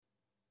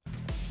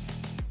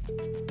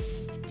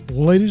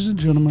Ladies and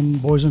gentlemen,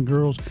 boys and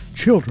girls,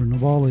 children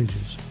of all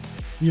ages,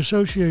 the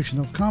Association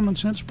of Common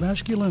Sense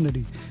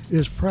Masculinity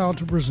is proud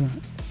to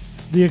present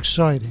the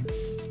exciting,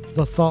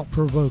 the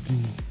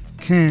thought-provoking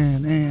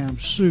Can-Am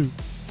Soup,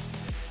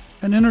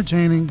 an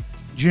entertaining,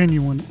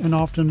 genuine, and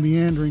often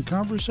meandering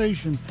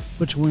conversation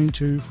between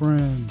two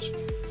friends.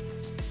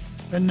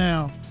 And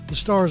now, the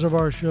stars of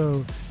our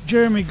show,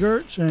 Jeremy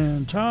Gertz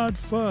and Todd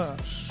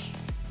Fuss.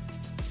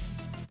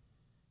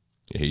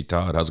 Hey,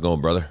 Todd. How's it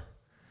going, brother?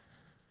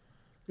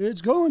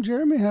 It's going,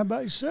 Jeremy. How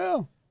about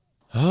yourself?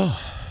 Oh,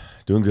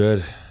 doing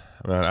good.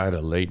 I had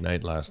a late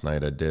night last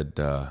night. I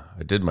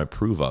did my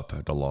prove-up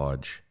at the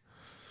lodge.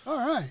 All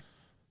right.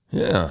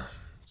 Yeah.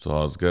 So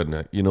I was good.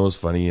 And you know what's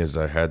funny is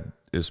it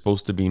was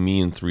supposed to be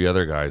me and three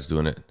other guys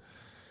doing it.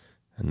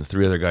 And the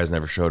three other guys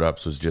never showed up,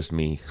 so it was just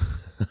me.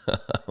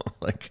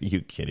 Like, are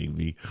you kidding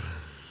me?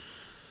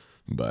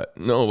 But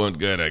no, it went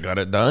good. I got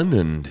it done,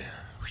 and it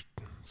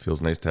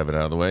feels nice to have it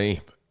out of the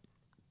way.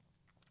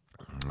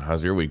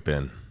 How's your week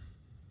been?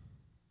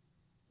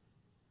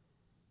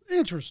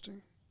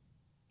 Interesting.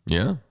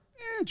 Yeah?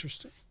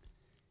 Interesting.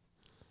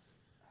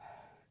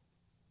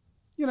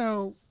 You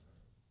know,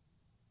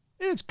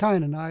 it's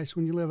kind of nice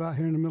when you live out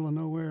here in the middle of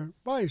nowhere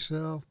by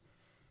yourself,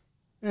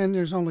 and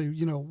there's only,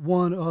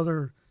 one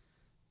other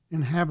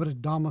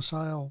inhabited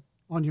domicile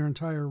on your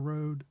entire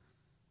road,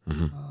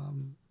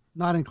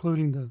 not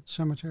including the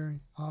cemetery,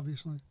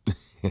 obviously.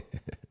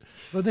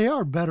 But they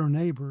are better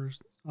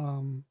neighbors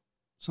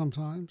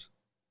sometimes.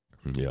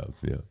 Yeah.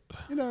 We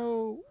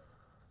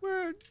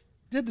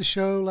did the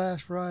show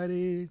last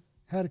Friday,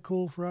 had a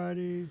cool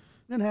Friday,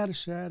 then had a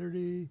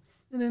Saturday,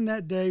 and then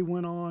that day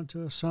went on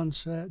to a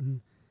sunset, and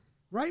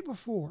right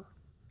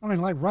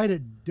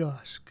at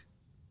dusk,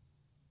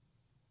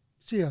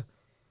 see a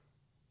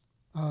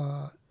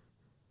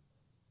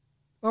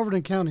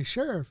Overton County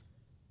Sheriff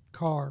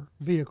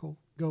vehicle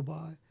go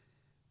by,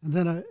 and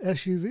then a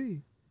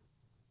SUV.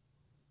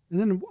 And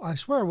then I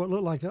swear what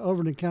looked like an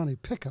Overton County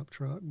pickup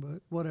truck,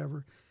 but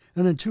whatever.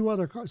 And then two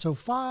other cars. So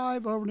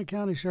 5 Overton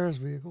County Sheriff's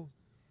vehicles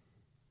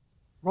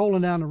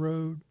rolling down the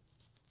road,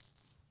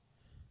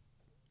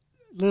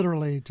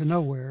 literally to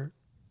nowhere.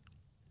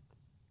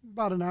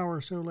 About an hour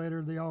or so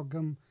later, they all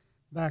come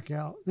back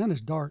out. Then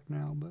it's dark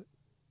now, but,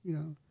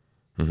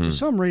 for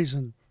some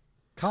reason,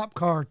 cop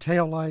car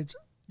taillights,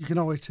 you can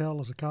always tell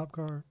it's a cop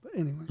car. But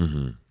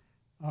anyway,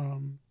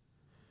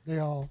 they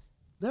all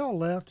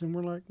left, and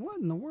we're like, what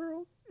in the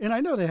world? And I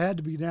know they had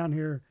to be down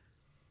here,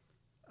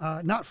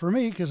 not for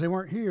me because they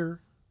weren't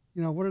here.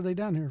 What are they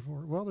down here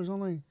for? Well, there's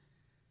only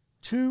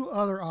 2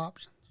 other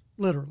options,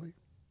 literally.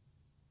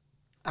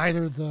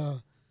 Either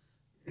the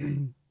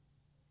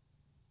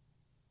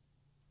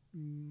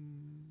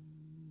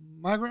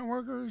migrant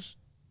workers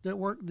that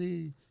work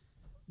the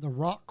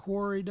rock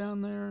quarry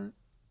down there,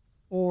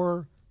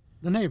 or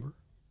the neighbor.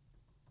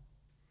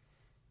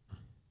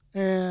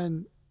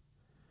 And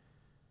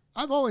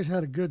I've always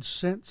had a good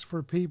sense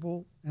for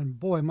people, and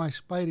boy, my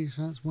spidey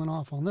sense went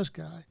off on this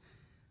guy.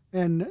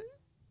 And,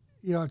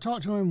 I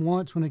talked to him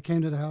once when he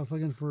came to the house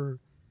looking for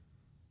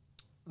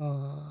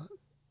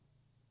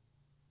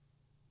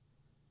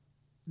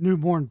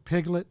newborn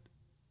piglet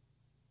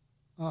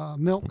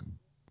milk.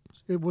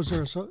 Was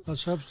there a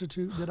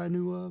substitute that I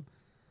knew of?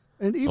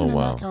 And even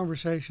that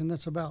conversation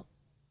that's about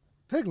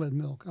piglet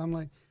milk, I'm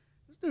like,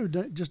 this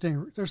dude just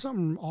ain't, there's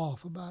something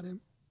off about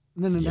him.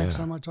 And then the next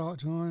time I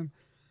talked to him,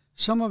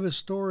 some of his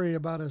story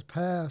about his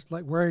past,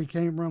 like where he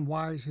came from,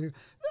 why he's here,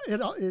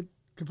 it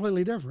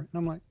completely different. And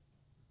I'm like,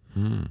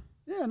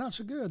 yeah, not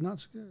so good. And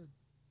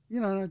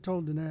I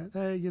told Danette,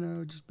 hey,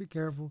 just be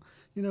careful.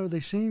 They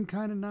seem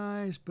kind of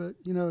nice, but,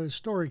 his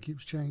story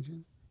keeps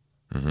changing.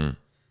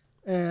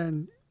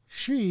 And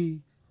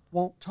she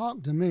won't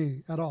talk to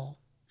me at all.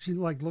 She,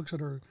 looks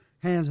at her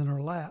hands in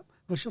her lap,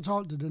 but she'll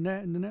talk to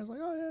Danette, and Danette's like,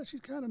 oh, yeah, she's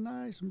kind of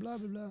nice, and blah,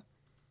 blah, blah.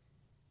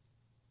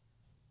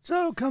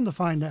 So, come to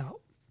find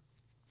out,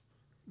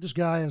 this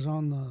guy is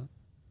on the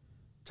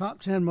top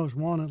 10 most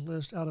wanted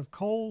list out of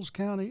Coles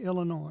County,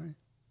 Illinois.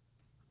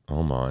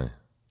 Oh, my.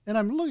 And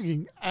I'm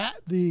looking at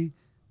the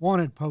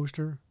wanted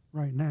poster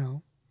right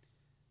now.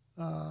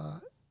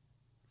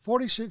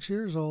 46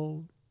 years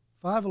old,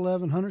 5'11",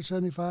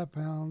 175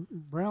 pounds,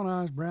 brown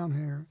eyes, brown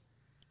hair.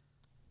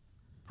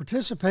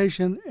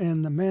 Participation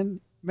in the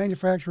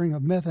manufacturing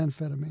of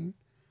methamphetamine,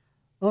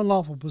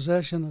 unlawful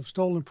possession of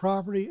stolen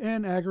property,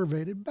 and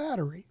aggravated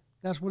battery.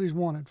 That's what he's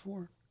wanted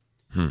for.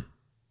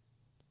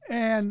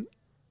 And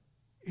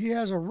he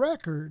has a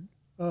record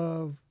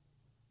of,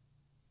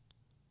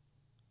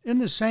 in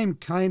the same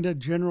kind of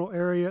general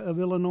area of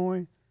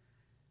Illinois,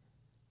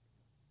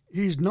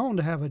 he's known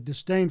to have a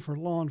disdain for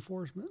law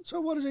enforcement. So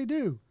what does he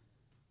do?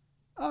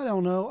 I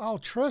don't know. I'll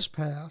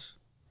trespass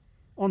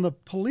on the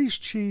police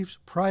chief's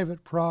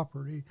private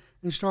property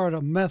and start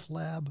a meth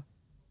lab.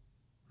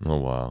 Oh,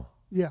 wow.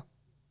 Yeah.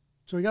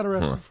 So he got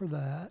arrested for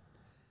that.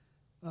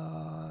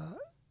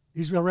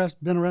 He's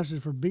been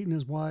arrested for beating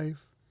his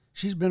wife.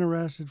 She's been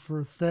arrested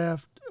for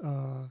theft,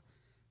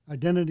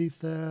 identity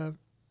theft,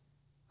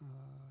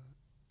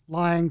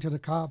 lying to the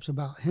cops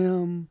about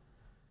him.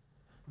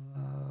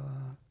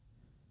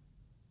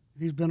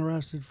 He's been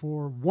arrested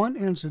for one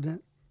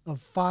incident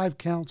of 5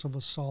 counts of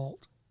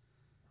assault.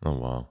 Oh,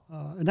 wow.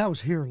 And that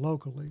was here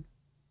locally.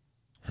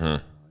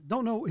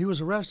 Don't know. He was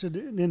arrested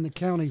in the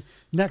county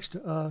next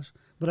to us,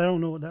 but I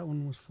don't know what that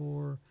one was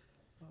for.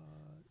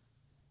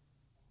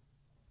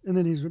 And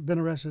then he's been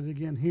arrested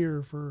again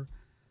here for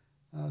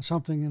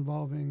something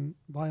involving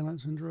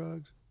violence and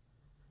drugs.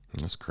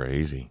 That's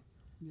crazy.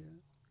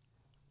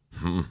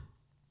 Yeah.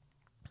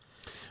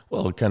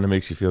 Well, it kind of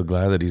makes you feel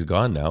glad that he's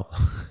gone now.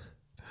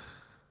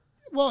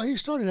 Well, he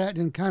started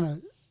acting kind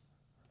of,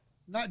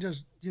 not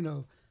just,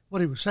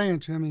 what he was saying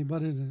to me,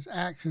 but in his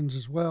actions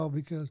as well,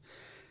 because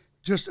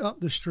just up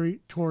the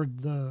street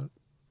toward the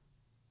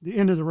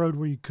end of the road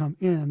where you come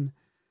in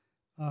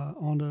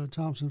onto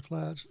Thompson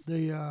Flats,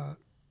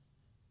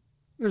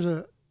 there's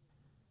a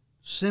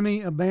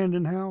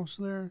semi-abandoned house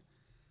there,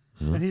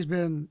 and he's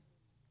been,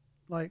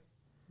 like,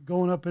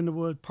 going up in the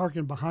wood,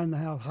 parking behind the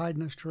house,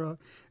 hiding his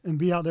truck, and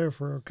be out there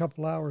for a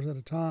couple hours at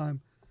a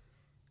time.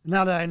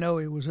 Now that I know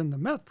he was in the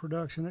meth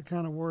production, it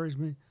kind of worries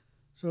me.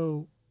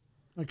 So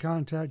I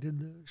contacted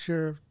the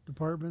sheriff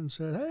department and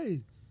said,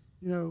 hey,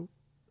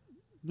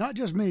 not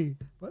just me,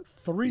 but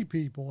 3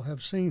 people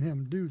have seen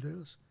him do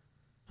this.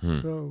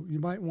 So you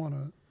might want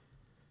to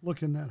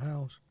look in that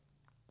house.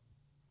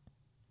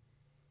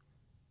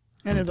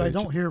 And if I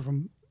don't hear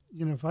from,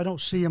 if I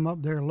don't see him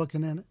up there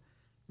looking in it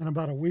in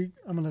about a week,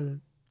 I'm going to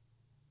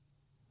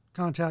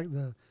contact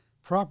the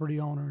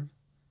property owner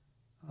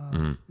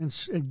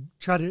and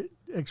try to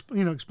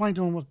explain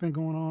to them what's been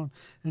going on,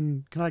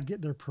 and can I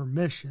get their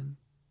permission?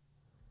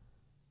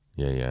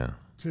 Yeah.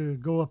 To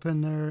go up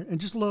in there and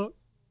just look,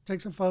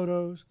 take some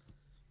photos.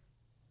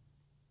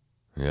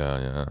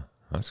 Yeah.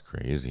 That's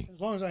crazy. As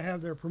long as I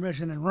have their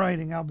permission in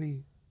writing, I'll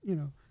be,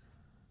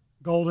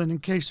 golden in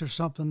case there's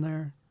something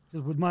there.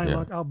 Because with my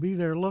luck, I'll be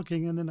there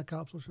looking, and then the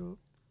cops will show up.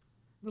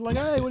 They're like,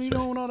 hey, what are you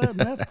doing with all that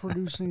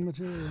meth-producing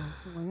material?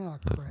 I'm like,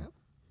 oh, crap.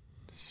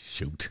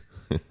 Shoot.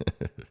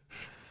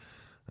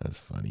 That's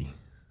funny.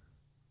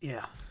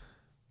 Yeah.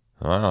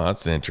 Oh,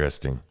 that's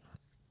interesting.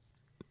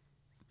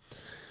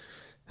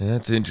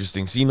 That's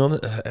interesting. See,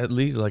 at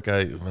least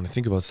when I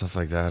think about stuff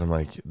like that, I'm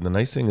like, the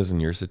nice thing is in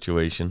your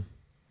situation,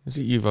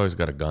 you've always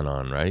got a gun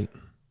on, right?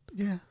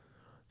 Yeah.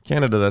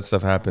 Canada, that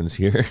stuff happens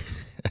here,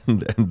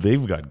 and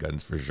they've got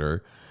guns for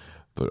sure.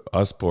 But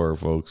us poor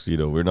folks,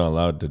 we're not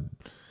allowed to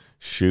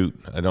shoot.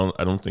 I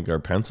don't think our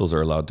pencils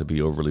are allowed to be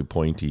overly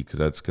pointy because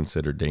that's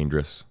considered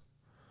dangerous.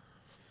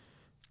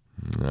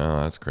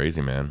 No, that's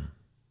crazy, man.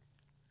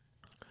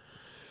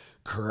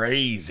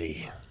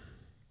 Crazy.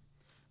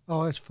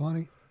 Oh, it's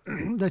funny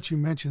that you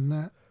mentioned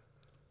that.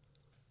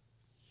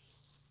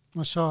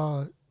 I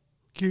saw a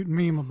cute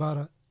meme about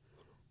a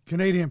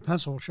Canadian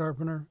pencil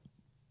sharpener.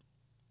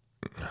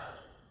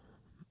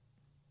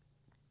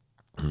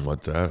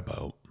 What's that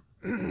about?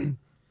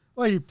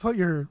 Well, you put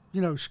your,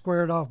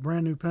 squared off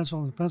brand new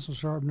pencil in the pencil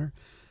sharpener,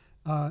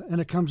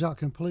 and it comes out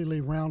completely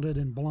rounded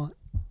and blunt.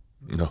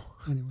 No.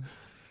 Anyway.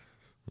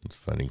 It's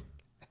funny.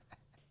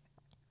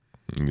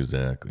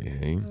 Exactly,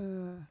 hey?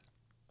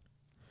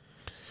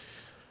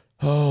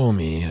 Oh,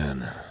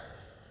 man.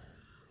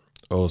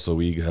 Oh, so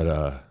we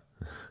got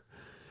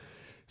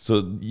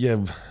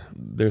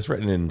they're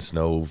threatening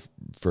snow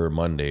for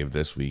Monday of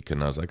this week,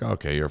 and I was like,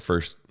 okay, our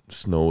first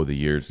snow of the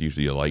year is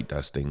usually a light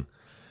dusting.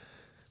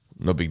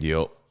 No big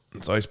deal.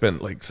 So I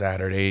spent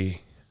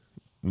Saturday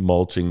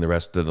mulching the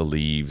rest of the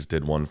leaves,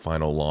 did one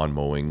final lawn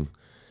mowing,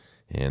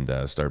 and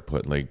started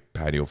putting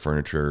patio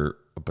furniture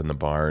up in the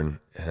barn.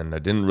 And I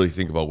didn't really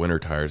think about winter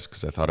tires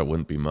because I thought it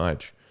wouldn't be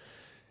much.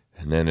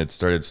 And then it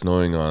started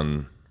snowing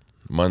on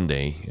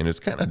Monday, and it's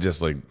kind of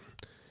just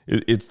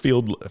it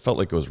felt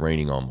like it was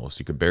raining almost.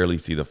 You could barely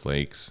see the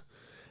flakes.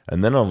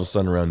 And then all of a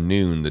sudden around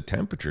noon, the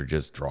temperature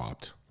just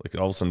dropped.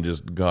 All of a sudden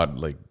just got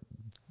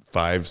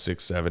 5,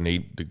 6, 7,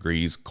 8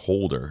 degrees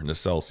colder in the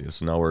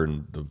Celsius. Now we're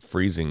in the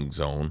freezing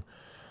zone.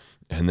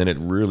 And then it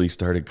really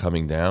started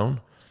coming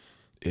down.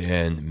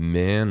 And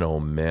man, oh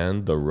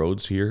man, the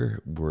roads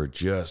here were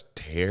just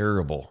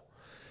terrible.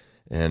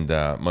 And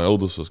my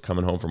oldest was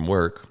coming home from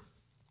work,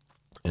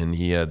 and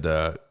he had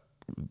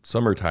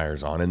summer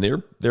tires on, and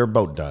they're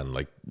about done.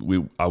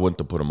 I went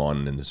to put them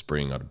on in the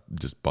spring. I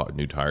just bought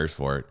new tires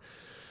for it.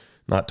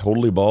 Not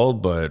totally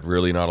bald, but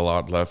really not a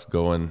lot left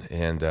going.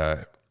 And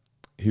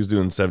he was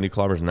doing 70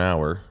 kilometers an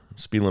hour.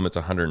 Speed limit's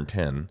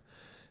 110,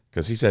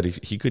 because he said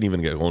he couldn't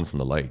even get going from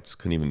the lights.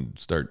 Couldn't even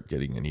start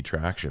getting any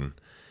traction.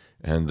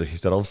 And he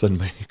said all of a sudden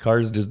my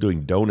car's just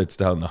doing donuts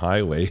down the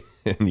highway,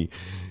 and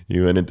he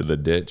went into the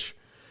ditch.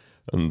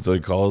 And so he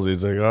calls.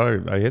 He's like,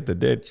 "Oh, I hit the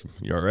ditch.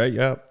 You all right?"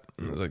 Yep.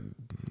 I was like,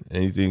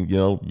 "Anything?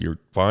 You're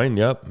fine."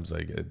 Yep. I was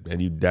like,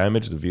 "Any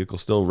damage? The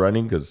vehicle's still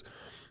running?" Because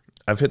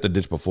I've hit the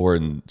ditch before,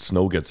 and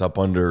snow gets up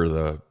under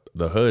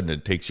the hood, and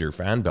it takes your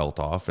fan belt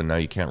off, and now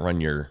you can't run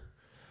your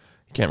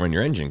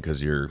engine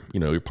because your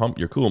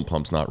coolant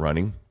pump's not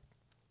running.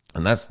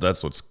 And that's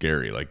what's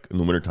scary. In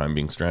the wintertime,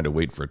 being stranded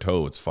waiting for a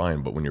tow, it's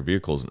fine. But when your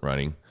vehicle isn't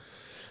running,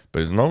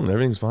 But he's, no,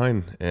 everything's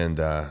fine. And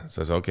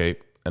says, okay.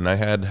 And I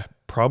had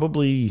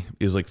probably,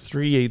 it was like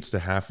 3/8 to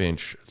 ½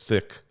 inch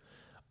thick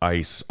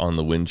ice on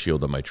the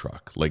windshield of my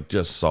truck, like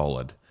just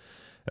solid.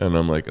 And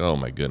I'm like, oh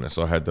my goodness.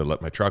 So I had to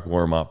let my truck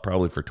warm up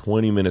probably for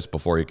 20 minutes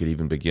before he could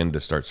even begin to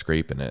start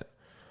scraping it.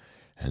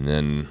 And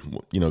then,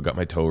 got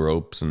my tow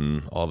ropes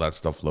and all that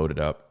stuff loaded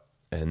up.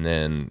 And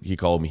then he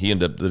called me. He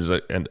ended up, there's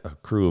a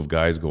crew of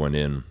guys going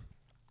in,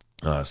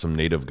 some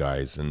native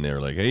guys. And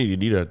they're like, hey, you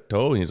need a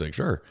tow? And he's like,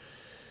 sure.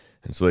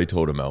 And so they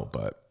towed him out.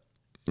 But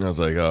I was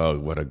like, oh,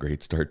 what a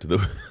great start to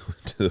the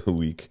to the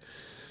week.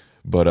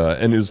 But,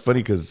 and it was funny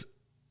because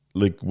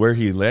like where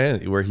he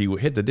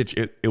hit the ditch,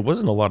 it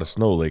wasn't a lot of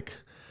snow. Like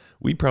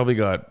we probably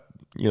got,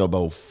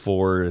 about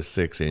 4 to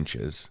 6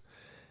 inches.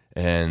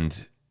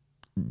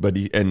 But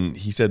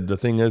he said the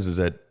thing is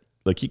that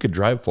like he could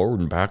drive forward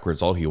and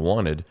backwards all he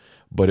wanted,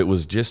 but it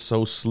was just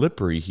so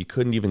slippery he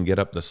couldn't even get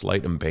up the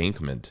slight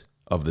embankment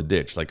of the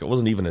ditch. Like it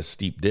wasn't even a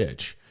steep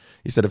ditch.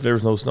 He said if there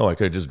was no snow, I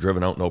could have just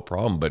driven out no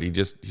problem. But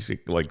he's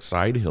like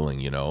side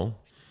hilling,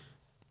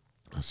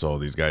 So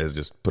these guys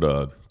just put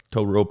a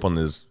tow rope on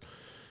the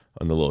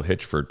little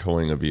hitch for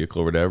towing a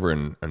vehicle or whatever,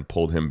 and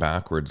pulled him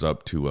backwards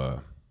up to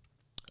a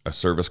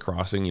service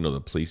crossing.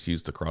 The police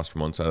used to cross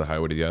from one side of the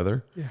highway to the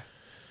other. Yeah.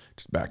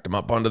 Just backed him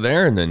up onto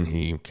there, and then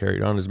he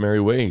carried on his merry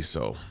way.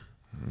 So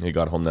he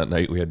got home that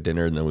night. We had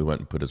dinner, and then we went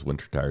and put his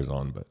winter tires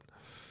on. But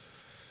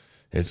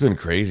it's been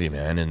crazy,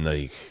 man. And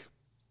like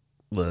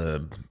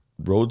the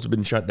roads have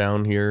been shut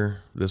down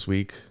here this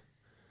week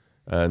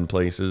in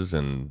places,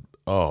 and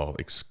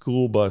like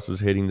school buses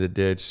hitting the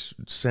ditch,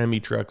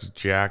 semi trucks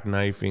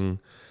jackknifing.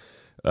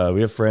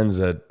 We have friends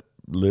that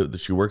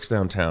she works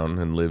downtown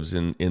and lives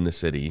in the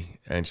city,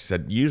 and she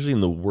said usually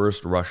in the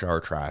worst rush hour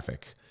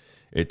traffic,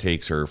 it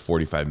takes her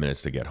 45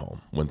 minutes to get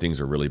home when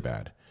things are really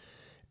bad.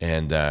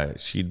 And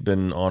she'd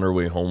been on her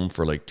way home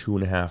for like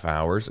 2.5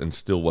 hours and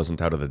still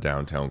wasn't out of the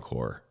downtown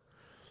core.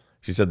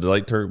 She said the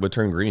light would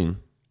turn green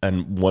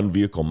and one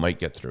vehicle might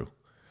get through.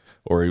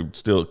 Or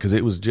still, because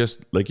it was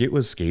just like it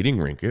was skating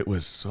rink. It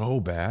was so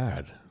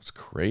bad. It was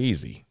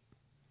crazy.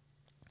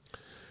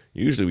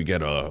 Usually we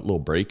get a little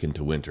break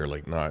into winter,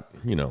 like not,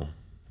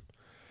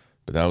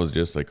 but that was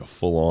just like a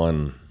full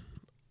on,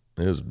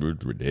 it was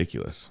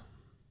ridiculous.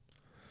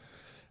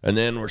 And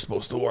then we're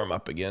supposed to warm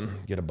up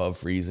again, get above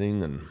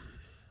freezing,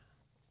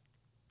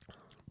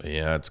 but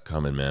yeah, it's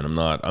coming, man.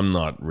 I'm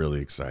not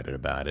really excited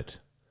about it.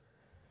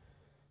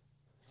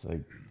 It's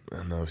like, I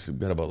don't know, we've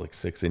got about like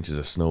 6 inches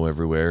of snow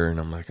everywhere, and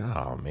I'm like,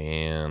 oh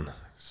man,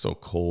 so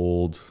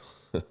cold.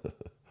 Yeah,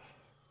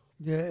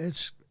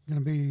 it's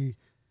gonna be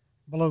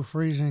below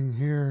freezing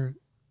here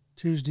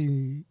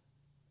Tuesday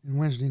and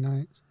Wednesday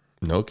nights.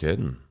 No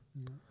kidding.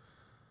 Yeah.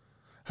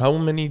 How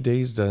many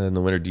days in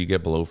the winter do you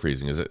get below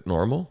freezing? Is it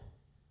normal?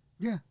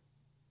 Yeah.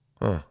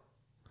 Huh.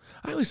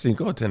 I always think,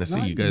 Tennessee,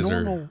 not you guys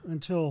normal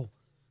until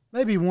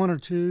maybe 1 or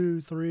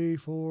 2, 3,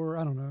 4,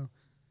 I don't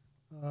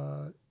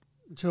know,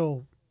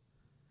 until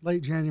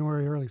late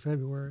January, early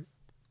February.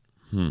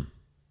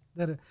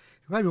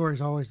 February is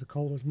always the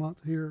coldest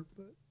month here,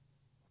 but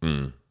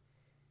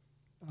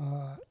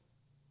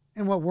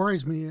and what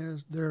worries me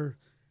is the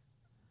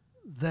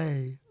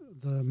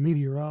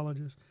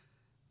meteorologists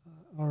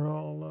are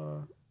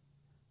all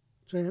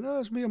saying,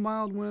 it's be a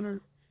mild winter.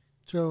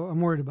 So I'm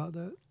worried about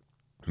that.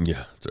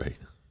 Yeah, that's right.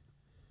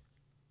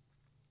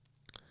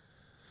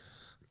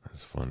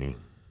 That's funny.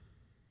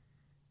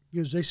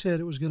 Because they said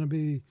it was going to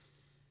be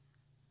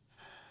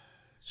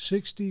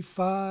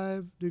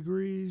 65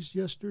 degrees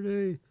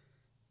yesterday.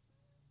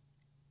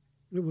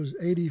 It was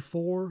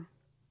 84.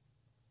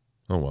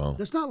 Oh, wow.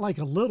 That's not like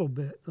a little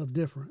bit of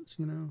difference,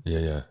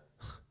 Yeah.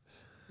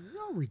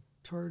 You're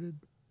retarded.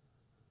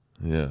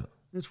 Yeah.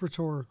 It's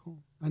rhetorical.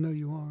 I know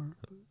you are.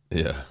 But.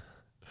 Yeah.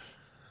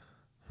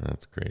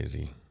 That's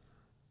crazy.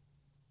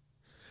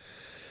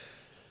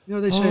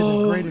 They say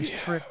the greatest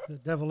trick the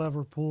devil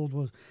ever pulled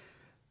was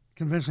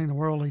convincing the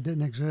world he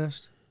didn't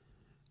exist.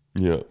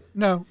 Yeah.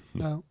 No.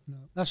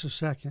 That's a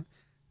second.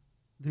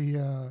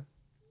 The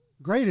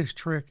greatest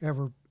trick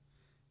ever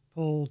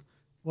pulled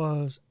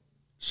was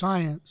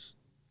science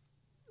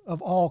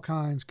of all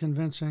kinds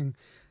convincing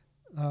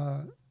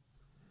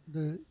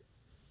the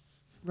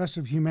rest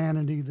of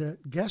humanity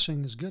that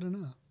guessing is good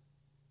enough.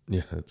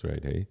 Yeah, that's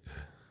right, hey?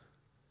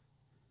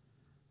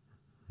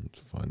 It's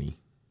funny.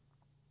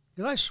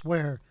 And I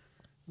swear,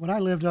 when I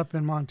lived up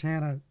in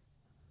Montana,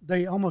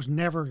 they almost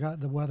never got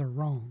the weather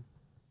wrong.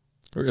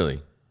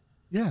 Really?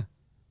 Yeah.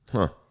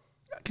 Huh.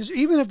 Because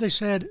even if they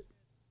said,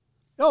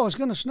 it's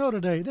going to snow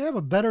today, they have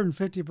a better than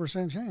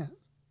 50% chance.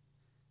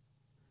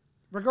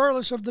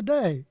 Regardless of the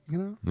day,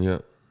 Yeah.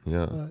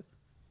 But,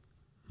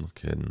 no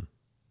kidding.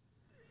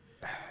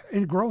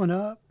 And growing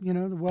up,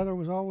 the weather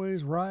was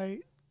always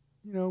right,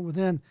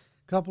 within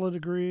a couple of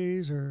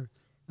degrees or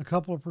a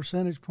couple of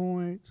percentage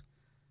points.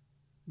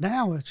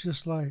 Now it's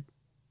just like,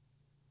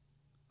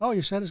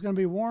 you said it's going to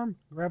be warm?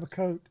 Grab a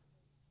coat.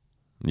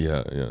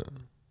 Yeah.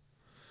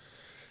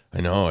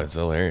 I know, it's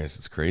hilarious.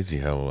 It's crazy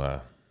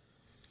how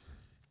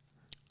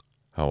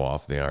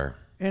off they are.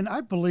 And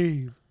I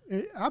believe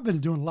I've been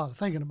doing a lot of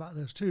thinking about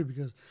this too,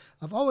 because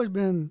I've always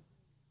been.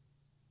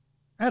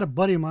 I had a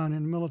buddy of mine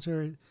in the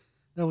military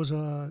that was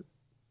a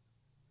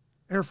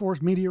Air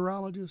Force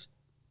meteorologist,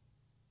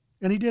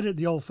 and he did it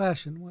the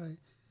old-fashioned way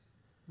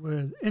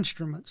with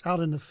instruments out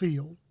in the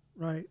field,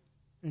 right,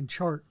 and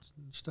charts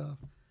and stuff.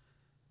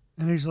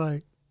 And he's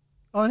like,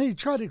 oh, and he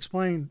tried to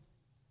explain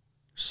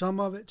some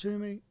of it to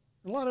me.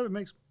 A lot of it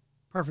makes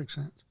perfect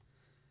sense.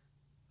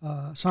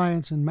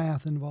 Science and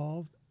math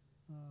involved.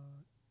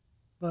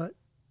 But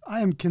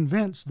I am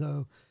convinced,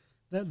 though,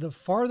 that the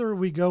farther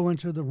we go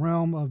into the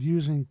realm of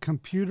using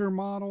computer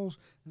models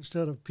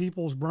instead of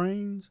people's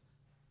brains,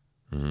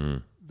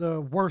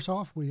 the worse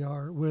off we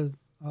are with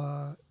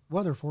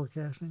weather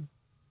forecasting.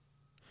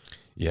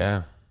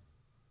 Yeah.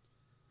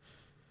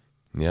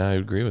 Yeah, I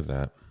agree with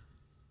that.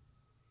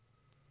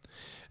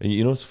 And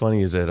you know what's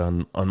funny is that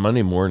on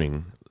Monday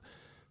morning,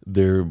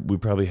 we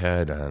probably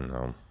had, I don't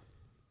know,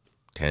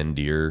 10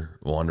 deer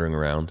wandering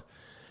around,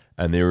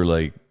 and they were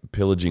like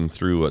pillaging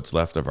through what's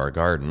left of our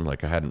garden.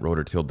 Like I hadn't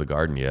rotor-tilled the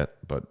garden yet,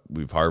 but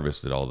we've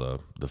harvested all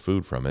the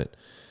food from it.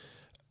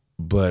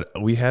 But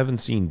we haven't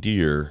seen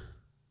deer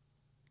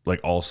like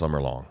all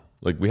summer long.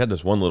 Like we had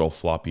this one little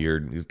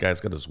floppy-eared, this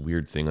guy's got this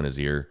weird thing on his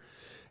ear,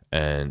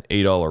 and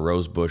ate all our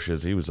rose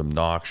bushes. He was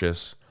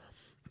obnoxious.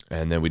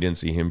 And then we didn't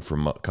see him for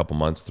a couple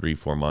months,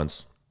 3-4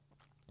 months.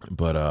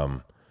 But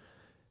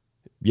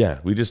yeah,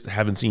 we just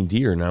haven't seen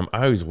deer. And I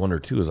always wonder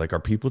too, is like, are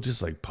people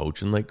just like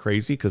poaching like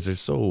crazy? Because there's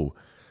so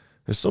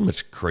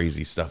much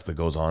crazy stuff that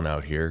goes on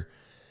out here.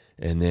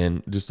 And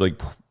then just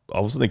like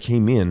all of a sudden they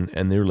came in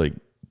and they were like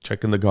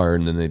checking the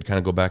garden, and they'd kind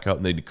of go back out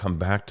and they'd come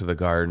back to the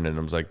garden. And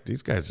I was like,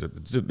 these guys, it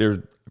was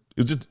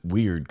just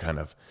weird kind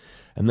of.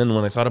 And then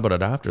when I thought about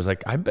it after, it's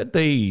like, I bet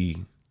they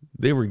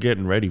were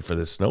getting ready for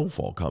the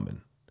snowfall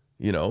coming.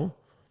 You know,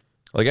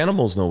 like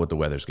animals know what the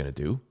weather's going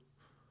to do.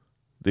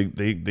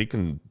 They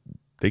can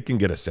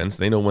get a sense.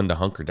 They know when to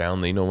hunker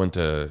down. They know when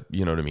to,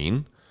 you know what I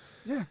mean?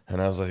 Yeah.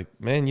 And I was like,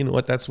 man, you know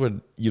what? That's what,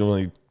 you know,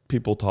 like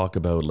people talk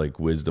about like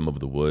wisdom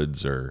of the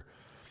woods, or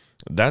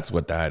that's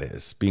what that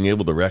is. Being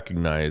able to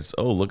recognize,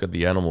 oh, look at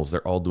the animals.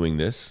 They're all doing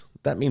this.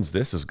 That means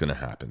this is going to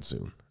happen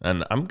soon.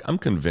 And I'm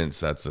convinced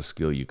that's a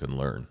skill you can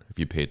learn if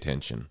you pay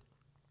attention.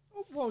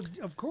 Well,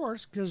 of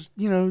course, because,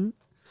 you know,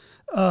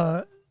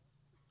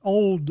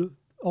 old,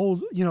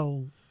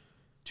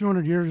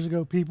 200 years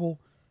ago, people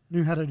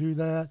knew how to do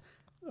that.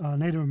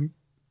 Native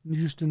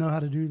used to know how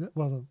to do that.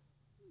 Well,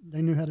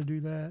 they knew how to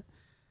do that.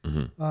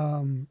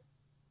 Mm-hmm.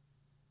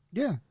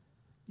 Yeah.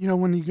 You know,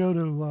 when you go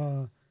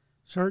to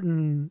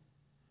certain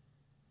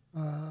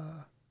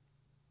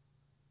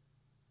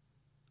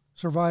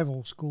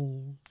survival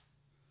schools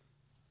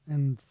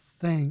and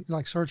things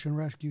like search and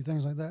rescue,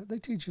 things like that, they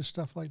teach you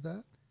stuff like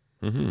that.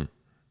 Mm-hmm.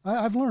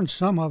 I've learned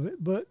some of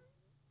it, but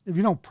if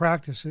you don't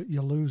practice it,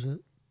 you lose it.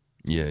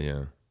 Yeah,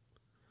 yeah.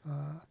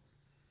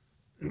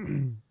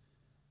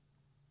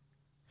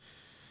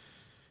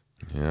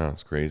 Yeah,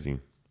 it's crazy.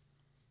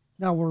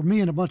 Now, where me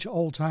and a bunch of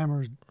old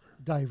timers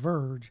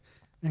diverge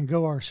and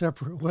go our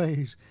separate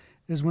ways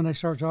is when they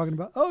start talking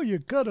about, oh, you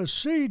cut a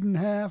seed in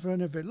half,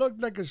 and if it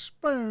looked like a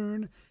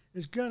spoon,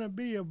 it's going to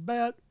be a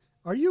bat.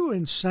 Are you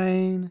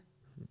insane?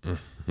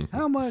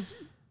 How much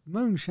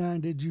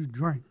moonshine did you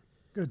drink?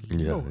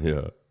 Good Lord.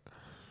 Yeah.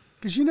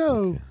 Because, you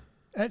know,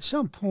 at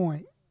some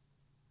point,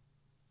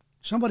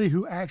 somebody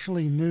who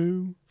actually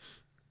knew,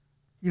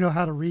 you know,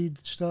 how to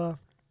read stuff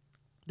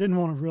didn't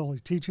want to really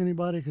teach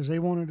anybody because they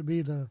wanted to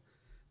be the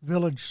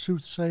village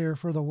soothsayer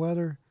for the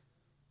weather.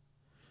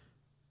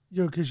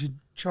 You know, because you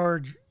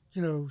charge,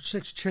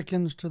 6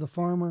 chickens to the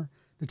farmer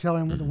to tell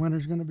him what the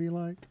winter's going to be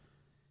like.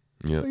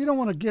 Yeah. So you don't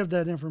want to give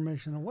that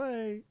information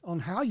away on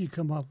how you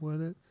come up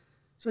with it.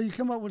 So you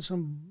come up with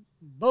some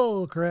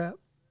bull crap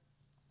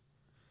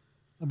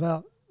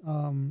about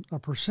a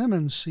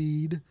persimmon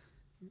seed.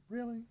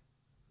 Really?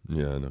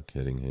 Yeah, no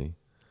kidding, hey?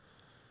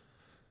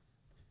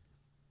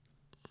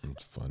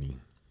 It's funny.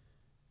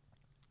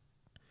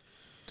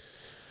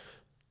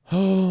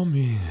 Oh,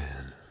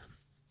 man.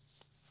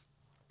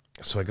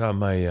 So I got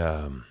my,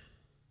 I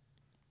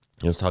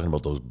was talking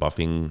about those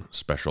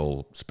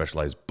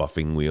specialized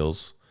buffing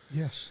wheels.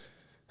 Yes.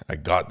 I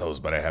got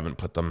those, but I haven't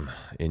put them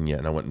in yet.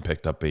 And I went and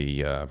picked up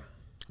a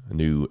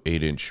new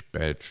 8-inch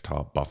bench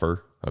top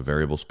buffer, a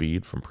variable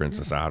speed from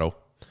Princess Auto.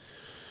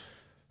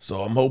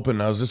 So I'm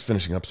hoping, I was just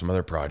finishing up some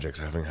other projects.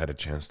 I haven't had a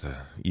chance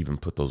to even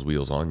put those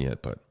wheels on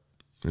yet, but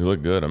they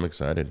look good. I'm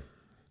excited.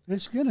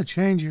 It's going to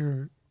change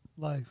your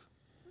life.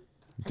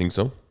 You think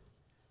so?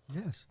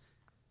 Yes.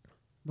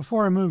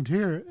 Before I moved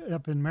here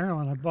up in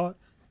Maryland, I bought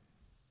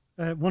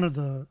at one of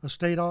the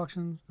estate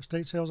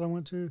sales I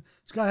went to.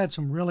 This guy had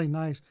some really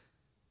nice,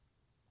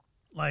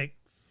 like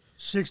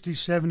 60,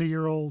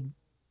 70-year-old,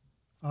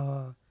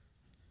 40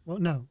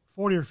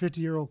 or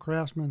 50-year-old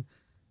craftsman,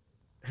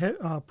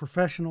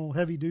 professional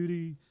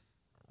heavy-duty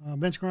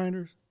bench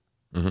grinders.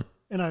 Mm-hmm.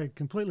 And I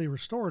completely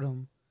restored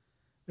them.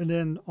 And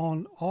then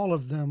on all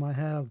of them, I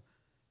have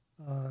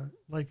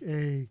like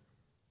a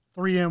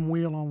 3M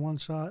wheel on one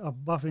side, a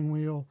buffing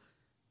wheel,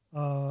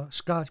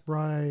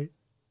 Scotch-Brite,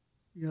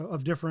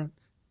 of different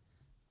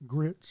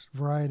grits,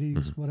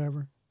 varieties,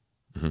 whatever.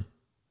 Mm-hmm.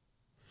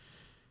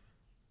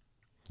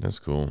 That's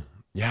cool.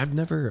 Yeah,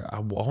 I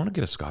want to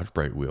get a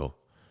Scotch-Brite wheel.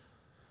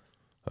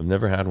 I've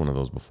never had one of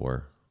those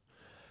before.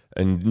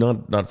 And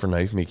not for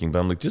knife making, but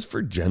I'm like, just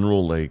for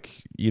general,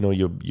 like, you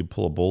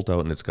pull a bolt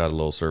out and it's got a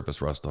little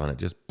surface rust on it.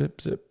 Just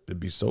bip, zip. It'd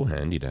be so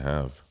handy to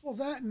have. Well,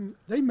 that, and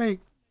they make,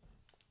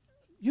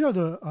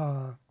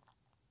 the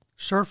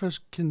surface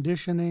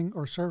conditioning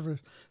or surface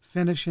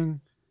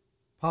finishing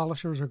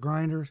polishers or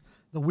grinders,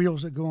 the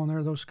wheels that go on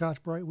there, those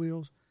Scotch-Brite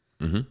wheels.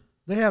 Mm-hmm.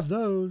 They have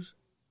those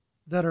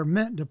that are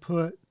meant to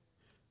put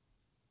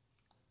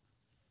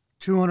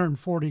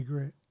 240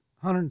 grit,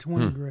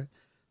 120 grit,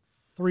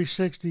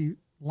 360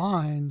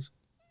 lines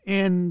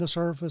in the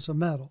surface of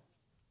metal.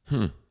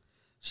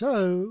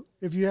 So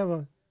if you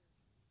have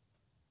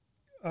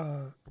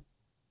a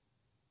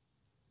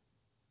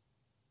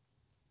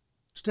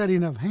steady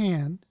enough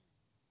hand,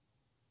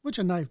 which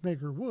a knife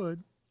maker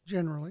would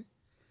generally,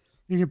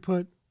 you can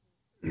put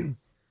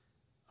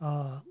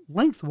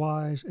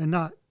lengthwise and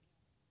not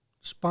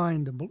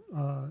spine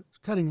to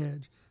cutting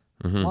edge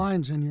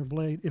lines in your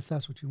blade if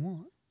that's what you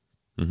want.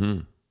 Mm-hmm.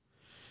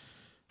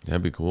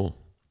 That'd be cool.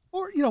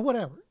 Or,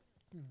 whatever.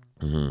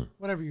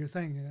 Whatever your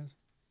thing is.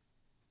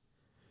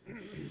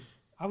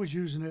 I was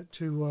using it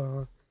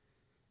to,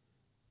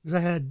 because I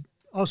had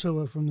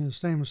also from the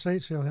same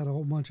estate sale, I had a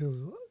whole bunch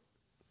of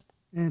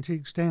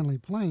antique Stanley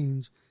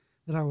planes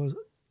that I was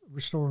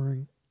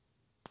restoring.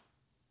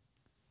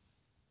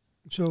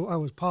 So I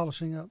was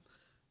polishing up,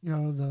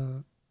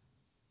 the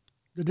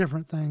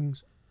different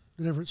things,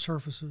 the different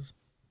surfaces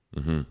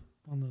on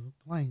the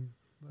plane.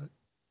 But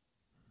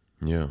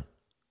yeah.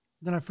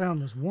 Then I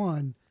found this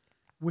one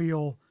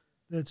wheel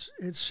it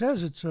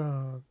says it's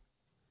a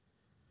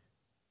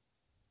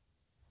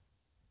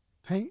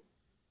paint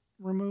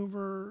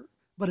remover,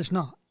 but it's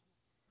not.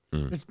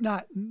 It's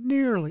not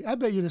nearly. I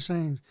bet you the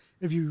same.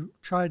 If you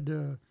tried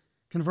to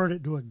convert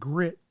it to a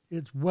grit,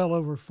 it's well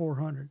over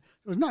 400.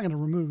 So it's not going to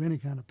remove any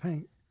kind of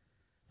paint.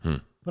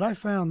 But I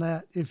found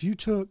that if you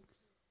took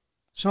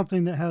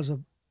something that has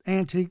a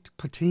antique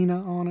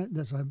patina on it,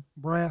 that's a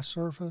brass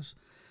surface,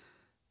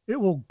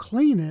 it will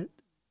clean it,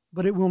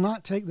 but it will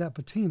not take that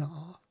patina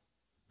off.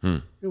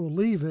 It will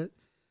leave it,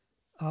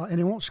 and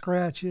it won't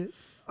scratch it.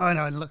 I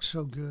know, it looks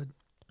so good.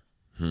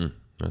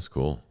 That's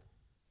cool.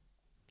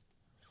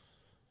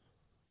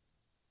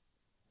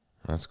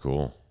 That's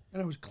cool.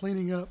 And I was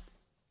cleaning up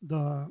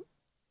the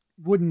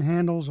wooden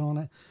handles on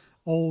it,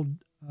 old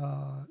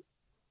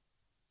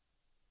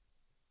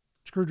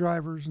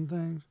screwdrivers and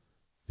things.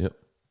 Yep.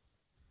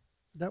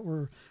 That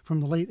were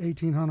from the late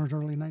 1800s,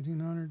 early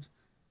 1900s.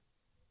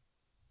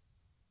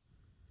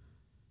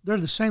 They're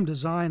the same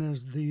design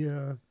as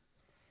the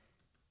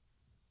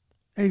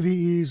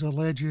AVE's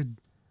alleged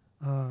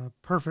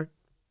perfect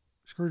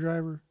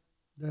screwdriver.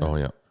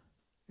 Yeah.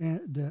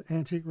 The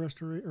antique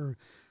restoration or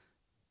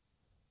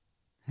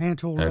hand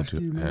tool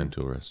rescue. Hand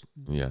tool rescue.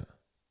 Yeah.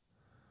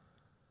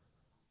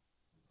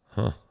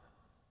 Huh.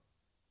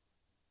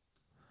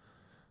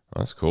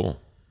 That's cool.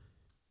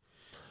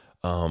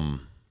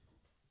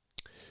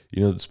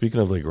 Speaking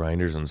of like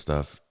grinders and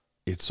stuff,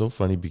 it's so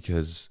funny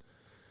because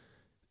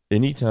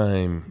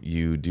anytime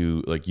you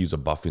do like use a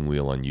buffing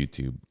wheel on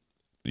YouTube,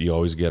 you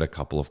always get a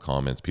couple of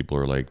comments. People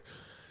are like,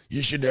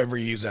 you should never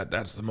use that.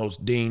 That's the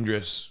most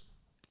dangerous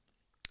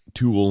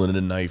tool in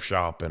a knife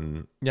shop.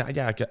 And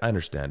yeah, I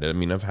understand it. I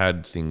mean, I've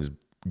had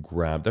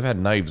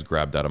knives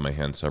grabbed out of my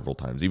hand several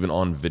times. Even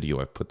on video,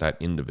 I've put that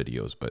into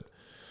videos. But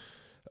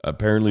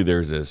apparently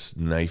there's this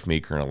knife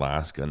maker in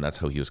Alaska, and that's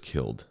how he was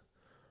killed.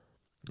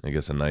 I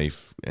guess a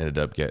knife ended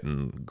up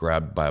getting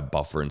grabbed by a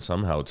buffer, and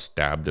somehow it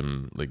stabbed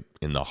him like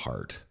in the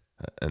heart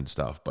and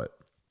stuff. But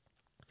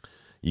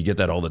you get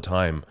that all the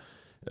time.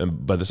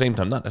 But at the same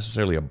time, not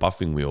necessarily a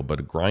buffing wheel,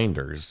 but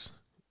grinders.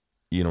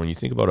 When you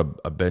think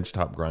about a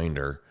benchtop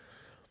grinder,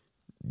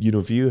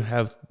 if you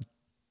have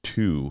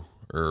 2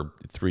 or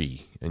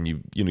 3, and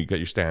you got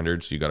your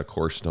standards, you got a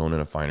coarse stone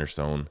and a finer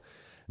stone,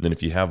 and then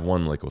if you have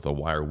one like with a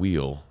wire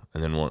wheel,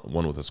 and then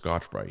one with a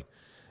Scotch-Brite,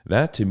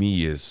 that to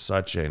me is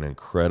such an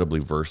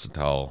incredibly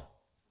versatile,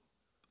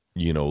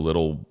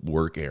 little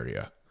work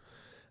area.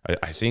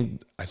 I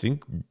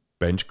think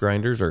bench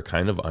grinders are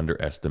kind of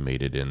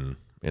underestimated in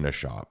a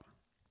shop.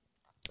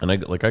 And I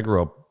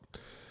grew up,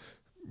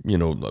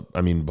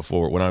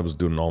 before when I was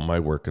doing all my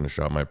work in the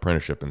shop, my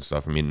apprenticeship and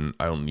stuff, I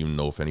don't even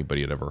know if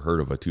anybody had ever heard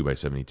of a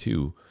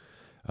 2x72.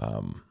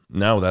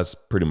 Now that's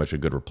pretty much a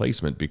good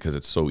replacement because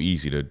it's so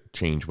easy to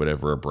change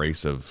whatever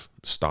abrasive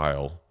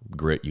style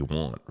grit you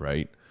want,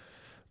 right?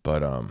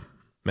 But,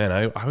 man,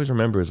 I always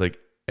remember it's like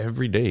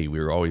every day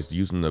we were always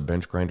using the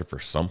bench grinder for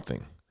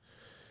something.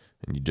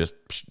 And you just,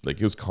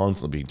 like, it was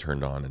constantly being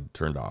turned on and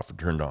turned off and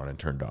turned on and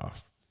turned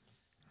off.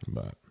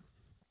 But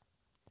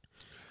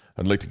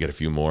I'd like to get a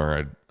few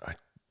more.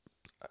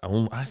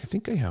 I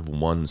think I have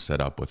one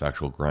set up with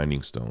actual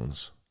grinding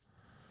stones.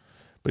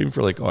 But even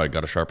for like, I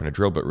got to sharpen a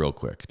drill bit real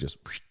quick. Just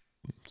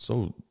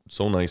so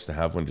nice to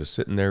have one just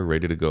sitting there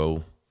ready to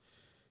go,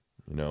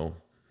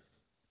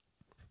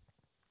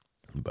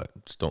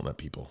 But just don't let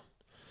people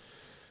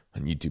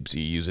on YouTube see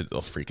you use it.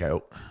 They'll freak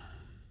out.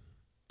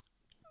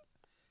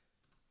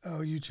 Oh,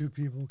 YouTube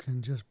people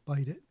can just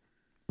bite it.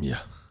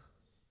 Yeah.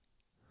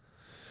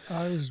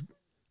 I was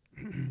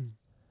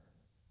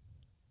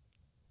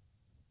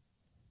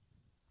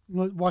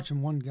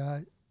watching one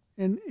guy,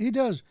 and he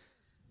does.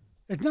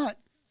 It's not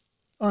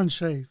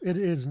unsafe. It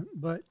isn't,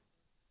 but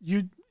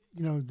you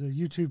know, the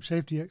YouTube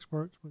safety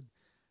experts would,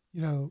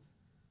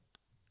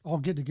 all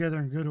get together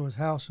and go to his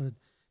house with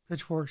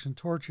pitchforks and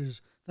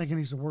torches, thinking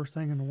he's the worst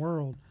thing in the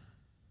world.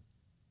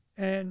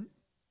 And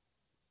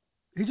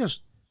he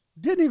just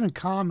didn't even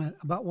comment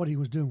about what he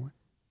was doing.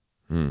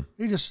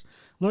 He just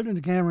looked at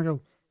the camera and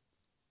go,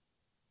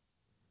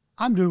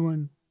 I'm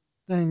doing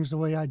things the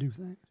way I do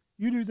things.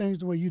 You do things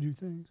the way you do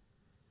things.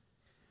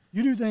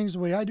 You do things the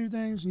way I do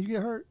things, and you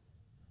get hurt,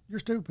 you're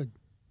stupid.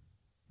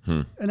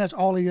 And that's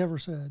all he ever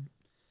said.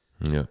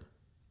 Yeah.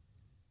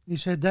 He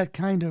said that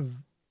kind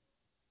of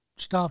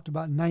stopped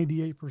about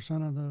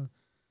 98% of the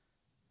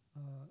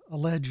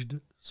alleged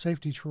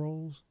safety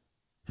trolls.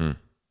 Don't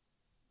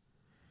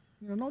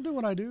do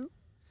what I do.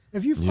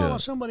 If you follow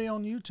somebody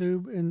on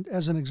YouTube, and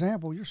as an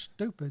example, you're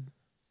stupid.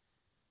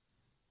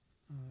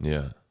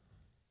 Yeah.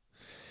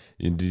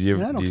 Did you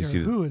ever? I don't did you care see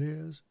who it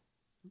is,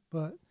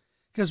 but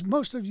because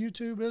most of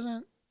YouTube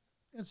isn't,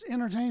 it's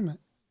entertainment.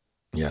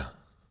 Yeah.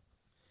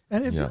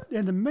 And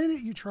and the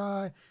minute you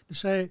try to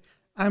say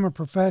I'm a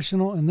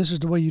professional and this is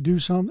the way you do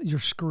something, you're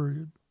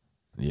screwed.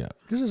 Yeah.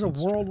 Because there's a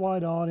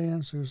worldwide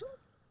audience. There's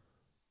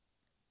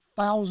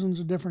thousands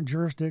of different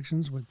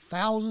jurisdictions with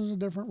thousands of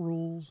different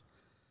rules.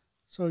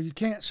 So you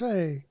can't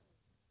say,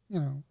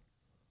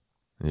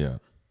 Yeah.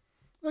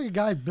 like a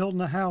guy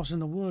building a house in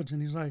the woods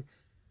and he's like,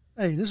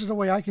 hey, this is the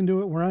way I can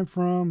do it where I'm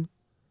from,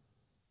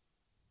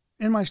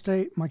 in my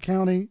state, my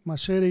county, my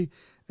city,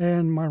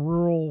 and my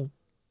rural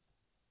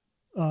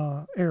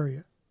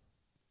area.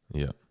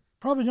 Yeah.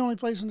 Probably the only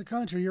place in the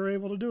country you're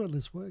able to do it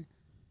this way.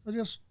 So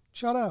just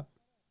shut up.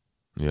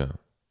 Yeah.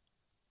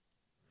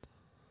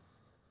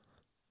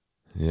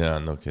 Yeah,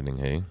 no kidding,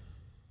 hey?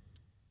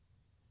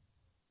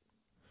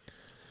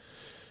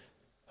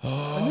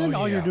 Oh, and then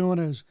all you're doing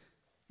is,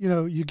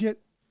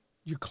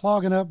 you're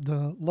clogging up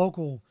the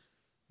local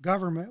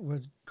government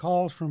with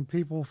calls from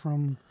people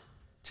from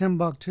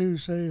Timbuktu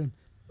saying,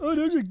 oh,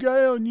 there's a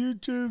guy on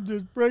YouTube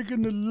that's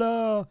breaking the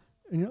law.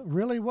 And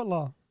really? What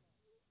law?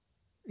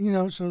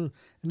 So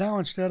now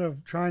instead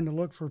of trying to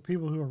look for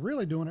people who are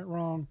really doing it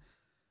wrong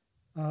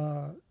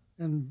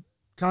and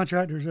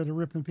contractors that are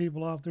ripping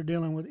people off, they're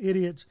dealing with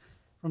idiots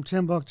from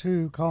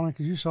Timbuktu calling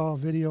because you saw a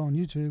video on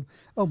YouTube.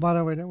 Oh, by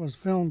the way, that was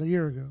filmed a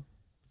year ago.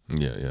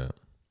 Yeah, yeah.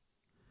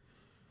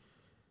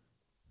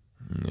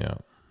 Yeah.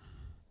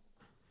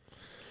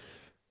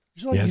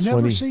 It's like you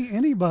never see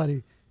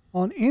anybody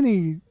on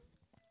any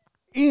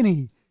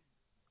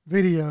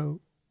video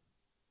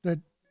that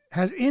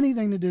has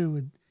anything to do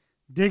with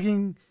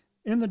digging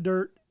in the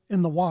dirt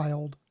in the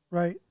wild,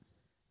 right?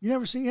 You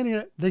never see any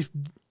of that.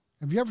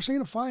 Have you ever seen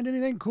them find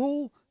anything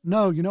cool?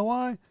 No. You know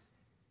why?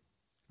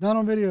 Not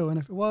on video. And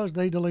if it was,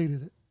 they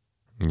deleted it.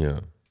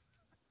 Yeah.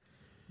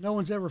 No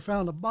one's ever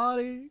found a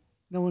body.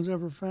 No one's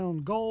ever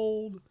found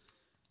gold.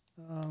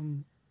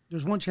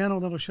 There's one channel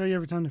that'll show you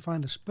every time they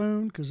find a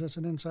spoon because that's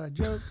an inside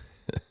joke.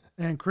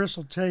 And Chris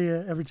will tell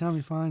you every time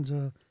he finds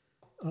an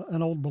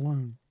old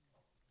balloon.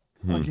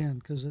 Again,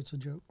 because it's a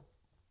joke.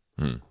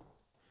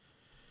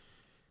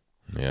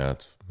 Yeah,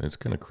 it's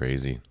kind of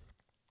crazy.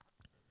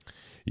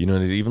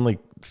 There's even like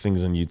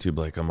things on YouTube,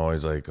 like I'm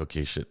always like,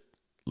 okay, shit.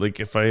 Like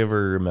if I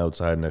ever am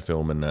outside and I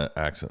film an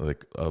accident,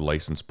 like a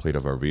license plate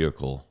of our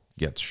vehicle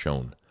gets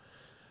shown,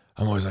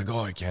 I'm always like,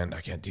 oh, I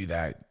can't do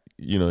that.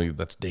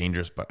 That's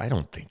dangerous, but I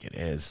don't think it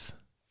is.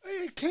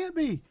 It can't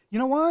be. You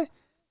know why?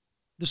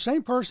 The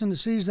same person that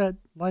sees that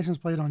license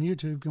plate on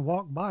YouTube can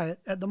walk by it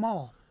at the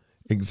mall.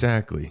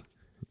 Exactly.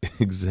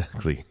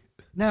 Exactly.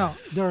 Now,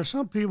 there are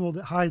some people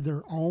that hide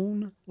their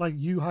own, like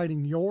you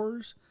hiding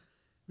yours,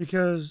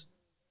 because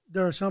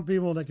there are some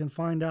people that can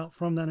find out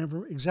from that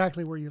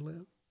exactly where you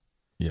live.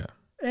 Yeah.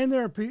 And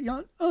there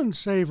are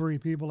unsavory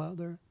people out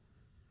there.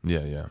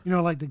 Yeah, yeah.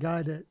 Like the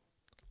guy that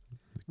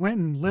went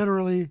and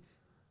literally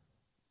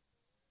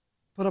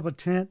put up a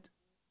tent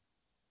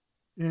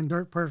in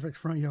Dirt Perfect's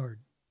front yard.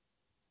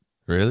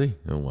 Really?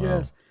 Oh, wow.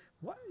 Yes.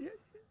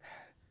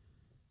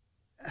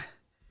 If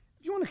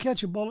you want to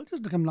catch a bullet,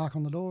 just to come knock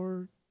on the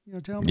door.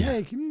 Tell me,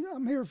 hey,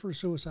 I'm here for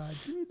suicide.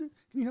 Can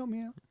you help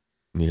me out?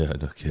 Yeah,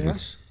 no kidding.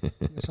 Yes.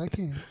 Yes, I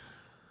can.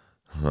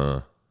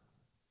 Huh.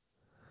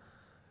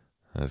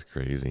 That's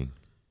crazy.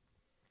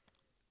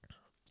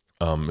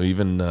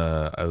 Even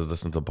I was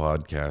listening to a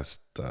podcast,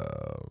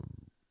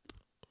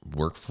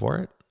 Work For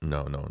It?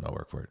 No, not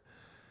Work For It.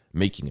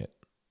 Making It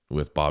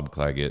with Bob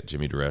Claggett,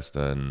 Jimmy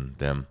DeResta, and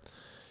them.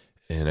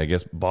 And I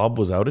guess Bob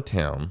was out of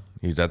town.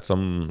 He's at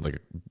some like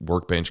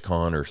workbench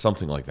con or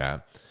something like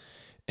that.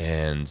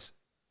 And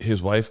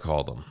his wife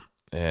called him.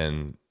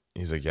 And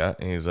he's like, yeah.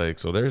 And he's like,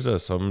 so there's a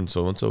some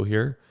so-and-so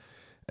here.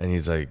 And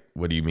he's like,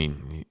 what do you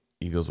mean?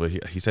 He goes, well,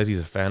 he said he's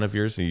a fan of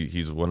yours.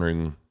 He's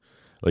wondering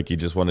Like he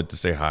just wanted to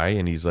say hi,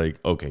 and he's like,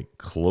 okay,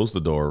 close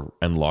the door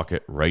and lock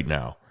it right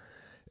now.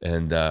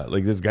 And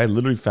like this guy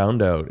literally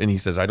found out, and he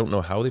says, I don't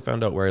know how they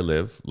found out where I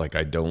live. Like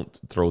I don't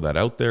throw that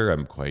out there.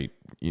 I'm quite,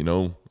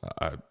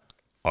 I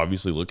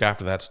obviously look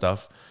after that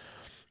stuff.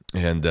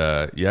 And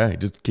he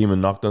just came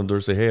and knocked on the door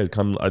and say, hey,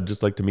 I'd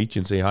just like to meet you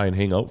and say hi and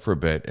hang out for a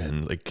bit.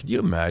 And like, can you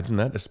imagine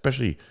that?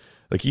 Especially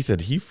like he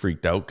said, he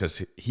freaked out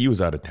because he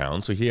was out of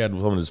town. So he had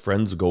one of his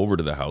friends go over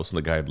to the house, and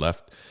the guy had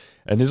left.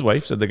 And his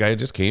wife said the guy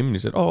just came, and he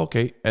said, oh,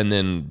 okay. And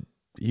then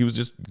he was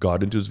just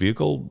got into his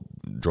vehicle,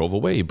 drove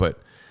away.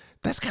 But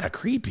that's kind of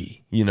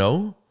creepy,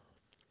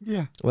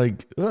 Yeah.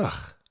 Like,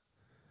 ugh.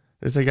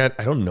 It's like,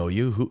 I don't know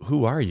you.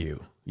 Who are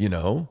you?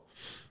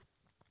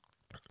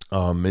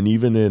 And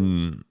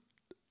even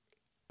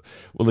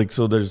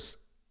so there's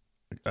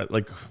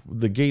like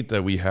the gate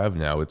that we have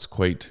now, it's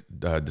quite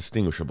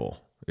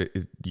distinguishable.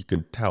 You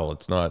can tell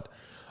it's not,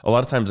 a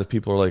lot of times if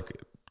people are like,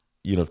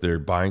 if they're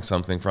buying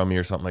something from me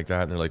or something like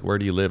that, and they're like, where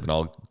do you live? And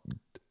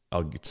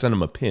I'll send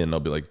them a pin. I'll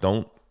be like,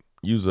 don't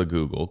use a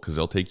Google, because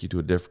they'll take you to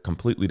a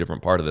completely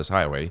different part of this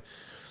highway.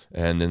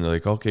 And then they're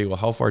like, okay, well,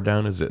 how far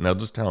down is it? And I'll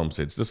just tell them,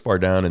 say, it's this far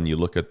down, and you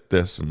look at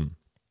this, and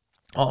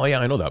oh yeah,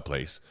 I know that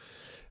place.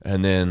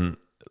 And then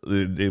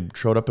they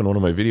showed up in one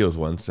of my videos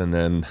once, and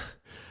then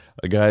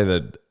a guy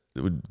that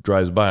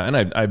drives by, and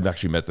I've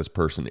actually met this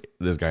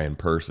guy in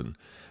person,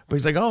 but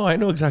he's like, oh, I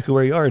know exactly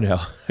where you are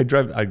now.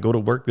 I go to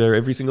work there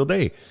every single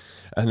day.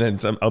 And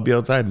then I'll be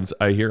outside and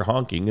I hear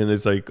honking, and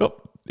it's like,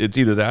 oh, it's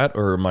either that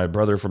or my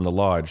brother from the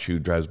lodge who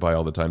drives by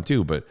all the time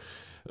too. But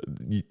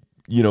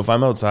if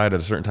I'm outside at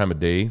a certain time of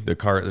day,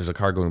 there's a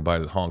car going by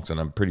that honks, and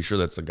I'm pretty sure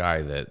that's the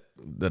guy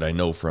that I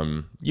know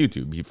from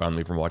YouTube. He found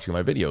me from watching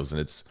my videos,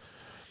 and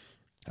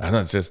I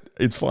don't know,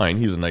 it's fine.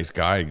 He's a nice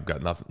guy.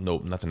 Got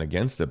nothing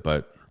against it,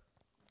 but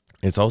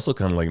it's also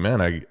kind of like,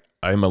 man,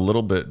 I'm a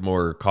little bit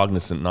more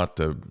cognizant not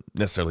to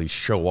necessarily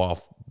show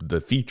off the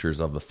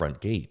features of the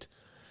front gate.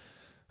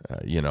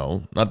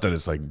 Not that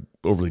it's like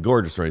overly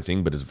gorgeous or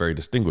anything, but it's very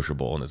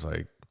distinguishable, and it's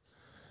like,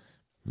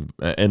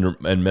 and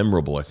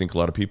memorable. I think a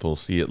lot of people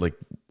see it, like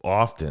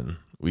often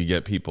we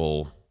get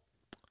people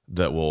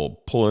that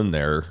will pull in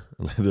there.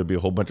 There'll be a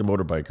whole bunch of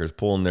motorbikers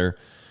pull in there,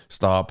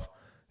 stop,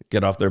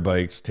 get off their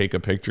bikes, take a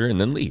picture, and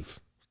then leave.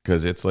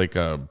 Cause it's like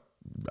a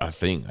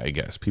thing, I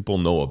guess. People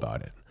know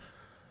about it,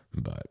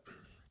 but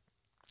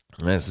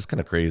man, it's just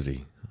kind of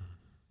crazy.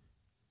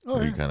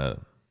 Oh, yeah. Kind of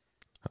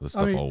how this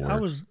stuff all works. I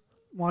was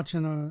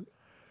watching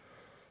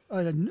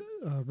a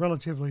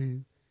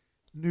relatively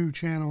new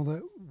channel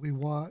that we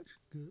watch.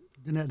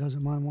 Danette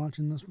doesn't mind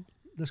watching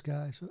this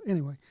guy. So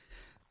anyway,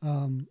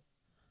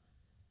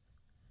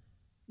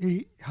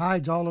 he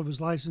hides all of his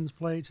license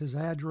plates, his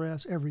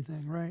address,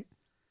 everything, right?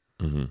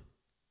 Mm-hmm.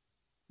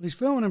 He's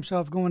filming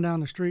himself going down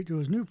the street to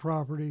his new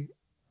property,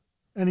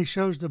 and he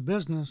shows the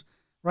business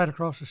right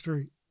across the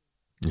street.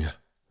 Yeah.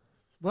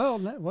 Well,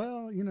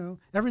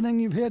 everything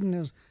you've hidden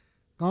has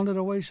gone to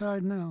the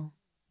wayside now.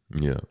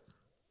 Yeah.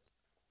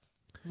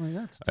 I mean,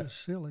 that's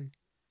just silly.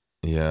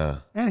 Yeah.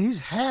 And he's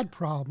had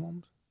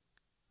problems.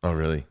 Oh,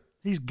 really?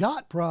 He's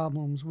got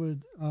problems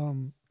with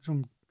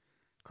some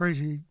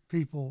crazy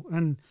people.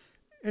 And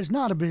it's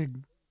not a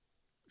big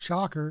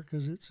shocker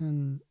because it's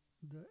in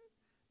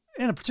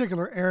a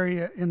particular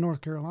area in North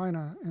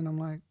Carolina. And I'm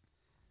like,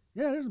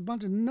 yeah, there's a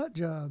bunch of nut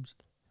jobs,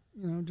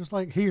 just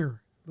like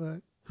here.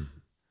 But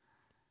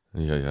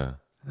yeah.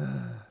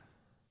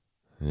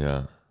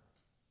 Yeah.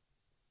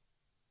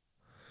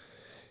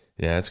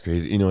 Yeah, it's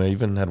crazy. I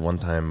even had one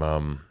time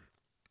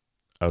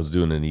I was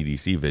doing an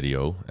EDC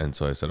video, and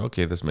so I said,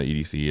 okay, this is my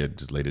EDC. I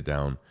just laid it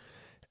down,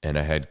 and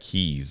I had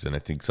keys, and I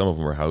think some of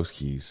them were house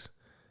keys.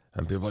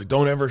 And people were like,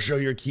 don't ever show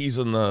your keys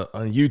on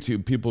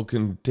YouTube. People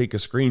can take a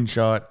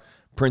screenshot,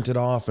 print it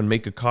off, and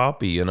make a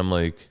copy. And I'm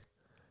like,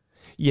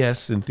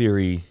 yes, in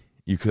theory,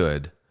 you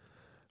could,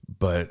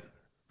 but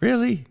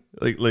really?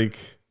 Like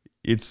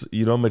it's,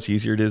 how much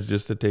easier it is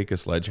just to take a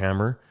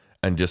sledgehammer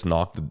and just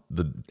knock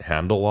the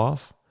handle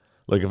off?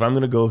 Like if I'm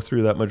going to go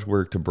through that much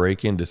work to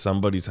break into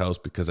somebody's house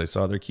because I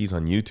saw their keys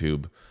on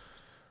YouTube,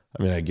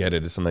 I mean, I get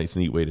it. It's a nice,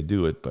 neat way to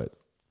do it. But,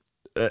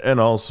 and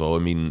also, I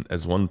mean,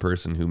 as one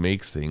person who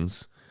makes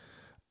things,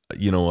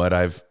 you know what?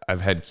 I've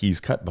had keys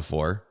cut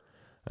before,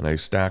 and I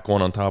stack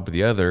one on top of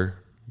the other,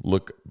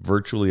 look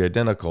virtually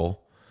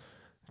identical,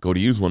 go to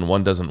use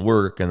one doesn't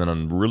work. And then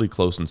on really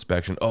close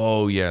inspection,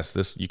 oh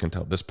yes, you can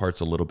tell this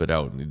part's a little bit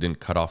out and it didn't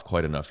cut off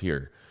quite enough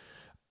here.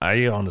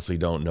 I honestly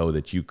don't know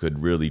that you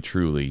could really,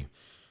 truly,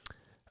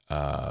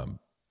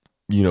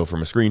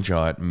 from a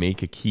screenshot,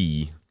 make a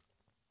key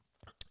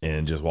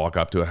and just walk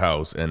up to a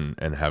house and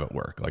have it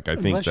work. Like, I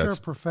think unless you're a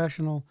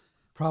professional,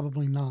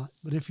 probably not.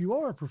 But if you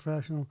are a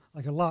professional,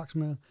 like a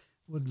locksmith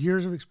with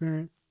years of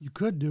experience, you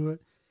could do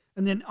it.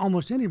 And then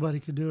almost anybody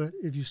could do it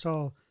if you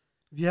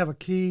have a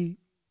key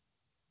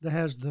that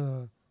has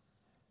the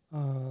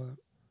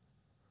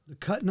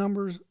cut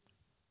numbers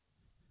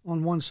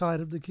on one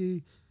side of the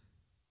key.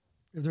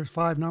 If there's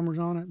 5 numbers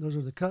on it, those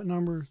are the cut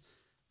numbers.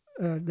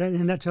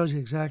 And that tells you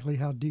exactly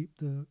how deep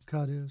the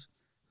cut is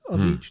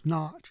of each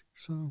notch.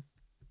 So,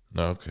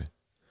 okay.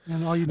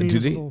 And all you need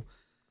is a little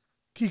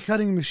key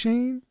cutting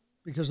machine,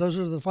 because those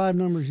are the 5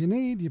 numbers you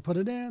need. You put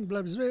it in,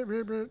 blah, blah,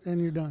 blah, blah,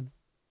 and you're done.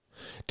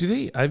 Do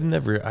they? I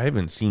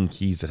haven't seen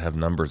keys that have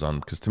numbers on them,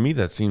 because to me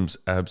that seems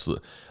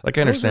absolute. Like,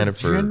 I understand it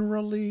for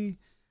generally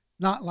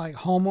not like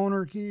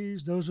homeowner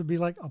keys. Those would be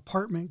like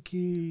apartment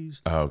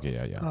keys. Oh,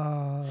 okay,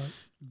 yeah.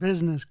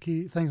 Business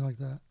key, things like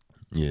that.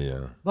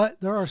 Yeah.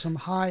 But there are some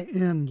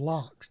high-end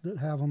locks that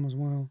have them as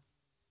well.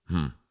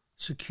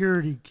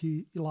 Security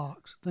key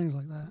locks, things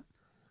like that.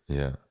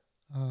 Yeah.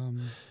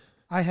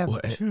 I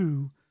have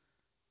 2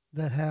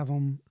 that have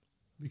them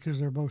because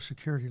they're both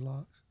security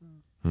locks.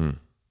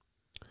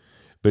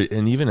 But,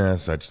 and even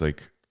as such,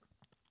 like,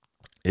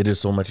 it is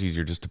so much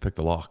easier just to pick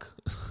the lock.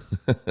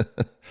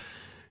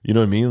 You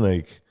know what I mean?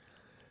 Like,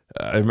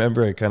 I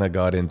remember I kind of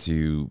got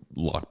into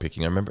lock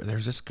picking. I remember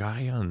there's this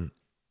guy on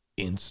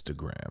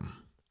Instagram.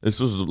 This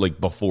was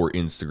like before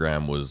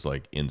Instagram was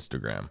like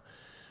Instagram.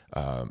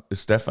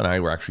 Steph and I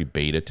were actually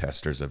beta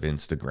testers of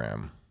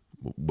Instagram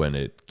when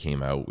it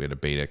came out. We had a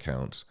beta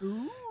account.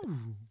 Ooh.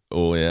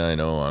 Oh yeah, I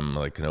know. I'm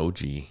like an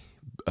OG.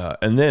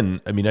 And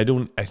then, I mean,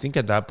 I think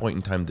at that point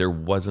in time, there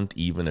wasn't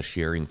even a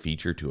sharing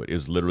feature to it. It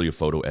was literally a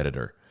photo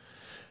editor.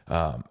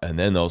 And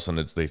then all of a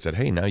sudden they said,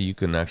 hey, now you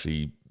can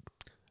actually,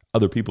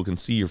 other people can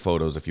see your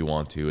photos if you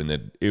want to. And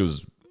then it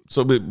was,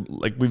 so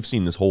like we've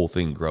seen this whole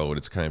thing grow, and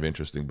it's kind of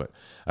interesting. But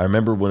I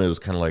remember when it was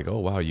kind of like, oh,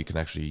 wow, you can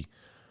actually,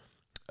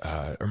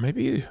 or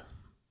maybe,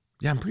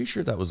 yeah, I'm pretty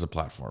sure that was a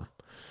platform.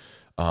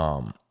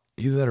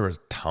 Either that or a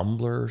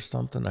Tumblr or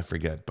something, I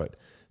forget. But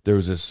there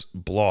was this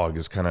blog,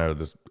 it's kind of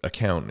this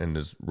account, and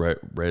this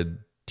Red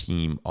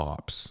Team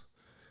Ops.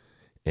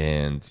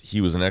 And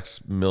he was an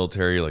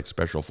ex-military, like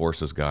special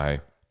forces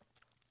guy.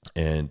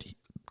 And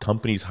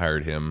companies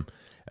hired him,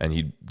 and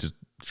he'd just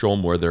show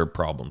them where their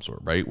problems were,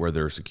 right? Where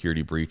their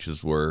security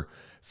breaches were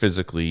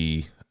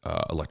physically,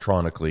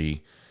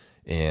 electronically.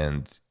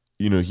 And,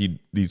 you know,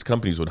 these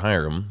companies would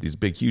hire him, these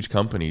big, huge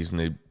companies, and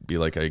they'd be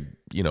like, I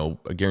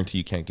guarantee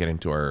you can't get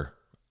into our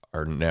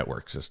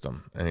network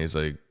system. And he's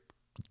like,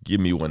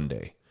 give me one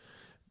day.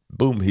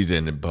 Boom, he's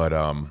in. But,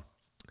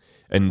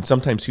 and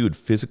sometimes he would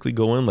physically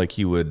go in, like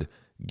he would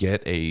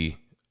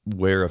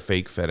wear a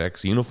fake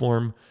FedEx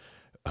uniform,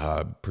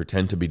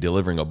 pretend to be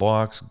delivering a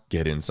box,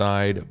 get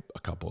inside, a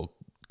couple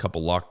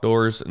locked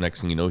doors.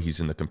 Next thing you know, he's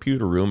in the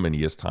computer room and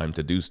he has time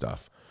to do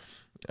stuff.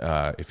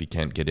 If he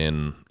can't get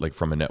in, like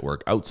from a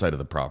network outside of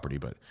the property,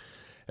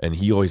 and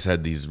he always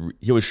had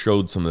he always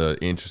showed some of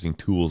the interesting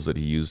tools that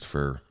he used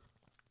for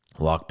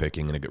lock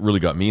picking, and it really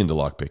got me into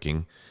lock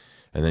picking.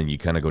 And then you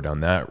kind of go down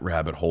that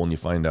rabbit hole and you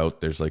find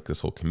out there's like this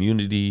whole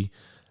community,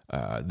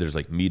 there's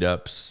like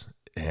meetups,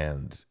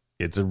 and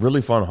it's a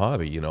really fun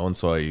hobby, you know? And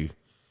so I,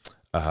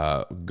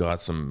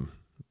 got some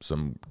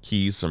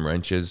keys, some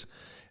wrenches,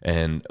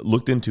 and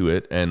looked into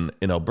it. And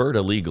in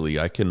Alberta, legally,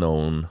 I can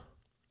own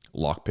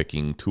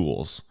lockpicking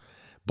tools,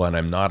 but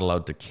I'm not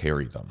allowed to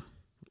carry them.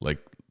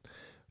 Like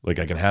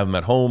I can have them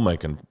at home. I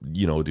can,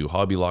 do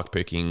hobby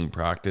lockpicking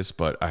practice,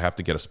 but I have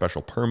to get a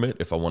special permit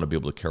if I want to be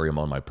able to carry them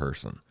on my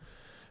person.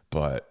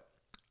 But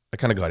I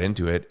kind of got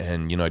into it,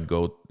 and, I'd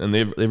go, and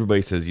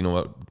everybody says, you know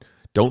what,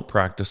 don't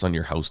practice on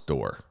your house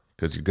door,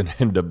 because you're going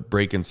to end up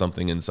breaking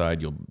something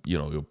inside.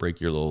 You'll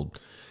break your little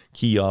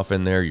key off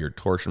in there, your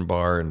torsion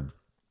bar.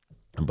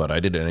 But I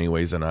did it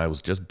anyways. And I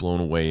was just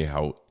blown away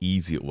how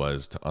easy it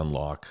was to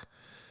unlock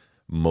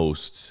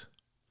most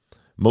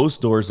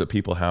doors that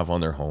people have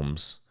on their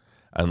homes,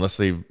 unless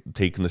they've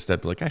taken the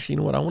step to like, actually, you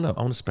know what? I want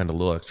to spend a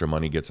little extra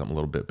money, get something a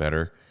little bit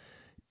better.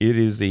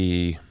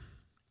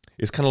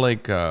 It's kind of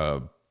like,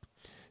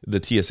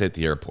 the TSA at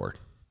the airport.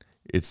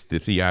 It's the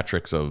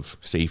theatrics of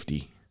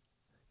safety.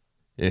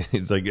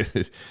 It's like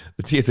the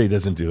TSA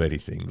doesn't do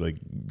anything. Like,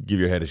 give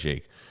your head a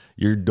shake.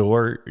 Your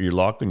door, you're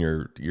locked,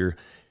 and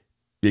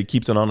it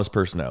keeps an honest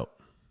person out.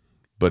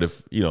 But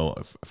if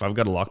I've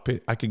got a lock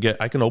pick, I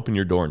can open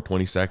your door in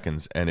 20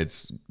 seconds, and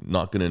it's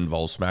not going to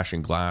involve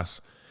smashing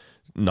glass,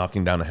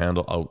 knocking down a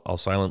handle. I'll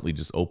silently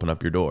just open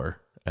up your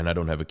door, and I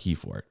don't have a key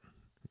for it.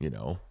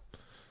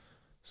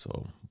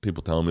 So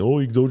people tell me, oh,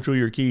 you don't show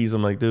your keys.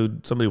 I'm like,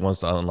 dude, somebody wants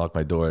to unlock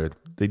my door.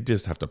 They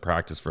just have to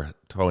practice for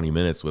 20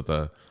 minutes with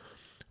a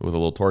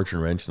little torch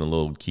and wrench and a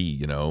little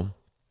key,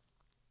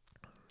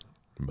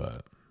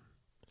 But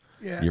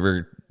yeah, you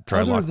ever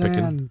try lock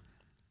picking?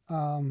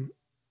 The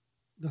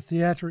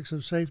theatrics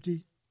of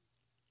safety,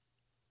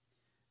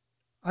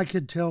 I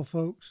could tell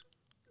folks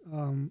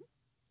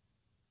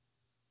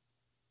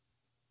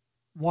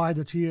why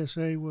the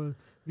TSA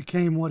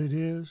became what it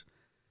is,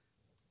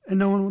 and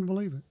no one would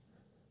believe it.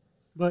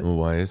 But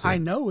why is it? I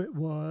know it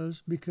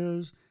was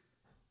because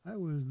I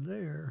was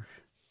there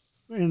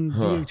in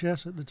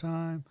DHS at the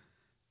time.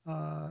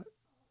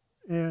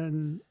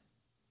 And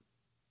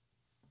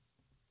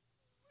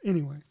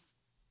anyway,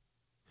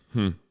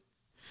 it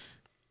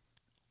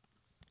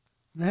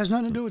has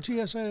nothing to do with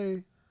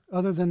TSA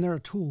other than they're a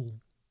tool.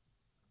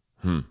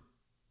 Can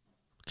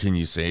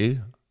you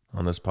say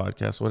on this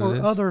podcast what or it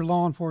is? Other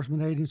law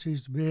enforcement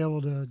agencies to be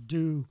able to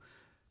do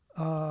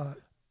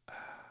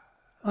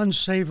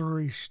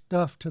unsavory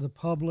stuff to the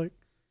public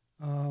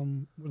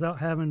without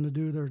having to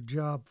do their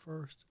job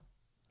first.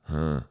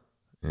 Huh.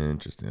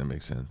 Interesting. That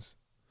makes sense.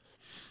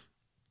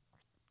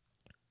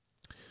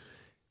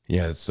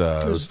 Yeah, it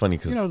was funny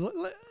because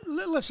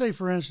let's say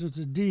for instance,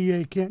 the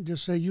DEA can't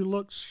just say you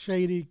look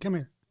shady, come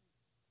here.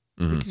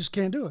 They just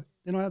can't do it.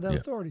 They don't have that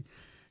authority.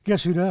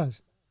 Guess who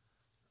does?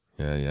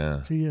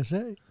 Yeah.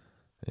 TSA.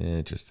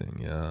 Interesting.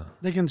 Yeah.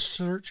 They can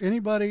search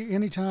anybody,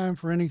 anytime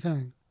for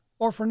anything,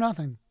 or for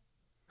nothing.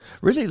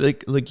 Really,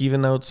 like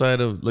even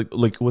outside of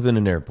like within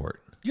an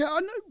airport. Yeah, I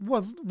know,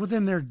 well,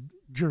 within their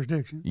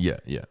jurisdiction. Yeah.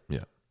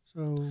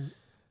 So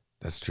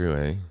That's true,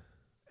 eh?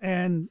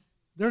 And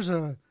there's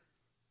a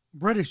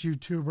British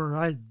YouTuber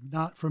I'm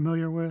not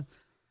familiar with,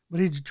 but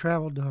he's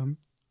traveled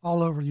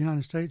all over the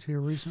United States here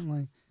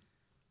recently.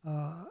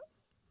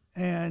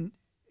 And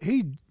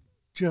he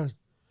just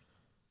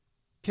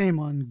came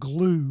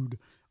unglued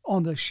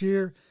on the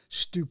sheer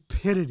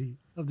stupidity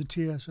of the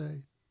TSA.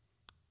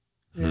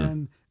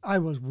 And I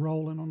was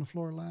rolling on the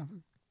floor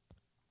laughing.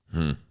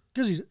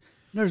 Because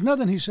there's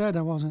nothing he said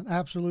that wasn't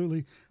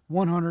absolutely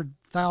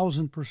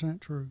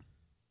 100,000% true.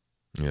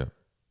 Yeah.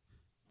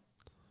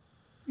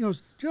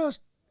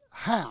 Just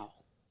how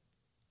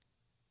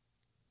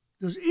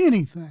does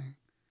anything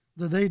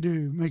that they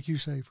do make you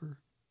safer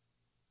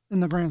in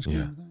the grand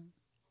scheme of things?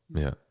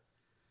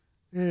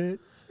 Yeah.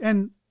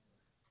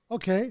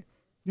 Okay,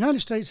 United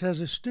States has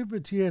a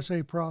stupid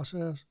TSA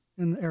process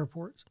in the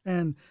airports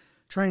and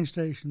train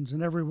stations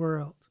and everywhere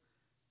else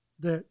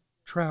that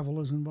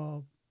travel is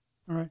involved.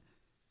 All right.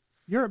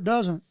 Europe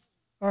doesn't.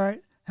 All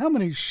right. How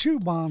many shoe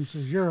bombs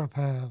does Europe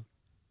have?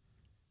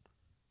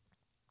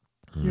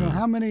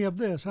 How many of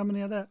this? How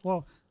many of that?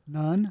 Well,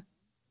 none.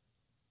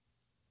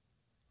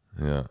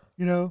 Yeah.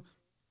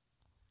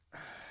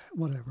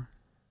 Whatever.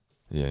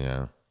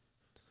 Yeah.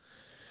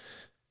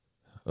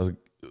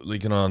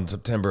 Like on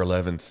September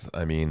 11th,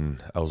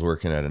 I was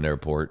working at an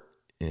airport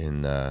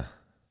in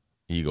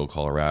Eagle,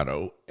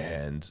 Colorado,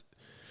 and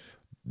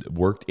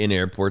worked in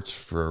airports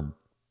for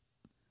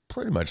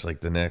pretty much like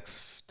the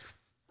next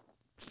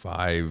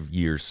 5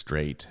 years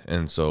straight.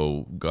 And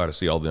so got to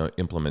see all the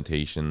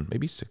implementation,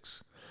 maybe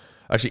 6.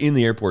 Actually, in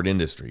the airport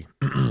industry,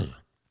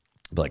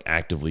 like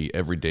actively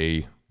every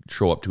day,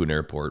 show up to an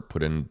airport,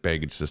 put in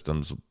baggage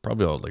systems,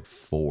 probably about like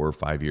 4 or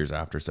 5 years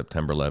after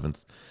September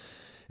 11th.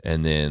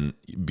 And then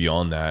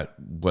beyond that,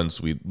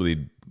 once we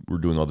were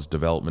doing all this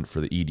development for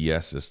the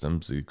EDS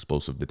systems, the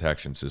explosive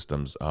detection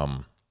systems,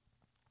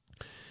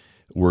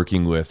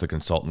 working with a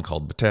consultant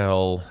called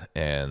Battelle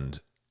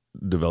and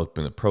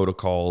developing the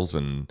protocols.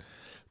 And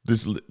they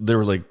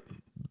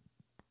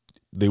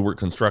were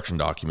construction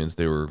documents.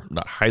 They were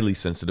not highly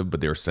sensitive, but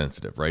they were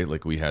sensitive, right?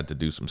 Like we had to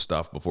do some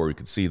stuff before we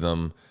could see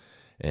them.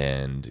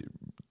 And,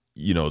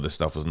 the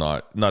stuff was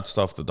not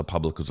stuff that the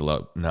public was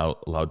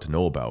allowed to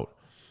know about.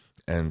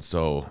 And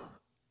so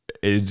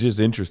it's just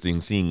interesting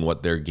seeing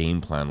what their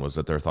game plan was,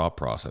 that their thought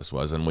process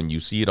was. And when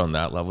you see it on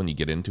that level and you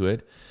get into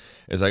it,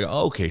 it's like,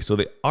 oh, okay, so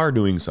they are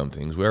doing some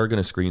things. We are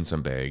going to screen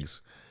some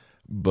bags.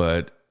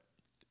 But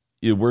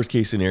in worst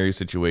case scenario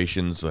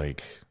situations,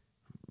 like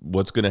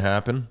what's going to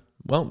happen?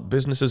 Well,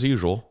 business as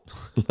usual.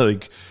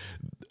 Like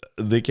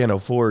they can't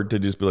afford to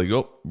just be like,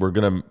 oh, we're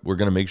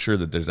gonna make sure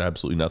that there's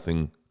absolutely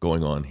nothing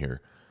going on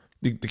here.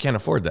 They can't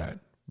afford that,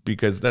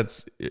 because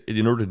that's,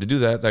 in order to do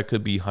that, that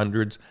could be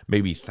hundreds,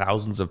 maybe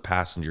thousands of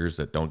passengers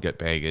that don't get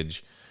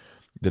baggage,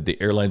 that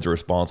the airlines are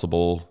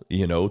responsible,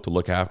 to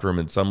look after them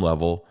at some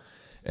level.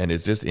 And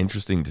it's just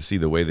interesting to see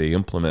the way they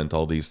implement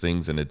all these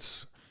things. And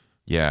it's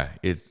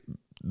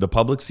the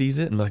public sees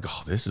it and like,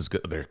 oh, this is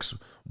good.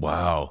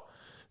 Wow.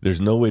 There's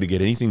no way to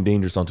get anything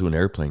dangerous onto an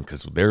airplane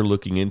because they're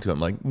looking into it. I'm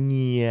like,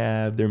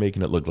 yeah, they're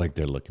making it look like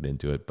they're looking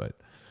into it, but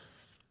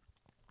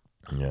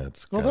yeah,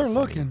 it's well, they're funny.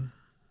 looking,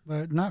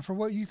 but not for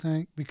what you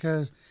think,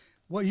 because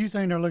what you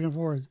think they're looking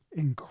for is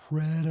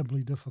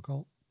incredibly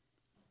difficult.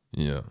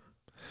 Yeah.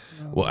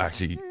 Well,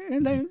 actually,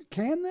 and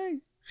can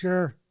they?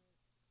 Sure.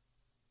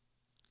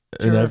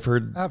 And I've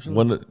heard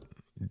absolutely.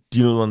 do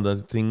you know one of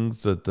the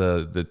things that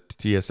the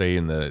TSA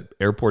and the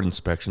airport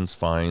inspections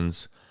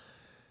finds?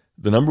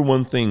 The number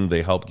one thing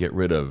they help get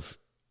rid of,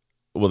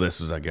 well, this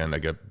was, again, I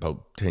got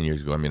about 10 years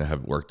ago. I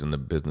haven't worked in the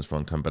business for a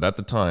long time, but at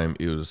the time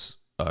it was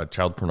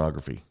child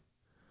pornography.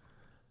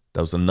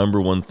 That was the number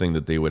one thing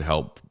that they would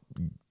help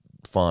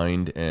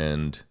find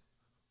and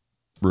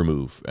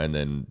remove and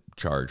then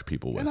charge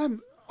people with. And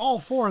I'm all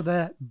for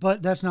that,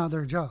 but that's not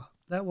their job.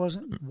 That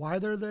wasn't why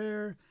they're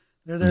there.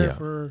 They're there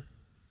for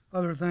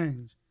other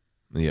things.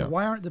 Yeah.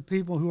 Why aren't the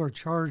people who are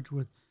charged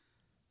with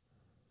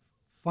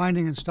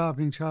finding and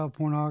stopping child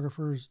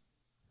pornographers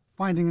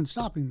finding and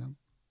stopping them?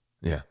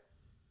 Yeah.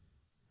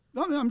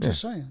 No, I'm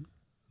just saying.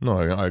 No,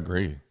 I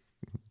agree.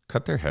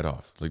 Cut their head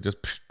off. Like, just,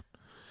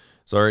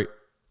 sorry,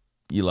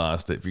 you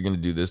lost it. If you're going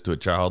to do this to a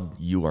child,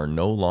 you are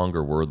no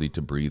longer worthy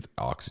to breathe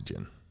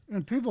oxygen.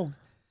 And people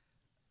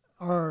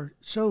are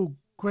so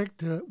quick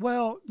to,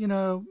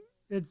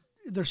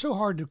 they're so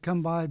hard to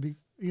come by,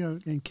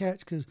 and catch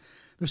because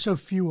there's so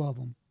few of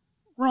them.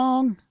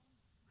 Wrong.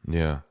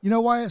 Yeah. You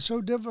know why it's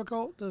so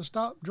difficult to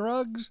stop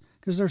drugs?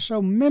 Because there's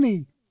so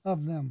many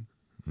of them.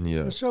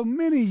 Yeah. There's so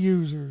many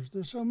users.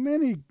 There's so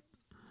many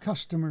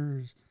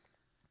customers.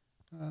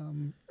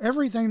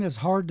 Everything that's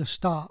hard to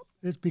stop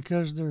is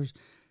because there's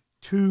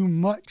too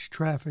much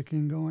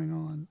trafficking going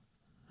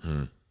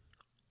on.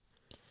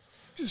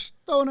 Just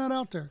throwing that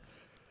out there.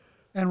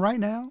 And right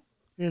now,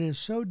 it is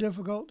so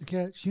difficult to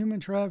catch human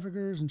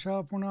traffickers and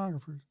child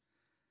pornographers.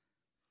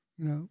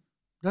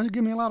 Doesn't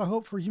give me a lot of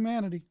hope for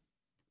humanity,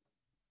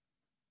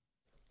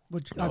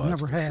 which I've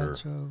never had, sure.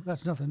 So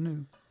that's nothing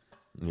new.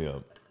 Yeah.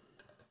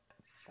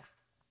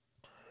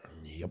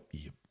 Yep.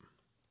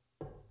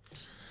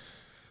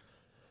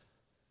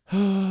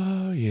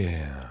 Oh,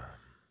 yeah.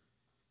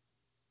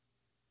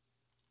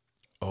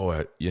 Oh,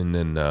 and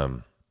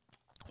then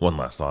one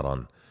last thought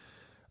on,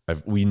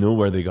 we know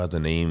where they got the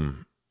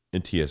name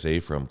in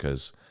TSA from,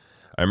 because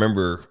I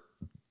remember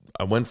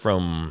I went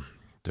from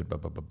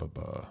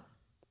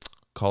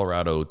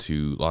Colorado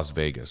to Las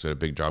Vegas. I had a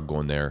big job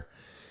going there.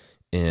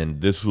 And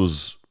this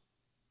was,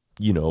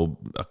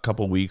 a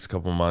couple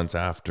months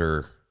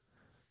after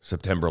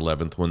September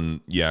 11th, when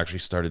you actually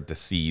started to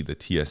see the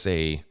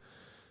TSA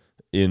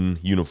in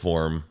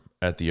uniform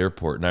at the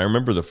airport. And I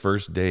remember the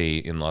first day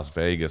in Las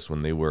Vegas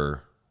when they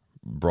were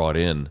brought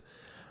in,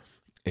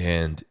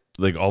 and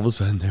like all of a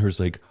sudden there was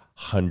like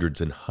hundreds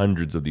and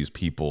hundreds of these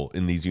people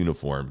in these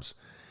uniforms,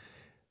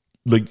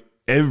 like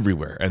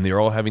everywhere. And they're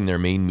all having their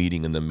main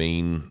meeting in the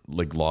main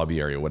like lobby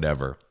area,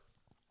 whatever.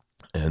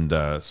 And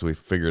so we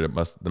figured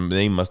the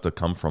name must have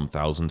come from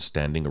thousands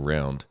standing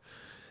around,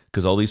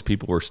 because all these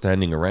people were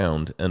standing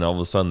around, and all of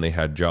a sudden they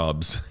had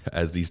jobs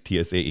as these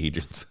TSA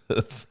agents.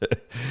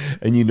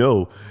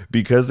 And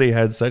because they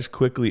had such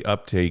quickly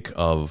uptake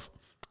of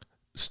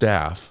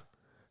staff,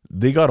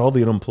 they got all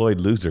the unemployed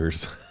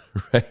losers,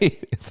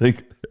 right? It's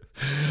like,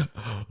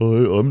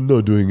 oh, I'm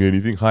not doing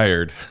anything,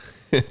 hired.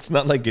 It's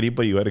not like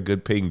anybody who had a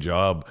good paying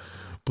job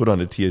put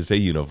on a TSA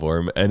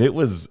uniform. And it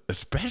was,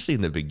 especially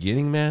in the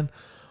beginning, man,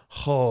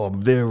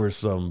 there were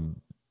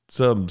some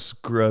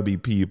scrubby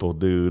people,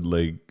 dude.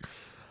 Like,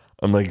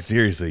 I'm like,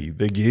 seriously,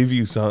 they gave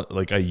you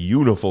a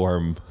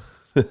uniform.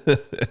 Yeah,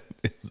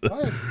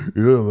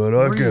 man,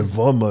 I can't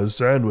find my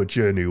sandwich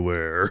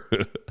anywhere.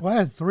 Well, I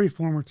had 3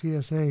 former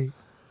TSA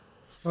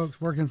folks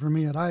working for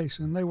me at ICE,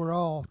 and they were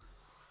all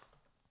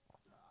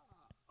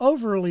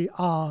overly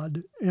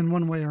odd in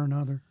one way or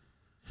another.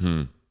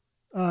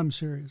 I'm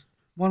serious.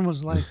 One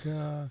was like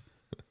a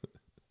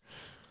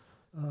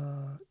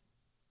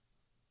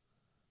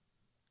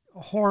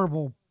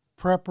horrible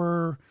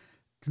prepper,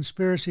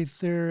 conspiracy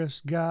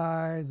theorist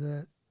guy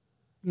that,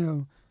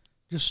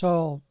 just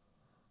saw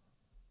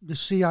the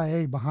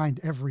CIA behind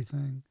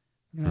everything.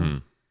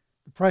 The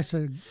price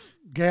of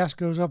gas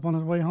goes up on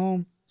his way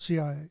home,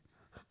 CIA.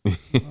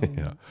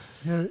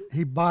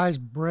 He buys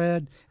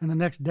bread, and the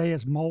next day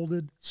it's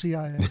molded,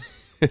 CIA.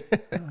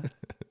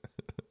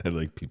 I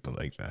like people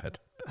like that.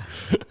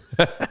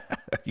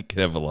 You can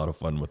have a lot of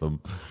fun with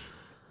them.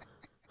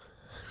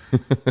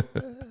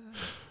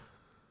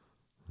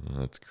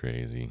 That's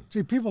crazy.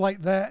 See, people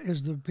like that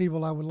is the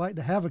people I would like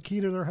to have a key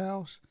to their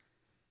house,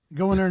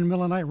 go in there in the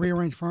middle of the night,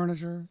 rearrange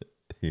furniture.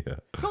 Yeah.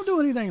 Don't do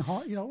anything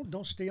hard.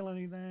 Don't steal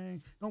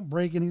anything. Don't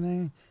break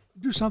anything.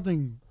 Do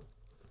something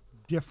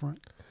different.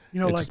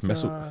 Like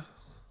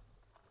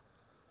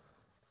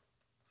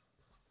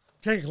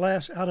take a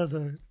glass out of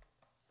the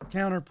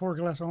counter, pour a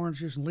glass of orange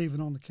juice, and leave it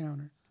on the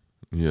counter.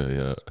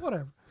 Yeah.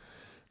 Whatever.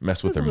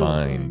 Mess with their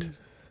mind. Things.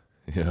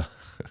 Yeah.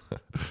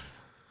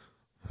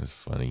 That's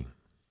funny.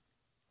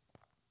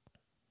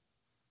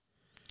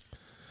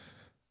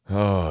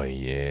 Oh,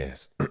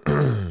 yes.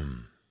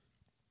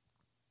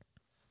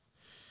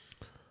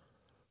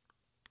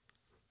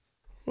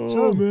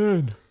 So,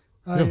 man.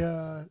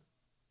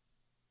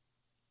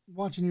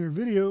 Watching your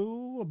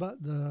video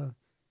about the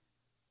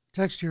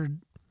textured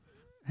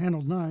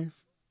handled knife.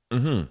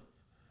 Mm-hmm.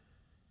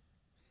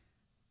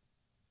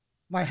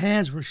 My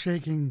hands were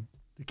shaking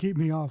to keep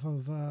me off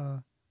of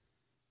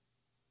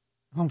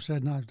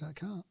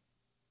homesteadknives.com.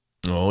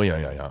 Oh,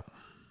 yeah.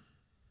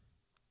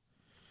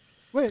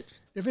 Which,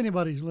 if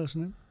anybody's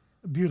listening,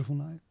 a beautiful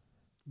knife.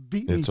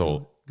 Beat me. It's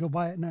sold. Go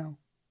buy it now.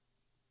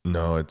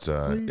 No, it's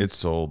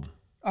sold.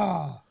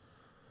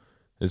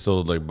 It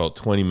sold like about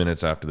 20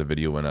 minutes after the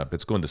video went up.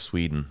 It's going to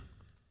Sweden.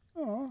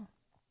 Oh.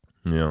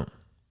 Yeah.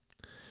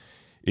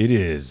 It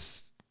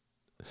is.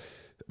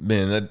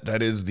 Man,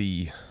 that is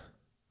the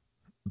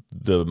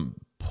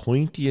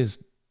pointiest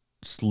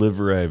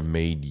sliver I've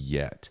made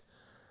yet.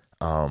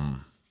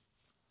 Like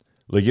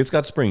it's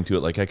got spring to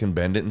it. Like I can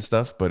bend it and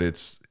stuff, but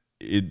it's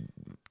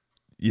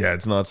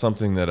not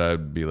something that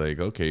I'd be like,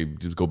 okay,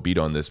 just go beat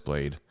on this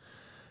blade.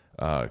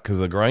 'Cause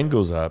the grind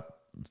goes up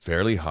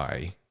fairly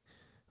high.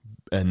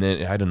 And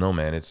then, I don't know,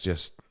 man, it's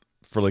just,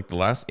 for like the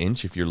last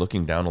inch, if you're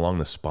looking down along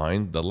the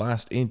spine, the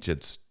last inch,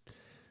 it's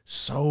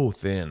so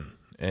thin.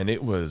 And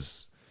it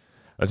was,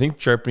 I think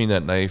sharpening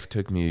that knife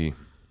took me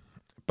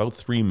about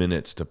 3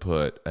 minutes to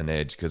put an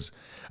edge. Because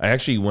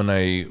when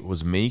I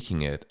was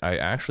making it, I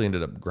actually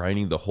ended up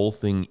grinding the whole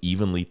thing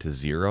evenly to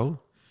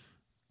 0.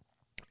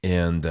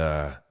 And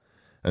so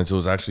it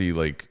was actually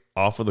like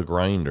off of the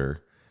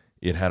grinder,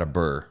 it had a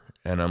burr.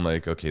 And I'm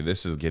like, okay,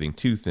 this is getting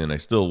too thin. I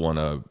still want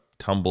to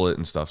tumble it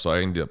and stuff. So I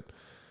ended up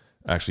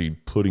actually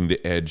putting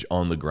the edge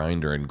on the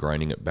grinder and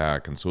grinding it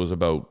back. And so it was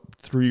about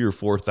 3 or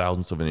 4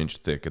 thousandths of an inch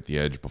thick at the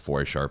edge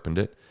before I sharpened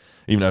it.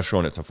 Even I was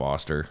showing it to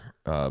Foster,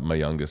 my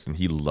youngest, and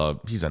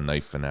he's a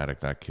knife fanatic,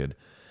 that kid.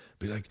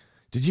 But he's like,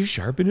 did you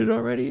sharpen it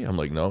already? I'm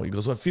like, no. He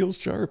goes, well, it feels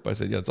sharp. I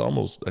said, yeah,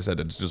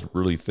 it's just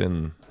really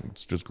thin.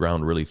 It's just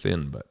ground really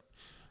thin. But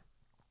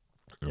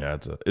yeah,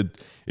 it'd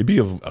be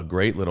a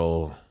great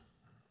little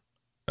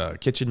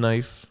kitchen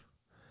knife.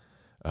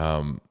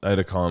 I had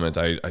a comment.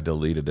 I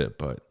deleted it,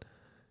 but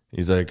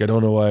he's like, I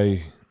don't know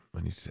why.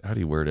 How do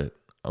you word it?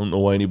 I don't know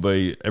why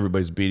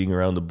everybody's beating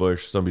around the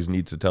bush. Somebody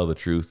needs to tell the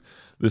truth.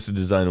 This is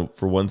designed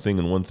for one thing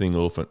and one thing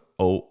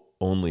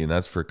only, and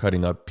that's for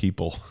cutting up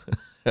people.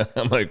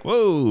 I'm like,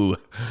 whoa,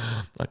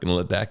 not gonna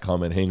let that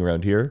comment hang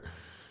around here.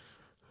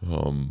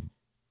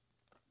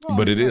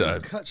 But it is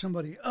cut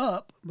somebody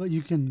up, but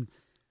you can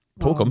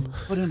poke them.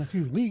 Put in a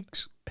few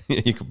leaks.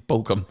 You can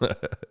poke them.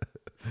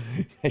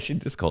 I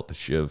should just call it the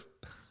shiv.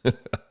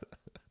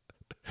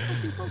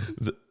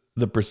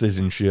 The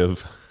precision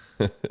shiv.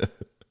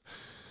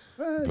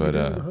 But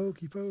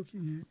hokey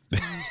pokey.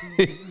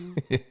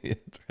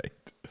 That's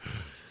right.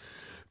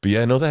 But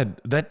yeah, I know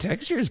that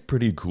texture is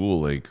pretty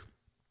cool. Like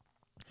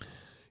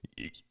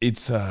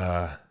it's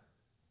yeah,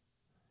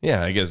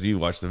 I guess you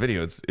watched the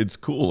video. It's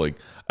cool. Like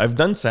I've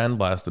done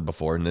sandblasted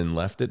before and then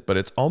left it, but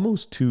it's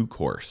almost too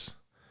coarse.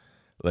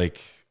 Like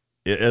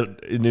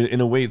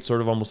in a way, it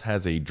sort of almost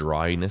has a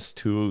dryness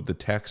to the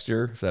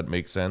texture, if that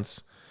makes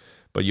sense.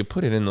 But you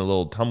put it in a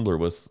little tumbler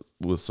with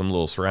some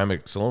little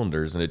ceramic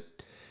cylinders, and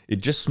it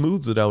just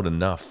smooths it out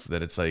enough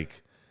that it's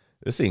like,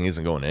 this thing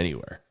isn't going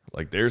anywhere.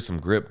 Like there's some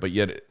grip, but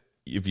yet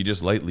if you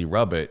just lightly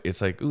rub it,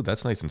 it's like, ooh,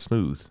 that's nice and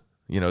smooth.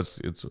 You know,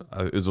 it's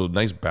a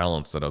nice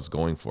balance that I was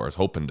going for. I was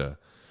hoping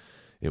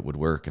it would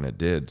work, and it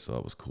did, so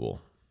that was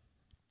cool.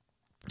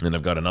 And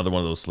I've got another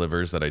one of those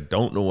slivers that I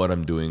don't know what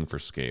I'm doing for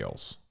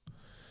scales.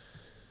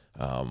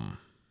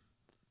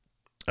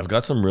 I've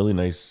got some really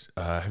nice.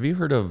 Have you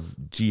heard of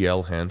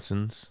GL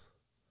Hansen's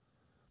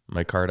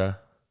micarta?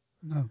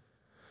 No.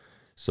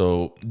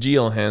 So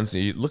GL Hansen,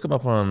 you look them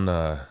up on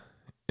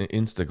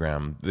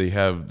Instagram. They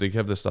have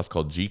this stuff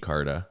called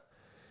G-Carta,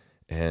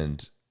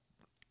 and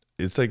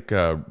it's like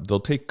they'll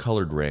take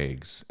colored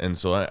rags, and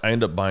so I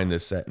end up buying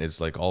this set, and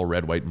it's like all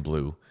red, white, and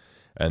blue,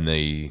 and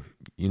they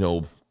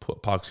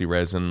put epoxy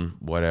resin,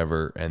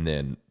 whatever, and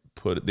then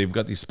they've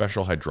got these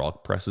special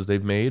hydraulic presses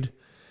they've made,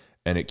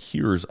 and it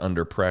cures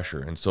under pressure,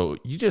 and so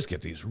you just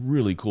get these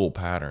really cool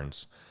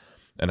patterns.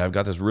 And I've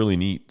got this really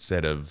neat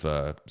set of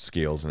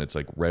scales, and it's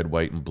like red,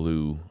 white, and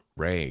blue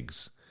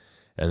rags.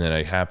 And then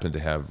I happen to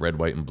have red,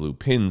 white, and blue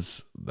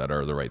pins that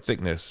are the right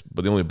thickness.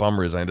 But the only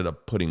bummer is I ended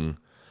up putting,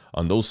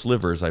 on those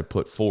slivers, I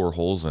put 4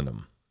 holes in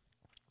them.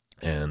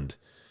 And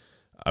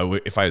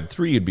if I had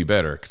 3, it'd be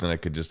better, because then I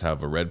could just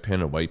have a red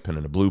pin, a white pin,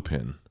 and a blue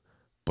pin.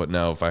 But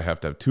now if I have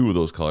to have 2 of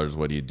those colors,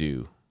 what do you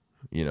do?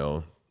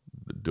 Do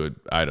it,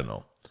 I don't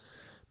know.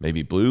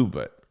 Maybe blue,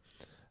 but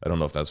I don't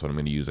know if that's what I'm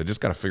going to use. I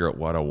just got to figure out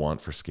what I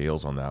want for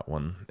scales on that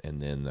one, and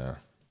then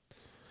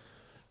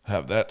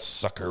have that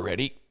sucker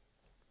ready.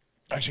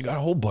 I actually got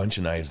a whole bunch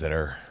of knives that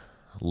are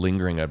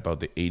lingering at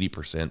about the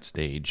 80%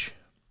 stage.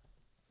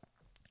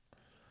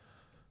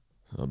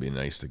 It'll be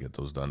nice to get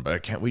those done, but I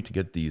can't wait to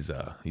get these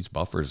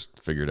buffers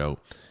figured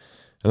out.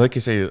 And like I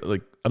say,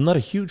 like I'm not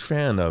a huge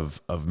fan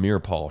of mirror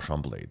polish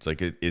on blades.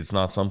 Like it's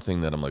not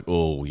something that I'm like,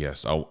 oh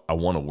yes, I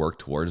want to work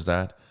towards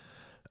that.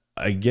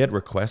 I get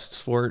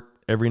requests for it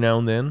every now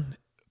and then,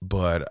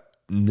 but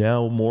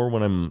now more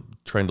when I'm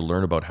trying to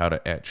learn about how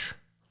to etch,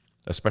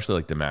 especially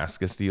like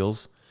Damascus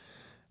steels,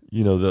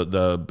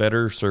 the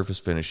better surface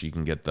finish you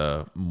can get,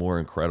 the more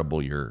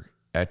incredible your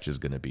etch is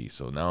going to be.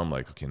 So now I'm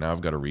like, okay, now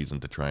I've got a reason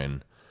to try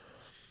and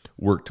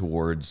work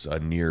towards a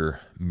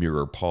near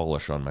mirror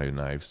polish on my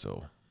knife.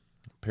 So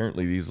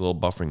apparently these little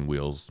buffing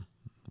wheels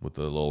with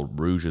the little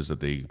rouges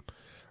that they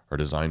are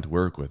designed to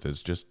work with,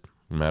 it's just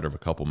a matter of a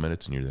couple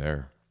minutes and you're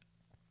there.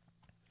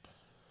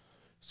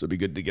 So it'd be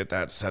good to get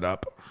that set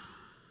up.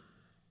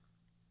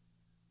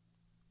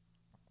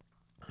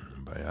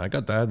 But yeah, I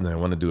got that, and I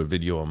want to do a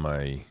video on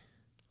my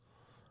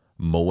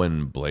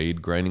Moen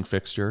blade grinding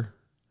fixture.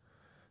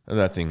 And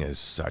that thing is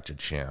such a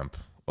champ.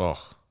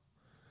 Oh,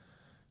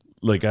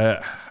 like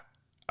I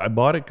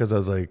bought it because I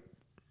was like,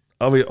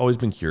 I've always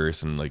been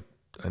curious, and like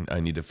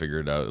I need to figure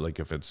it out. Like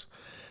if it's,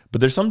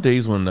 but there's some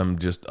days when I'm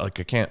just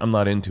like I'm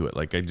not into it.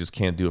 Like I just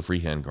can't do a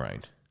freehand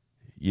grind.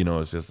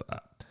 It's just.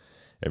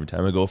 Every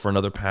time I go for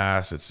another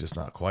pass, it's just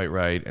not quite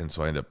right. And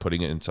so I end up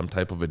putting it in some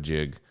type of a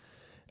jig.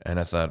 And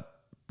I thought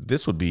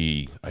this would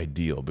be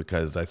ideal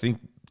because I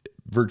think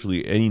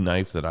virtually any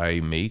knife that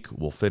I make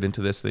will fit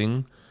into this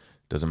thing.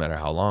 Doesn't matter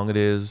how long it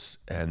is.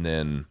 And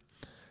then,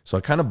 so I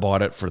kind of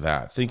bought it for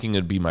that, thinking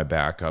it'd be my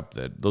backup,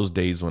 that those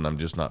days when I'm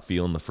just not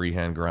feeling the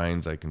freehand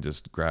grinds, I can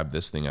just grab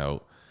this thing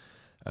out.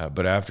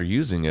 But after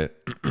using it,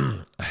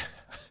 I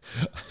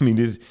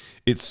mean,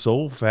 it's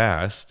so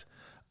fast.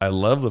 I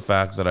love the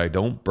fact that I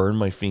don't burn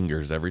my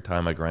fingers every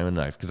time I grind a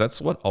knife, because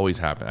that's what always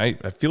happens.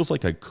 It feels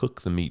like I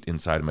cook the meat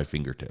inside of my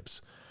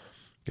fingertips,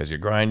 because you're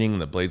grinding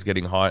and the blade's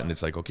getting hot, and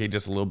it's like, okay,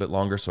 just a little bit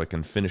longer so I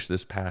can finish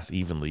this pass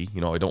evenly.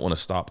 You know, I don't want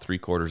to stop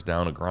 3/4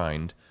 down a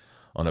grind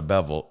on a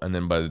bevel, and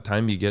then by the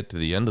time you get to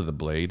the end of the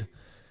blade,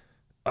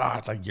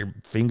 it's like your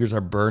fingers are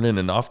burning,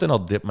 and often I'll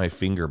dip my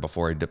finger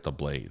before I dip the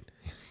blade.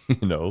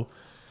 You know,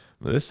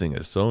 but this thing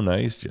is so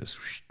nice. Just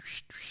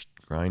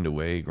grind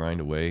away, grind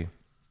away.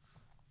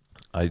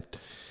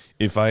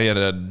 If I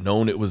had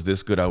known it was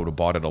this good, I would have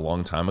bought it a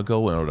long time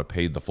ago and I would have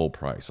paid the full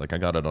price. Like, I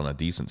got it on a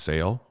decent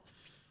sale,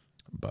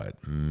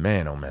 but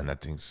man, oh man, that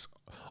thing's,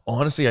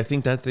 honestly, I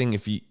think that thing,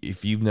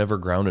 if you've never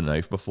ground a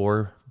knife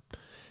before,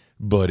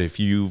 but if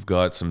you've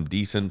got some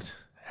decent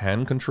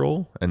hand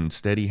control and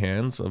steady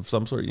hands of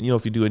some sort, you know,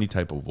 if you do any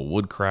type of a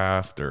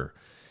woodcraft, or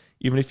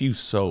even if you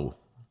sew,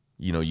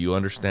 you know, you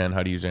understand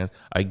how to use your hands,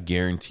 I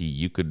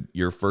guarantee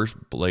your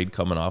first blade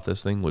coming off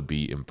this thing would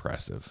be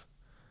impressive.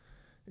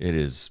 It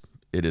is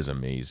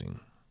amazing.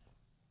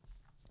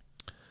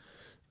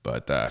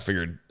 But I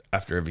figured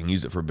after having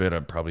used it for a bit,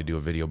 I'd probably do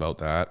a video about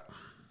that.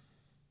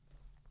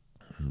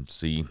 Let's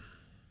see.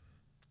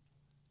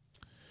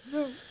 You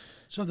know,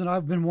 something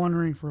I've been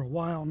wondering for a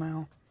while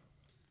now.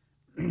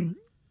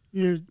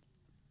 You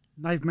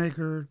knife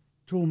maker,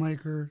 tool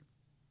maker,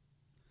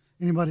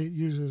 anybody that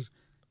uses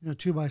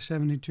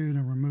 2x72 to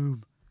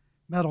remove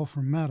metal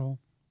from metal,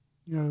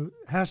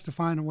 has to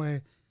find a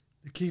way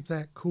to keep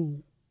that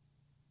cool.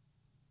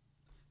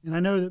 And I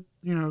know that,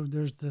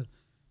 there's the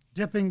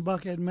dipping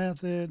bucket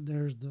method.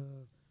 There's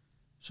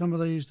some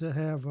of these that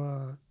have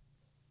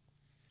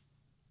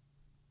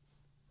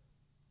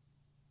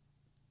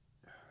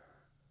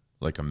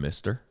like a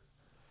mister.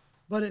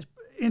 But it's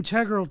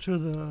integral to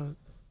the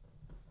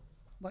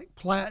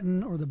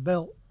platen or the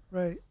belt,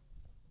 right?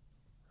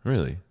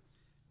 Really?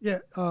 Yeah.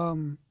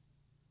 Liam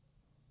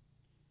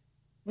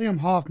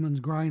Hoffman's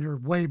grinder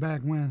way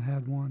back when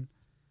had one.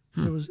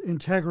 It was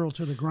integral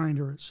to the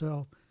grinder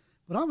itself.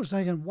 But I was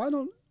thinking, why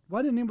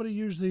didn't anybody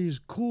use these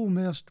cool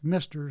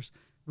misters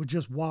with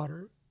just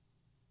water?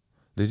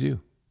 They do.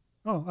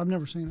 Oh, I've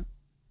never seen it.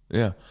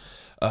 Yeah.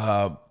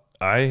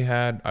 I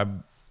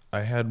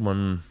had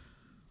one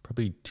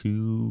probably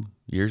 2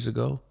 years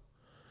ago,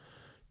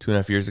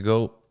 2.5 years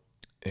ago.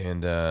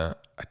 And I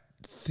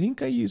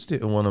think I used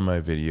it in one of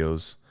my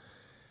videos.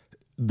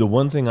 The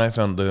one thing I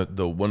found,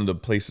 the one of the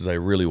places I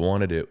really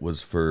wanted it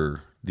was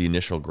for the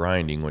initial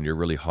grinding when you're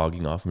really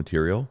hogging off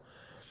material.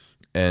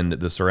 And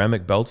the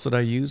ceramic belts that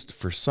I used,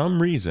 for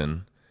some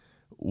reason,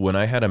 when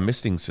I had a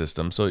misting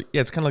system, so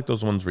yeah, it's kind of like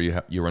those ones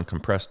where you run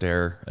compressed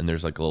air and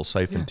there's like a little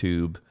siphon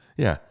tube.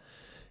 Yeah.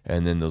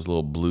 And then those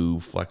little blue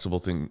flexible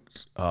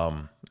things.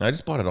 I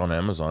just bought it on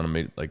Amazon and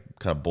made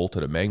kind of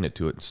bolted a magnet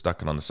to it and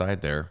stuck it on the side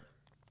there.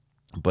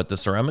 But the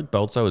ceramic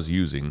belts I was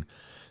using,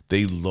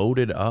 they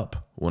loaded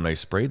up when I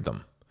sprayed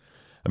them.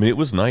 I mean, it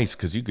was nice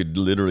because you could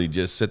literally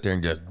just sit there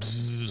and just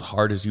as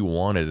hard as you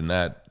wanted, and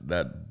that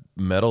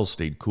metal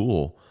stayed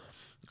cool.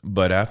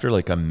 But after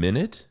like a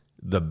minute,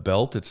 the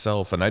belt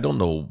itself, and I don't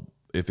know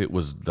if it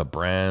was the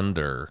brand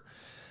or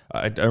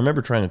I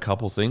remember trying a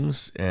couple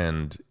things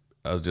and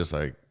I was just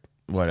like,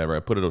 whatever. I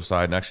put it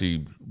aside, and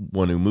actually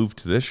when we moved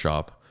to this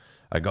shop,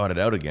 I got it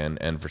out again,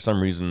 and for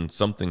some reason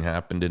something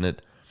happened in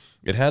it.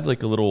 It had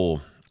like a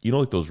little,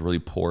 like those really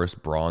porous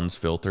bronze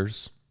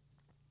filters.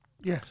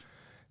 Yes.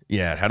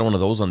 Yeah, it had one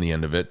of those on the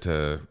end of it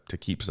to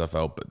keep stuff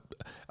out, but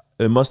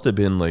it must have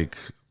been like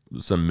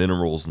some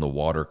minerals in the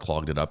water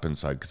clogged it up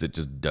inside, because it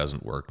just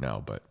doesn't work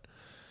now. But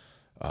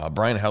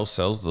Brian House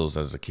sells those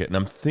as a kit, and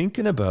I'm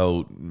thinking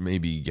about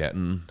maybe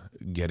getting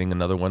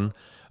another one.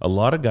 A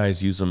lot of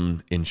guys use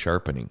them in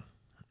sharpening.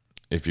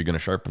 If you're going to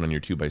sharpen on your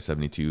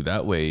 2x72,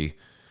 that way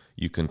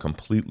you can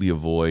completely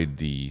avoid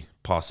the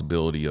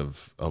possibility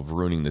of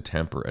ruining the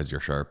temper as you're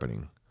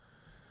sharpening.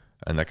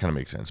 And that kind of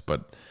makes sense.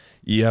 But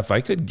yeah, if I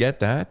could get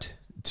that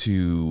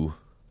to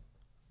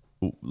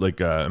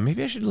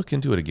maybe I should look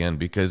into it again,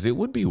 because it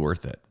would be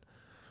worth it.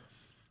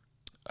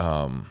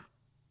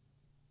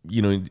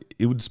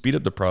 It would speed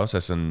up the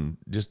process, and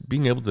just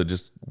being able to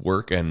just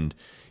work, and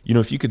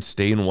if you could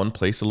stay in one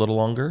place a little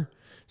longer.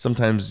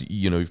 Sometimes,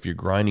 if you're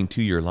grinding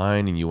to your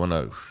line and you want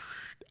to,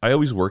 I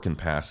always work in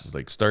passes,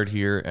 like start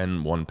here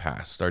and one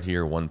pass, start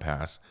here, one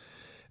pass.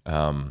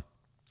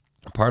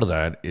 Part of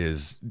that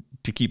is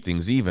to keep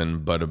things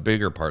even, but a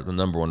bigger part, the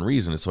number one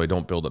reason, is so I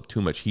don't build up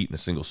too much heat in a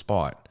single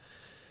spot.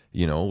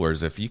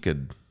 Whereas if you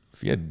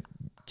had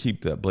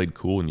keep that blade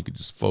cool and you could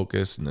just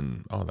focus, and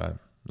then I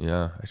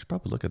should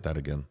probably look at that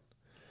again.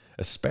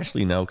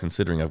 Especially now,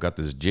 considering I've got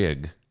this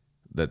jig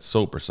that's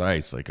so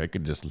precise, like I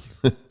could just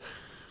it'd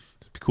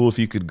be cool if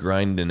you could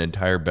grind an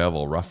entire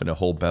bevel, roughen a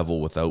whole bevel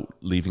without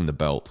leaving the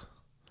belt.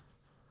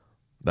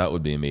 That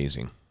would be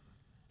amazing.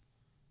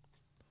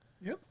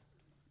 Yep.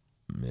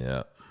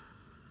 Yeah.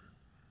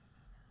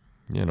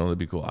 That'd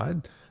be cool.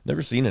 I'd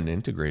never seen an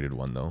integrated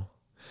one though.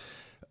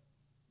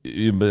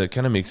 But it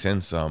kind of makes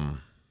sense.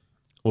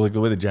 Like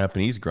the way the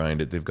Japanese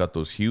grind it, they've got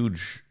those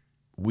huge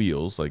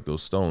wheels, like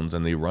those stones,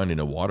 and they run in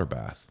a water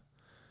bath.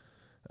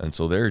 And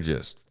so they're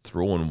just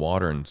throwing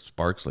water and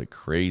sparks like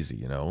crazy,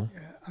 you know?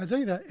 Yeah, I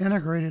think that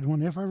integrated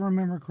one, if I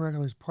remember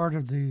correctly, is part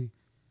of the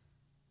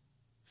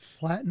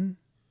platen,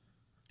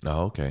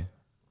 Oh, okay.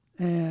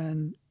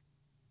 and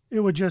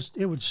it would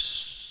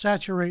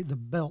saturate the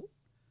belt,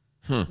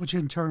 which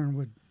in turn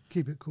would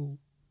keep it cool.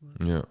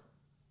 Yeah.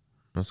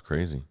 That's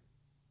crazy.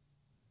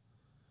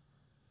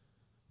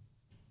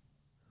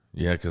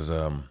 Yeah, because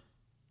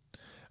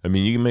I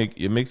mean,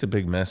 it makes a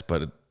big mess,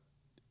 but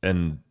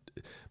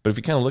if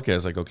you kind of look at it,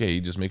 it's like, okay,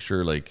 you just make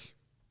sure, like,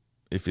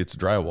 if it's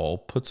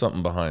drywall, put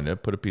something behind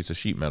it, put a piece of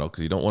sheet metal,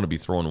 because you don't want to be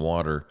throwing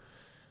water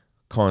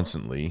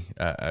constantly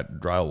at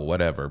drywall,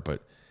 whatever.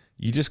 But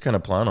you just kind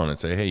of plan on it,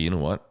 say, hey, you know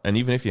what? And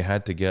even if you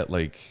had to get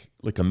like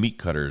a meat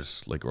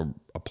cutter's, like, or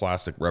a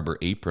plastic rubber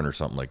apron or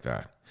something like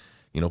that,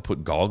 you know,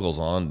 put goggles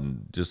on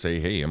and just say,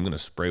 hey, I'm going to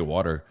spray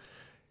water.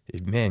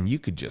 Man, you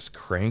could just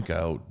crank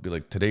out, be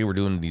like, today we're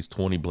doing these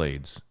 20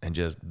 blades, and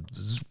just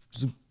zoop,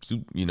 zoop,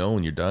 zoop, you know,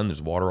 when you're done,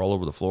 there's water all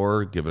over the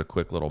floor, give it a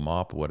quick little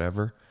mop or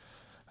whatever.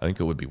 I think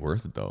it would be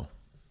worth it, though.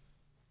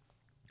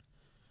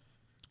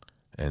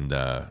 And,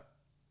 I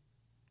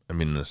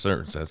mean, in a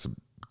certain sense,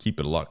 keep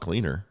it a lot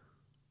cleaner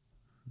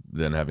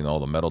than having all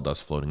the metal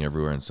dust floating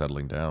everywhere and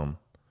settling down.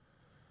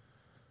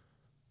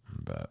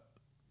 But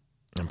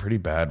I'm pretty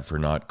bad for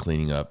not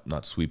cleaning up,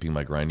 not sweeping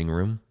my grinding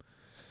room.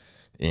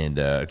 And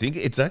I think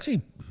it's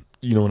actually,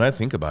 you know, when I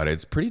think about it,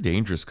 it's pretty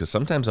dangerous, because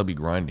sometimes I'll be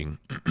grinding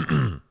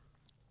and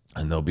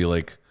there'll be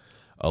like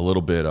a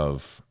little bit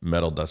of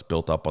metal dust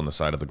built up on the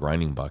side of the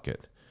grinding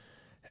bucket.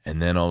 And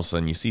then all of a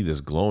sudden you see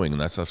this glowing, and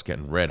that stuff's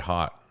getting red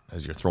hot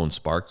as you're throwing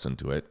sparks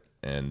into it.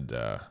 And,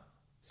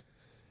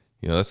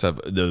 you know, that's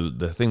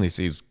the thing they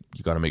say is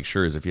you got to make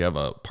sure is if you have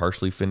a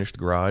partially finished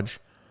garage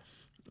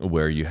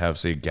where you have,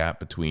 say, a gap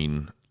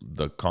between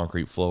the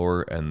concrete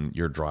floor and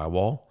your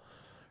drywall,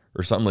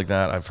 or something like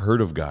that. I've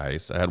heard of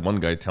guys. I had one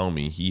guy tell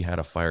me he had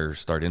a fire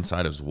start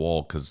inside his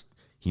wall because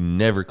he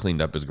never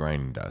cleaned up his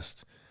grinding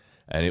dust.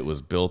 And it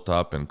was built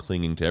up and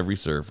clinging to every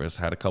surface,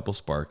 had a couple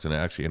sparks, and it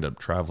actually ended up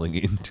traveling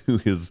into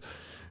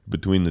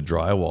between the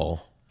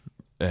drywall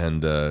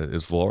and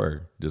his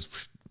floor.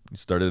 Just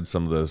started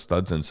some of the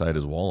studs inside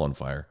his wall on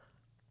fire.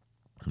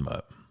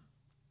 But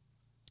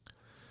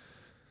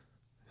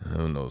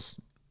who knows?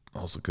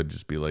 Also could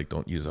just be like,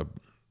 don't use a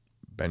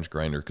bench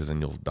grinder because then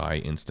you'll die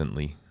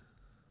instantly.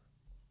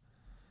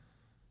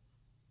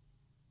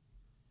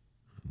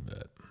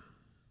 But,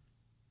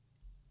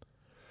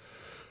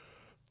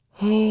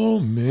 oh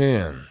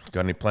man,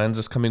 got any plans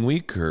this coming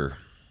week or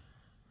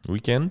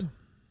weekend?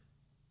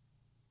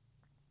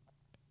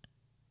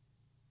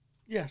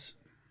 Yes.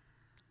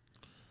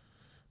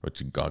 What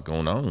you got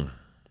going on?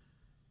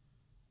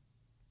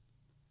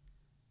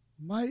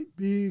 Might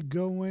be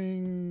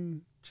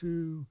going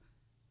to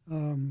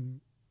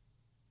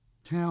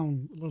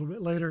town a little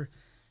bit later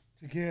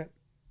to get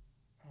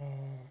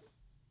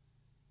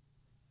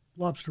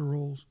lobster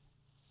rolls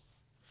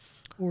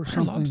or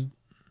something.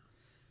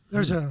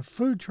 There's a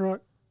food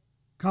truck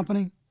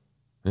company,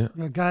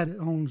 a guy that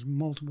owns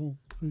multiple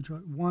food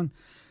trucks. One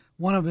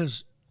of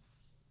his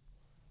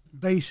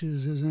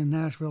bases is in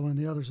Nashville and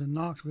the other's in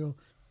Knoxville.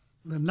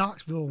 In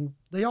Knoxville,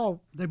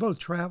 they both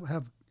travel,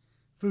 have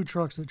food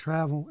trucks that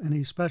travel, and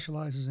he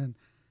specializes in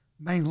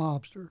Maine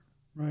lobster,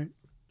 right?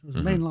 So it's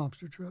a Maine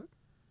lobster truck.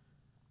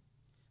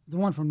 The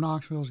one from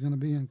Knoxville is going to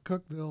be in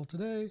Cookeville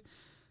today,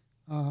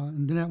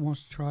 and Danette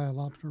wants to try a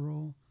lobster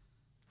roll.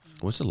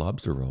 What's a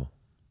lobster roll?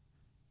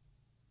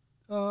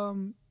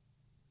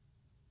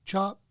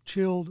 Chopped,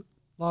 chilled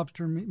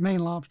lobster meat,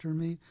 Maine lobster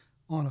meat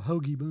on a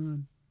hoagie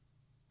bun.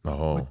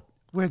 Oh.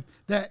 With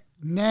that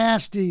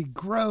nasty,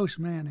 gross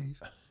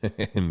mayonnaise.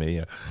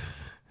 Mayo.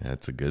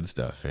 That's the good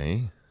stuff, eh?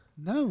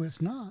 No,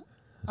 it's not.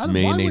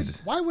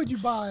 Mayonnaise. Why would you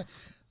buy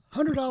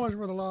 $100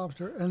 worth of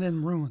lobster and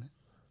then ruin it?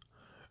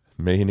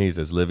 Mayonnaise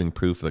is living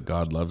proof that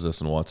God loves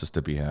us and wants us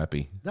to be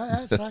happy.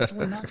 That's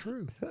actually not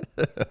true.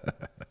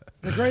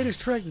 The greatest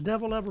trick the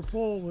devil ever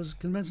pulled was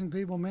convincing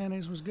people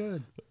mayonnaise was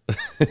good.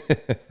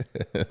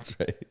 That's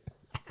right.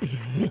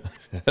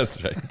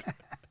 That's right.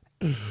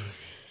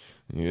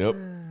 Yep.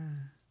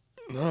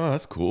 Oh,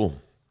 that's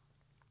cool.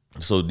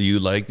 So do you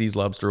like these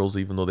lobster rolls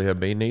even though they have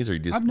mayonnaise, or you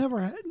just... I've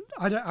never had...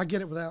 I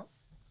get it without.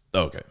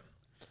 Okay.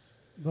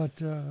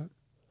 But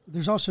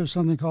there's also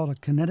something called a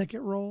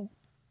Connecticut roll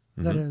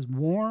that is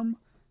warm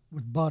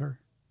with butter.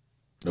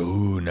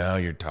 Ooh, now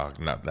you're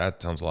talking. Now that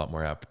sounds a lot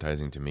more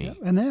appetizing to me. Yep.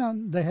 And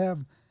then they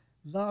have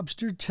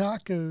lobster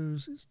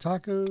tacos. It's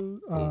taco,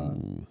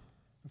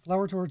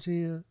 flour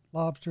tortilla,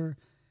 lobster,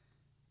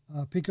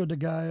 pico de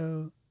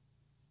gallo.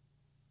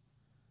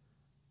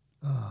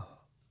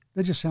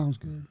 That just sounds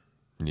good.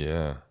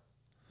 Yeah.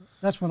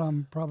 That's what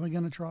I'm probably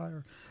going to try,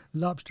 or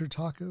lobster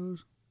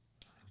tacos.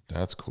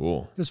 That's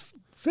cool. Because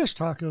fish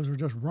tacos are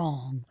just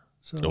wrong.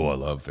 So Oh, I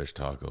love fish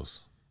tacos.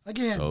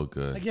 again, So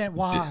good. Again,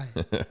 why?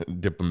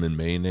 Dip them in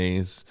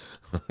mayonnaise.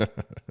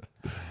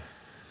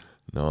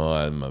 No,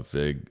 I'm a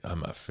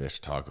fish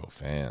taco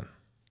fan.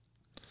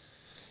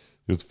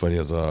 It's funny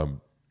as there's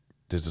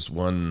this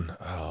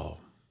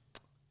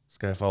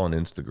guy I follow on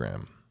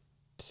Instagram.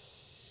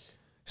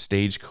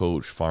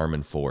 Stagecoach Farm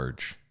and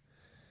Forge.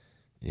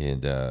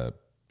 And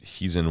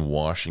he's in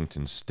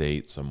Washington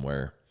State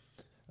somewhere.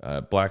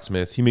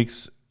 Blacksmith.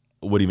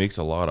 What he makes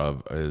a lot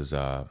of is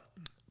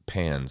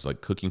pans,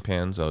 like cooking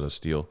pans out of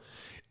steel.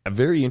 A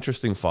very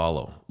interesting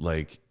follow.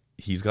 Like,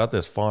 he's got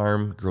this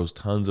farm, grows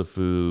tons of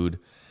food,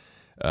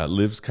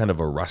 lives kind of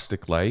a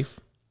rustic life,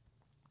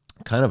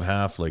 kind of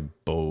half like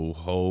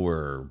boho,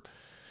 or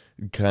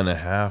kind of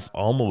half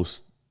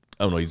almost,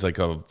 I don't know, he's like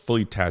a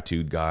fully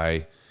tattooed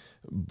guy,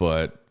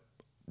 but,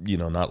 you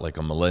know, not like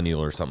a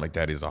millennial or something like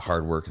that. He's a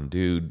hardworking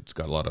dude. He's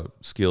got a lot of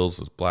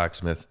skills as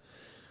blacksmith.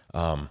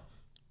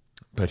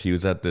 But he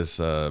was at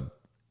this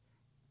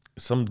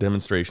some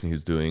demonstration he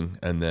was doing,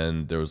 and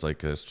then there was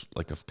like a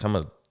kind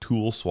of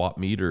tool swap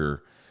meet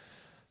or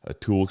a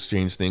tool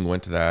exchange thing.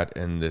 Went to that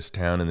in this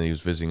town, and then he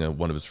was visiting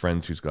one of his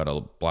friends who's got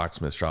a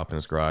blacksmith shop in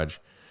his garage.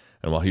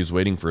 And while he was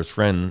waiting for his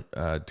friend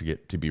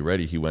to be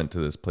ready, he went to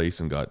this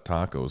place and got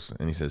tacos.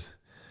 And he says,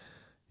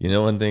 "You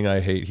know, one thing I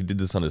hate." He did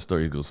this on his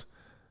story. He goes,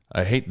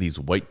 "I hate these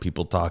white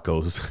people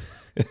tacos."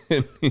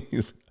 And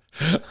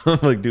I'm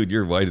like, "Dude,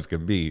 you're white as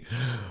can be."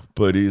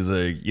 But he's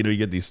like, "You know, you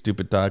get these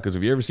stupid tacos.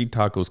 Have you ever seen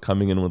tacos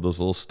coming in with those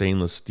little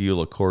stainless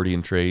steel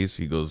accordion trays?"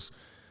 He goes,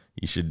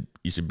 you should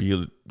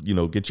be, you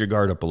know, get your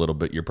guard up a little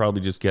bit. You're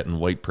probably just getting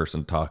white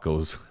person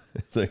tacos."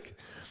 It's like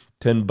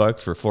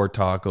 $10 for 4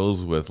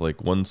 tacos with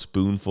like 1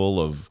 spoonful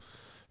of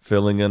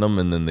filling in them,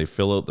 and then they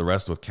fill out the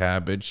rest with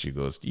cabbage. She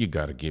goes, "You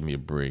got to give me a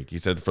break." He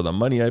said, "For the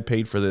money I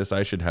paid for this,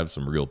 I should have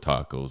some real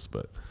tacos."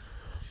 But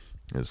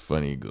it's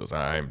funny. He goes,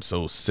 "I'm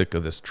so sick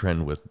of this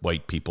trend with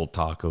white people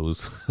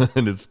tacos."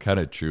 And it's kind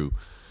of true.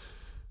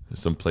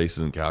 There's some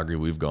places in Calgary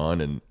we've gone,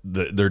 and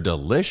they're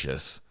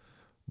delicious,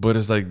 but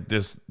it's like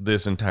this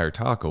entire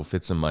taco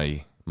fits in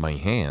my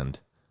hand,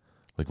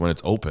 like when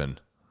it's open.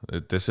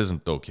 This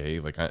isn't okay.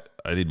 Like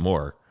I need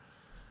more.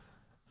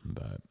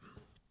 But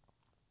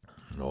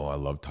I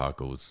love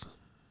tacos.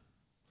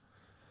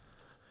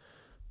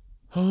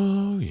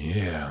 Oh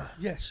yeah.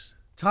 Yes,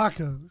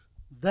 tacos.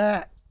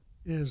 That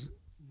is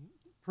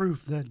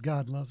proof that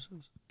God loves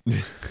us.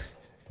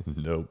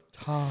 Nope.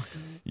 Tacos.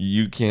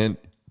 You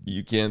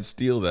can't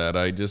steal that.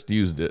 I just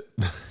used it.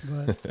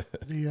 But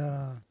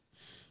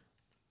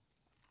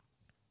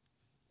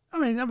I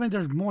mean,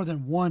 there's more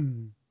than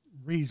one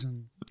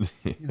reason.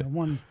 You know,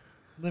 one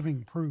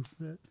living proof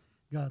that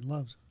God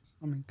loves us.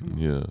 I mean, come on.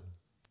 Yeah.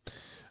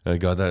 I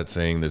got that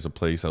saying. There's a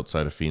place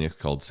outside of Phoenix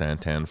called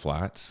Santan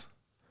Flats,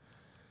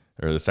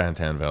 or the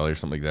Santan Valley, or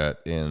something like that.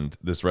 And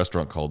this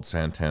restaurant called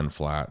Santan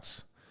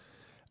Flats,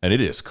 and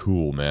it is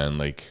cool, man.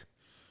 Like,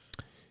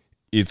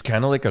 it's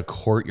kind of like a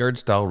courtyard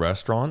style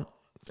restaurant,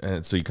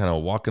 and so you kind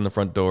of walk in the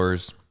front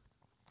doors,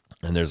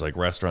 and there's like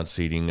restaurant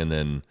seating, and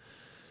then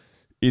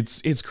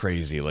it's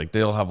crazy. Like,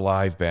 they'll have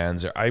live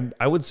bands there.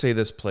 I would say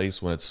this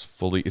place, when it's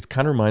fully, it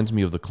kind of reminds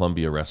me of the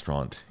Columbia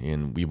restaurant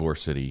in Ybor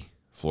City,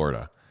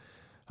 Florida.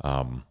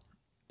 I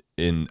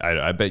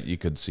bet you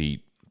could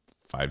seat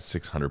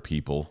 500-600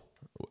 people,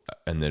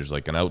 and there's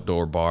like an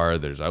outdoor bar.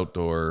 There's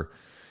outdoor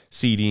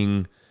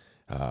seating.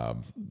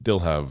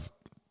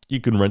 You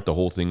can rent the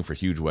whole thing for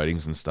huge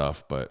weddings and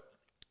stuff. But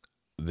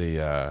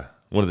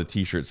one of the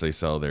T-shirts they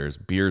sell there is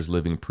 "Beer's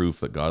living proof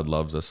that God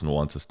loves us and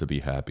wants us to be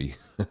happy."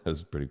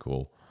 That's pretty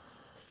cool.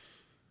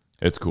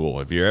 It's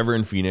cool. If you're ever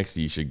in Phoenix,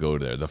 you should go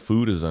there. The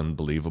food is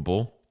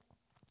unbelievable,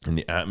 and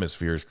the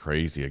atmosphere is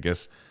crazy. I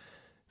guess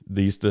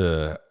they used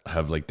to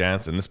have like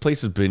dance, and this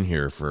place has been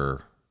here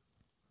for,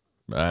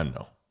 I don't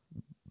know,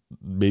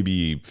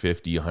 maybe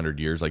 50, 100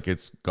 years. Like,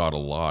 it's got a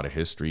lot of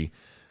history,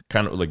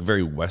 kind of like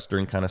very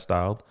Western kind of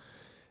styled.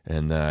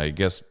 And I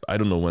guess, I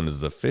don't know when, it was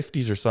the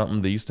 50s or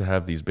something, they used to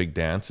have these big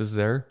dances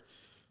there.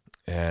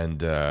 And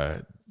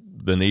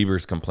the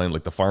neighbors complained,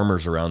 like the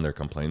farmers around there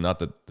complained, not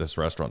that this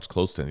restaurant's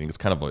close to anything. It's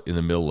kind of in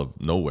the middle of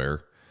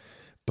nowhere.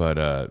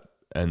 But,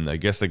 and I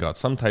guess they got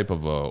some type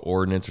of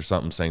ordinance or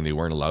something saying they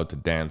weren't allowed to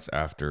dance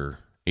after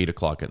 8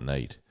 o'clock at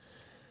night.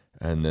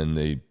 And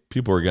then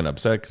people were getting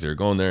upset because they were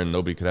going there and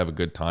nobody could have a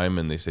good time.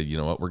 And they said, "You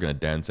know what, we're going to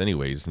dance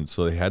anyways." And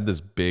so they had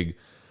this big,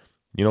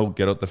 you know,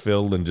 get out the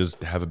field and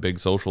just have a big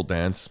social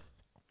dance.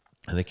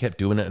 And they kept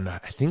doing it. And I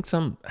think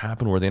something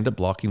happened where they ended up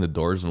blocking the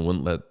doors and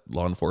wouldn't let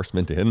law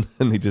enforcement in.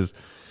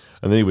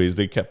 And anyways,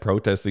 they kept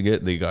protesting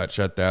it. They got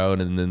shut down,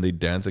 and then they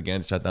dance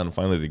again, shut down. And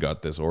finally they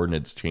got this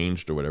ordinance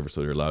changed or whatever.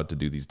 So they're allowed to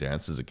do these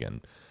dances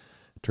again.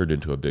 It turned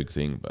into a big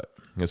thing, but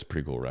it's a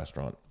pretty cool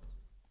restaurant.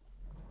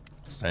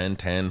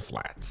 Santan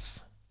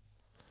Flats.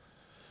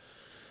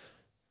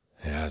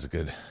 Yeah, it's a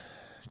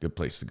good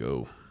place to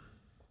go.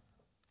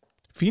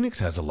 Phoenix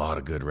has a lot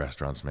of good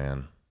restaurants,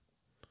 man.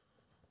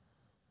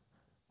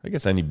 I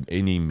guess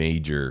any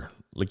major,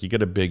 like, you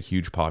get a big,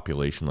 huge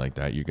population like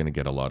that, you're going to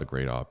get a lot of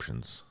great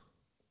options.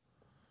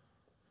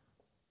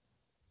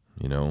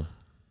 You know?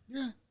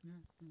 Yeah.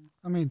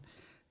 I mean,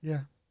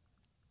 yeah.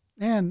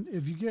 And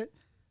if you get,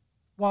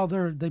 while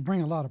they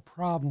bring a lot of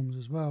problems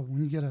as well,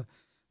 when you get a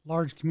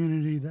large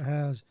community that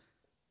has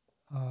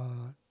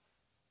a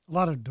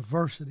lot of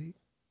diversity,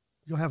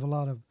 you'll have a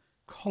lot of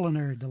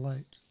culinary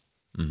delights.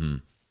 Mm-hmm.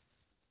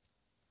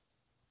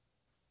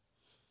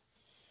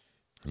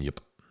 Yep.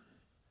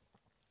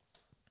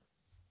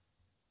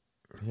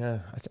 Yeah,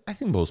 I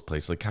think most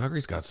places, like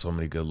Calgary's got so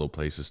many good little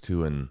places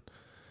too. And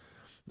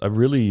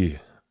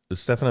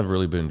Steph and I've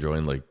really been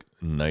enjoying like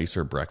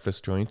nicer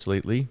breakfast joints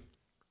lately.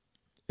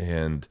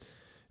 And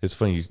it's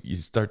funny, you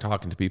start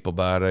talking to people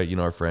about it,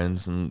 our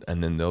friends, and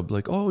then they'll be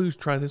like, oh, you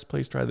try this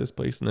place.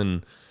 And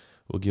then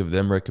we'll give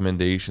them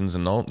recommendations.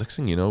 And all next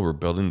thing you know, we're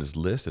building this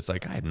list. It's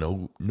like, I had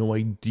no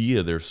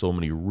idea there's so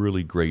many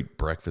really great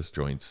breakfast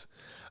joints.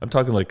 I'm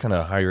talking like kind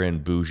of higher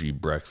end bougie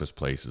breakfast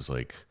places,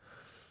 like,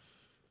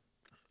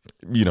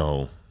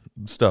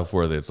 stuff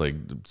where it's like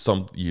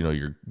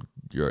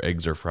your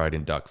eggs are fried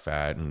in duck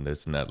fat and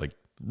this and that, like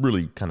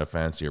really kind of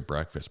fancier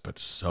breakfast, but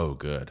so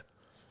good.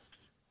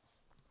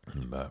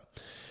 But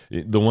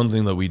the one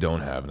thing that we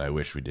don't have, and I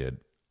wish we did,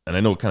 and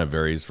I know it kind of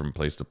varies from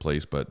place to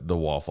place, but the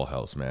Waffle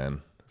House,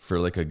 man, for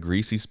like a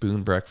greasy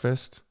spoon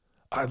breakfast,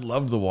 I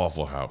love the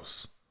Waffle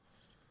House.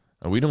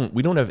 And we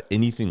don't have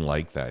anything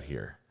like that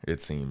here,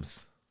 it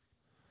seems.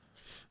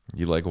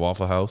 You like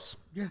Waffle House?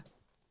 Yeah.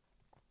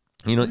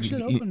 You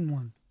should open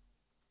one.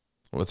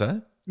 What's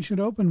that? You should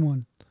open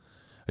one.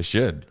 I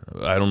should.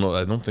 I don't know.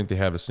 I don't think they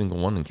have a single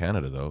one in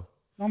Canada, though.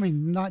 I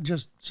mean, not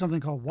just something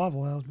called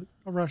Waffle House, but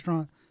a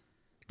restaurant.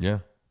 Yeah.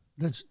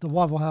 That's the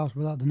Waffle House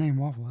without the name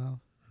Waffle House.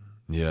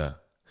 Yeah.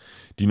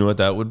 Do you know what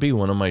that would be?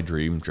 One of my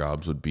dream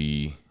jobs would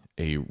be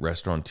a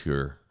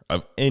restaurateur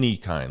of any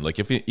kind. Like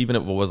even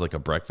if it was like a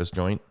breakfast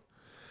joint.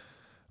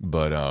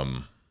 But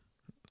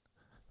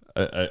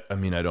I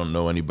mean, I don't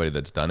know anybody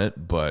that's done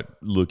it, but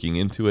looking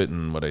into it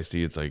and what I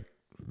see, it's like,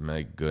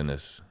 my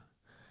goodness.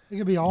 It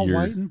could be all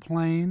white and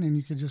plain, and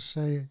you could just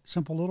say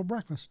simple little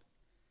breakfast.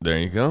 There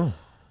you go.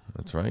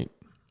 That's right.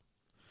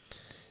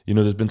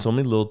 There's been so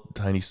many little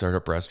tiny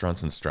startup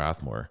restaurants in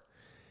Strathmore,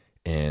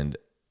 and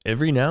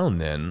every now and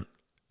then,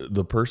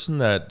 the person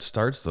that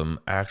starts them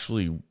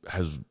actually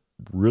has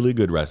really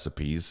good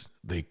recipes.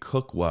 They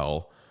cook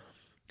well,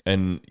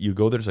 and you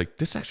go there, it's like,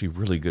 this is actually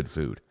really good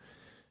food.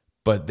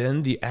 But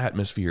then the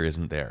atmosphere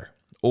isn't there.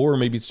 Or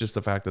maybe it's just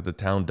the fact that the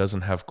town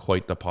doesn't have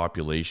quite the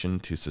population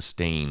to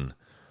sustain,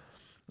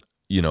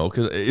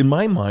 because in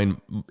my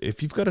mind,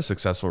 if you've got a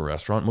successful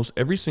restaurant, most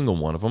every single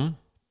one of them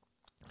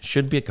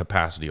should be at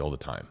capacity all the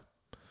time.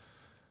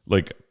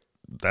 Like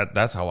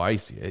that's how I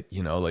see it,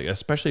 like,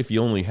 especially if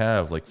you only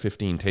have like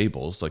 15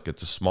 tables, like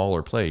it's a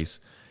smaller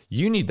place,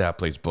 you need that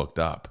place booked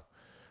up.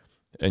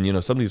 And,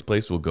 some of these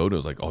places we'll go to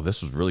is like, oh,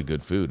 this was really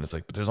good food. And it's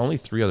like, but there's only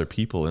 3 other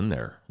people in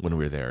there when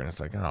we were there. And it's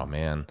like, oh,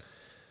 man,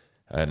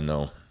 I don't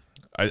know.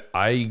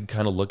 I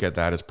kind of look at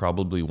that as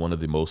probably one of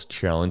the most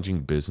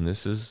challenging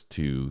businesses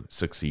to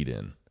succeed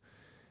in,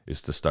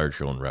 is to start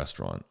your own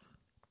restaurant.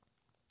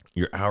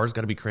 Your hours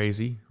got to be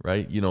crazy,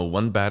 right?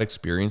 One bad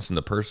experience and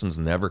the person's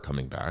never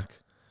coming back.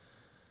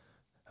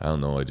 I don't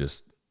know. I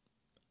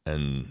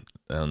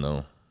don't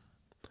know.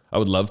 I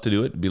would love to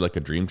do it. It'd be like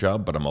a dream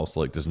job, but I'm also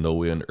like, there's no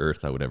way on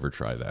earth I would ever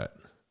try that.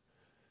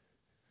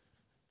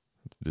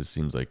 This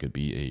seems like it'd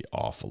be an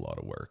awful lot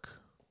of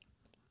work.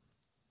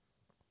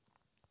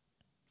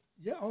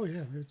 Yeah. Oh,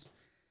 yeah. It's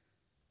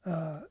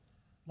a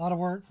lot of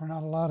work for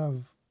not a lot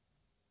of.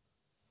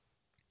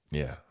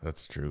 Yeah,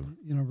 that's true.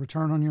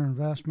 Return on your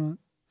investment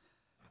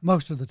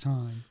most of the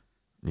time.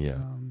 Yeah.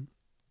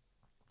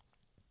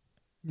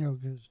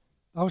 Because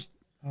I was.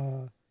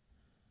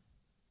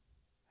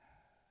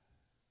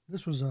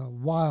 This was a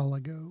while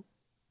ago.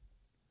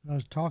 I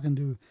was talking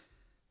to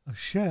a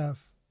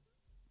chef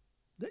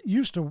that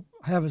used to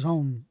have his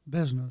own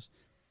business,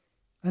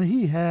 and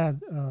he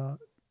had a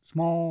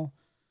small,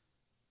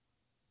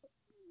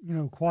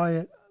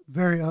 quiet,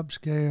 very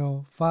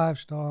upscale,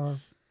 5-star,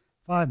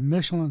 5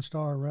 Michelin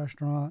star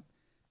restaurant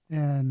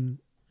in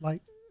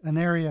like an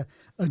area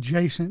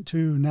adjacent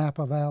to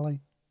Napa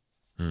Valley.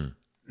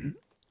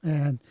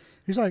 And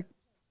he's like,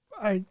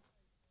 I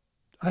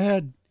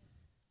had.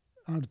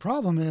 The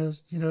problem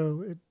is, you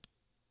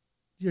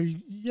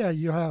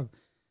have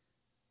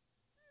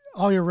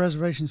all your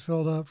reservations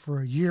filled up for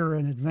a year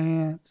in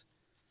advance,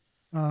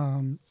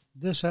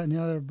 this, that, and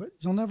the other, but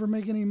you'll never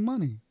make any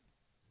money.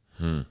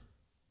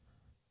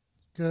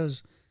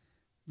 Because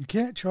you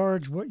can't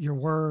charge what you're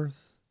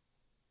worth,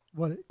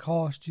 what it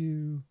cost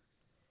you.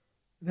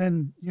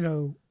 Then,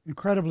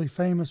 incredibly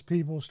famous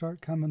people start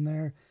coming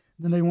there.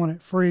 Then they want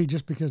it free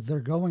just because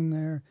they're going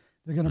there.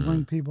 They're going to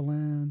bring people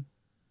in.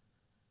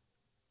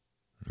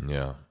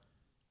 Yeah.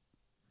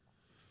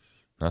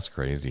 That's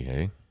crazy,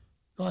 hey?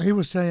 He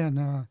was saying,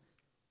 and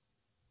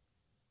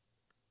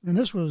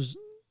this was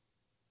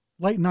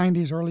late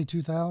 90s, early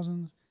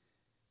 2000s,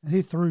 and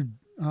he threw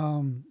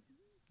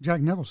Jack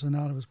Nicholson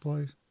out of his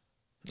place.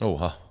 Oh,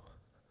 wow.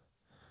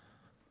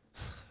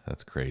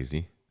 That's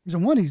crazy. He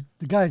said, one,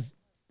 the guy's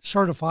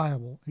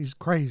certifiable. He's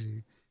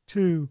crazy.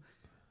 2,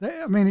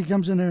 he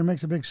comes in there and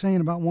makes a big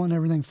scene about wanting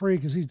everything free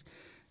because he's,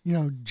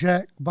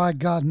 Jack by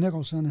God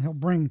Nicholson, and he'll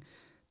bring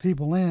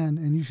people in,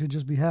 and you should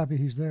just be happy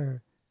he's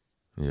there.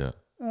 Yeah.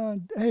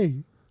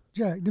 Hey,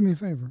 Jack, do me a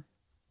favor.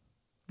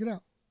 Get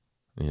out.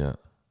 Yeah.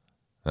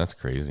 That's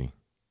crazy.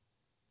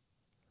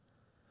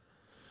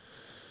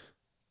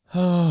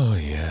 Oh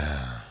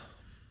yeah.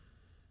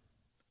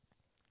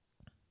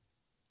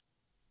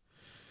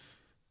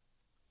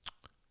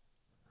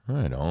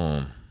 Right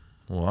on.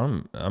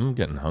 Well, I'm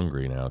getting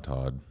hungry now,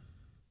 Todd.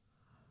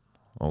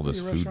 All this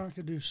Your food. restaurant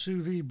could do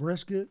sous vide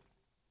brisket,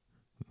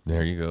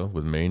 There you go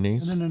with and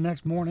mayonnaise. then the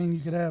next morning you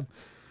could have.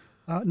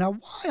 Now,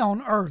 why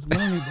on earth would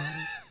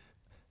anybody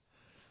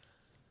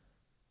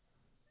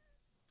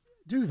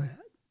do that?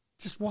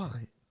 Just why?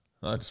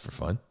 Just for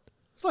fun.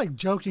 It's like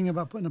joking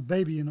about putting a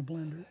baby in a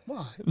blender.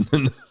 Why?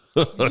 You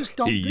just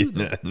don't do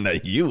that. No,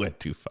 you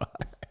went too far.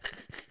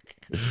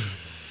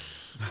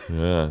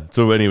 Yeah.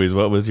 So, anyways,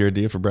 what was your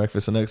idea for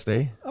breakfast the next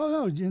day? Oh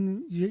no,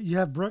 you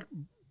have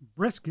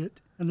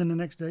brisket, and then the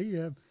next day you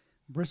have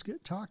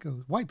brisket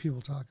tacos, white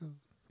people tacos.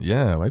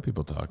 Yeah, white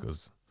people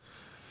tacos.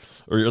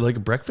 Or you're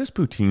like breakfast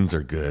poutines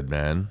are good,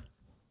 man.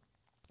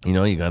 You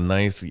know, you got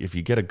nice if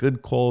you get a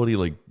good quality,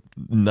 like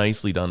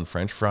nicely done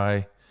French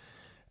fry,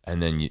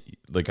 and then you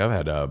like I've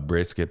had a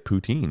brisket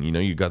poutine. You know,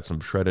 you got some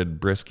shredded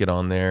brisket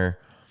on there,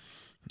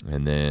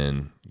 and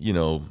then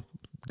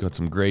got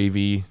some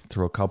gravy.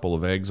 Throw a couple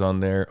of eggs on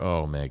there.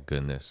 Oh my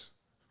goodness,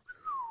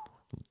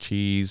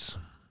 cheese.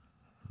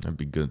 That'd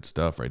be good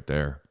stuff right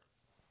there.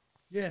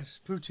 Yes,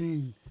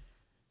 poutine,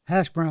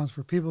 hash browns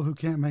for people who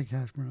can't make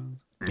hash browns.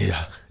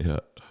 Yeah, yeah.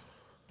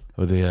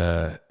 Well,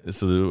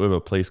 so we have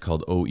a place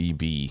called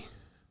OEB,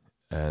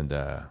 and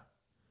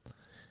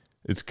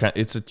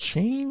it's a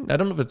chain. I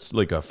don't know if it's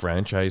like a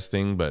franchise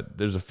thing, but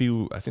there's a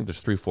few. I think there's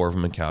 3 or 4 of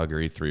them in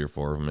Calgary, 3 or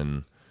 4 of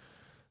them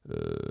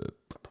in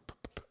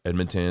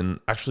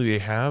Edmonton. Actually, they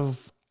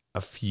have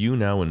a few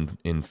now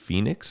in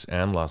Phoenix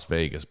and Las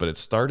Vegas, but it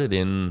started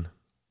in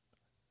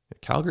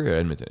Calgary or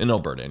Edmonton, in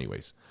Alberta,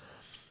 anyways.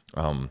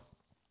 But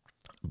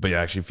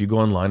yeah, actually, if you go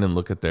online and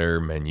look at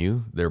their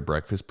menu, their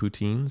breakfast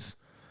poutines,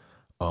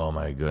 oh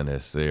my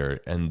goodness, they're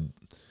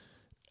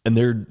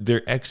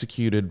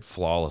executed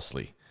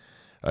flawlessly.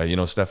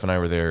 Steph and I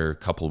were there a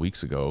couple of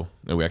weeks ago,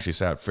 and we actually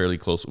sat fairly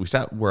close. We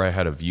sat where I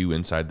had a view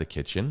inside the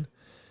kitchen,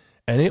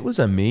 and it was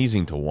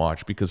amazing to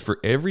watch because for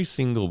every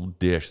single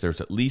dish, there's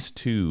at least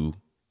 2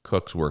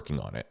 cooks working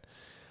on it.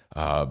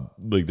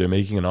 Like they're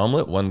making an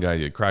omelet. One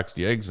guy cracks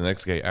the eggs, the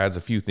next guy adds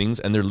a few things,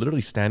 and they're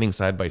literally standing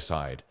side by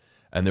side,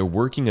 and they're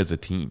working as a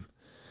team.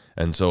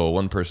 And so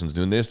one person's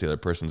doing this, the other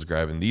person's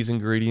grabbing these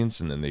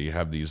ingredients, and then they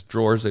have these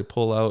drawers they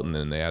pull out, and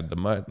then they add the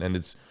mud, and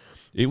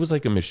it was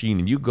like a machine.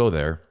 And you go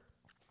there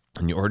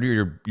and you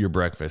order your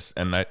breakfast,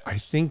 and I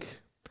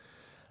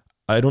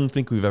don't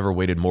think we've ever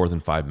waited more than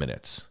 5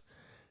 minutes,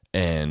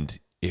 and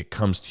it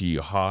comes to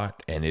you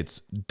hot, and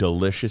it's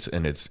delicious,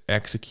 and it's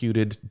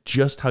executed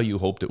just how you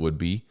hoped it would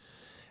be.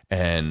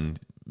 And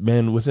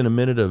man, within a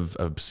minute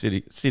of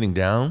sitting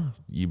down,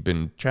 you've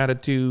been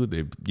chatted to.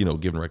 They've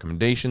given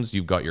recommendations.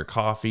 You've got your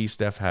coffee.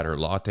 Steph had her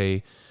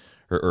latte,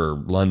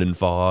 or London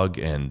Fog,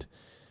 and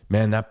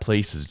man, that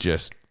place is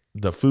just,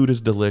 the food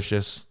is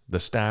delicious. The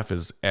staff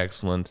is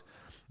excellent.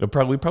 We've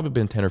probably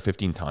been 10 or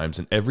 15 times,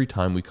 and every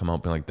time we come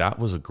out being like, that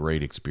was a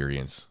great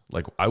experience.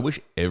 Like, I wish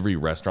every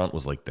restaurant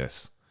was like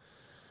this.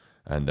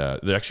 And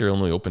they're actually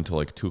only open till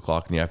like 2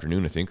 o'clock in the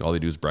afternoon. I think all they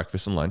do is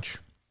breakfast and lunch.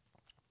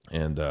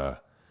 And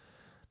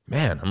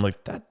man, I'm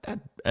like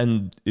that,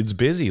 and it's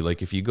busy.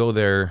 Like if you go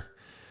there,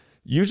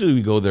 usually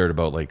we go there at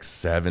about like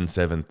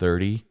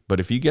 7:30. But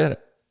if you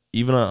get,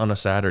 even on a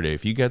Saturday,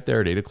 if you get there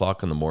at 8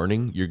 o'clock in the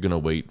morning, you're gonna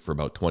wait for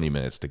about 20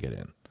 minutes to get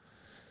in.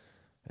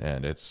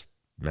 And it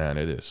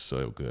is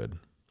so good.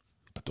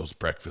 But those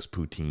breakfast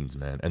poutines,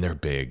 man, and they're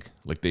big,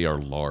 like they are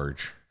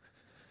large.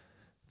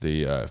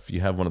 If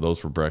you have one of those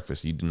for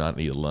breakfast, you do not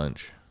need a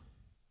lunch.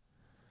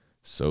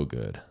 So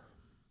good.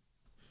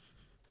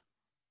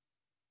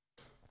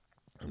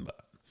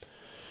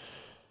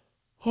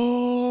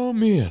 Oh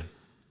man.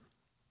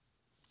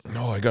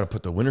 Oh, I gotta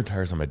put the winter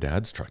tires on my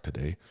dad's truck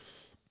today.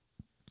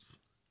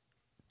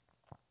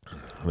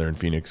 They're in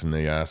Phoenix, and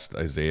they asked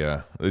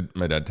Isaiah.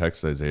 My dad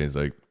texted Isaiah. He's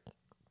like,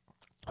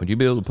 "Would you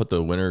be able to put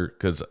the winter?"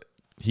 Because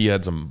he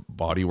had some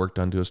body work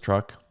done to his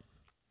truck,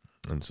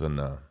 and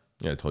so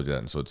I told you that.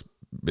 And so it's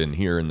been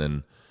here, and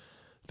then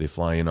they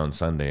fly in on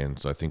Sunday, and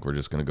so I think we're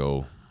just gonna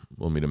go.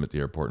 We'll meet him at the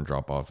airport and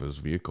drop off his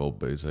vehicle.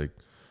 But he's like,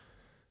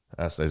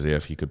 asked Isaiah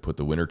if he could put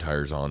the winter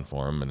tires on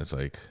for him, and it's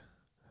like,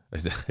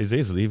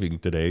 Isaiah's leaving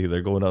today.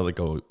 They're going on like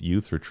a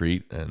youth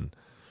retreat, and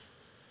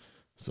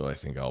so I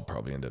think I'll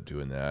probably end up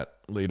doing that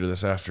later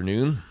this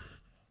afternoon.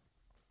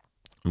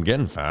 I'm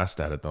getting fast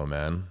at it though,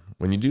 man.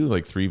 When you do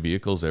like 3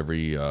 vehicles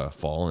every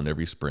fall and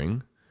every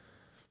spring,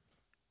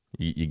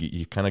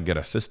 you kind of get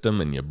a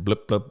system, and you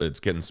blip. It's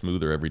getting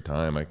smoother every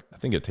time. I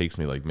think it takes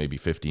me like maybe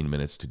 15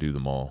 minutes to do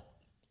them all.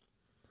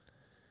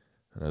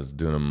 And I was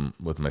doing them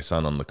with my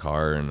son on the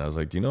car, and I was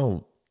like,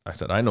 I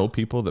said, I know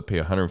people that pay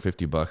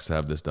 $150 to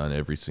have this done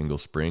every single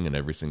spring and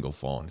every single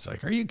fall. And he's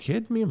like, are you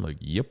kidding me? I'm like,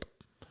 yep.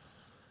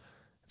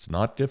 It's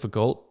not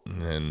difficult,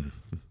 and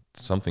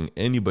something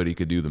anybody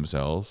could do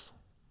themselves.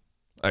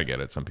 I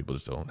get it. Some people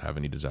just don't have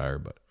any desire,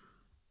 but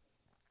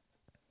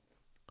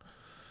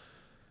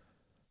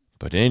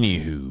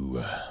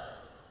anywho,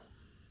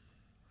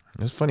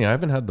 it's funny. I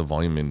haven't had the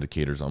volume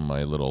indicators on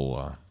my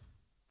little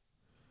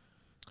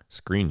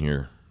screen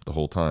here the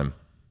whole time.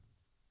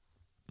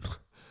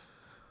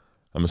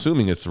 I'm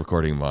assuming it's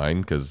recording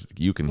mine because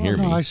you can hear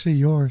me. I see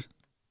yours.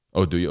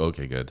 Oh, do you?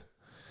 Okay, good.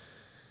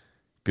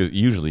 Because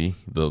usually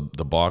the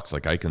box,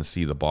 like I can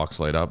see the box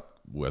light up,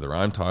 whether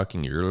I'm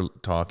talking, you're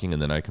talking,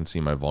 and then I can see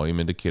my volume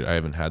indicator. I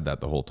haven't had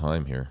that the whole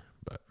time here,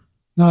 but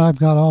No, I've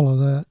got all of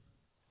that.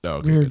 oh,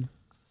 okay, Weird. good.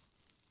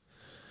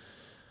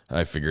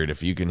 I figured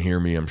if you can hear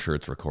me, I'm sure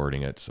it's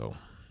recording it. So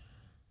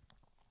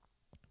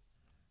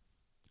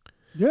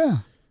Yeah.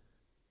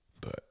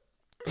 but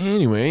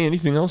anyway,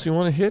 anything else you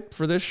want to hit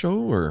for this show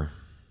or?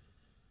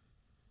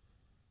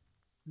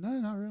 No,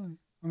 not really.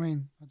 I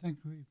mean, I think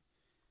we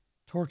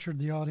tortured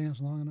the audience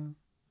long enough.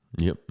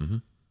 Yep,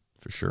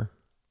 for sure.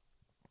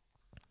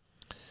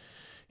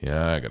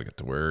 Yeah, I gotta get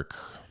to work,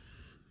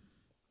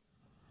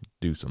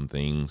 do some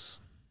things,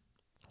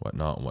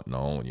 whatnot,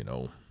 you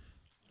know.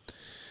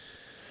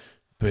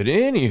 But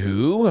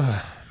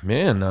anywho,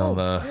 man,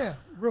 yeah,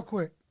 real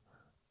quick.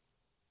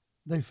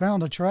 They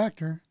found a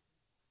tractor.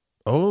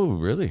 Oh,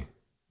 really?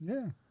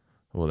 Yeah.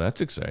 Well, that's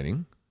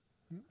exciting.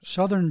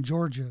 Southern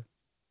Georgia.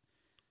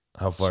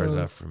 How far is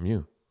that from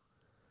you?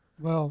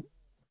 Well,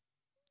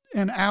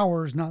 in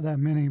hours, not that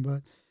many,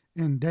 but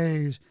in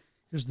days,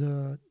 because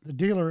the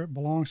dealer it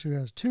belongs to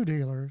has two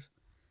dealers,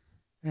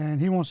 and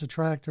he wants a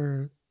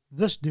tractor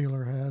this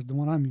dealer has, the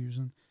one I'm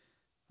using.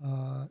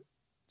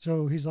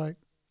 So he's like,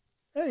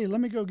 hey,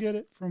 let me go get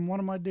it from one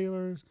of my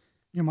dealers.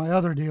 My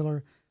other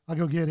dealer, I'll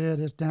go get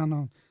it. It's down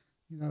on,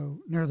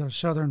 near the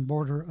southern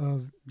border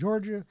of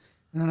Georgia,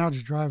 and then I'll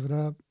just drive it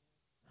up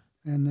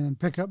and then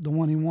pick up the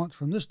one he wants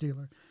from this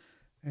dealer.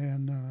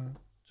 And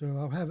so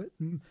I'll have it.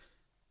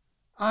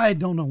 I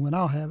don't know when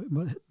I'll have it,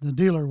 but the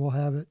dealer will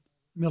have it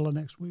middle of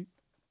next week.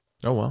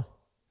 Oh, wow.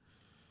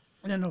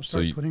 And then they'll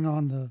start putting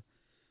on the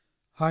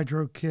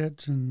hydro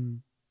kits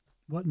and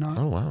whatnot.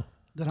 Oh, wow.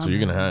 So you're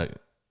gonna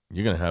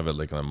have it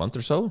like in a month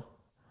or so?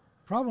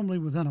 Probably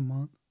within a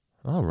month.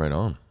 Oh, right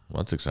on.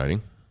 Well, that's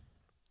exciting.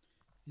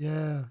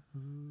 Yeah.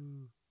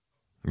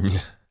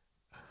 Yeah.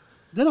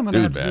 Then I'm gonna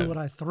have to do what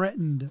I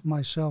threatened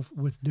myself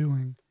with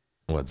doing.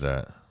 What's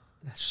that?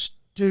 That's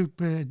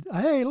stupid.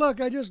 Hey,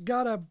 look, I just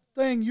got a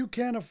thing you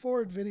can't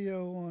afford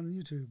video on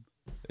YouTube.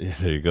 Yeah,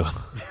 there you go.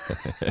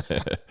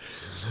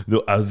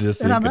 No, I was just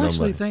thinking. And I'm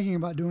actually thinking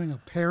about doing a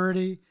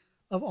parody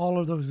of all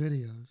of those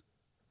videos.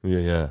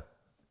 Yeah.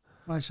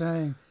 By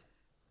saying,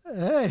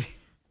 hey,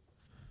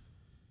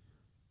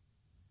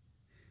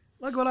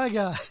 look what I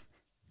got.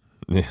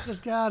 Yeah.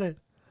 Just got it.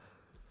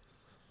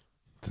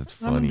 That's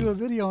I'm going funny. to do a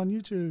video on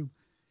YouTube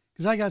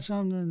because I got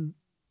something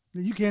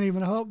that you can't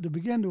even hope to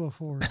begin to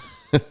afford.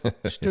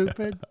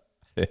 Stupid.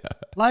 Yeah.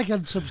 Like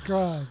and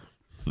subscribe.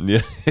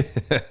 Yeah,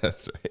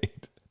 that's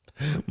right.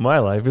 My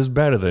life is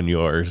better than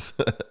yours.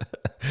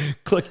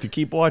 Click to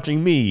keep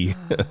watching me.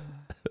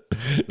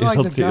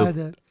 Like the guy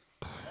that,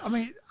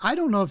 I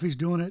don't know if he's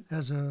doing it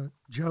as a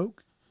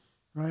joke,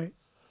 right?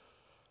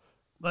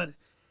 But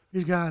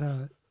he's got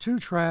two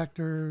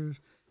tractors,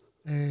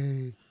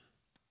 the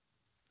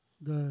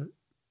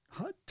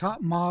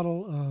top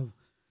model of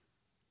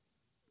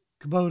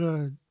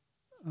Kubota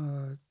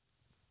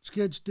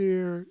skid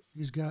steer.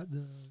 He's got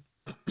the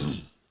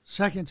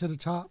second to the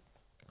top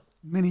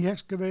mini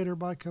excavator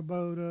by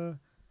Kubota.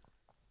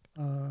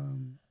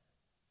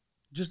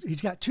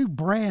 He's got two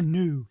brand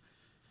new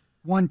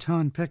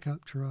 1-ton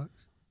pickup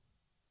trucks,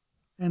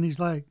 and he's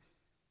like,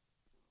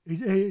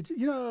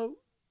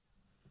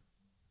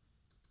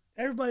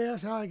 everybody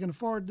asks how I can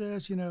afford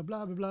this, blah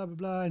blah blah blah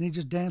blah, and he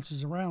just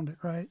dances around it,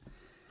 right?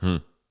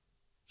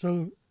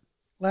 So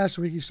last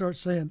week he starts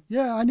saying,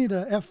 "Yeah, I need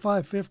a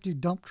F550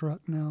 dump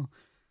truck now,"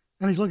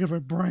 and he's looking for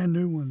brand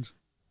new ones.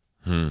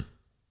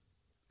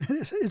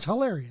 It's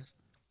hilarious.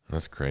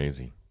 That's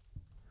crazy.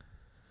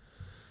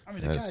 The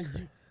guy,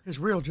 his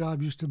real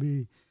job used to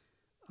be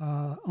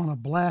on a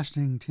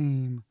blasting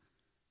team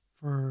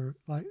for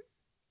like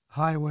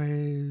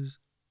highways,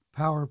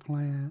 power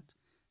plant,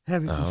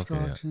 heavy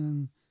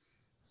construction. Okay.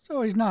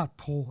 So he's not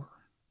poor.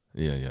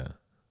 Yeah.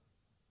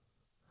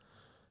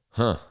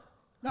 Huh.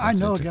 I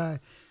know a guy.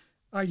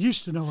 I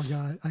used to know a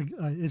guy.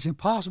 It's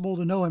impossible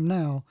to know him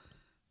now.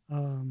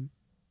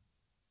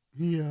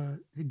 He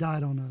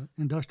died on an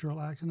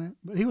industrial accident,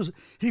 but he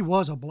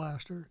was a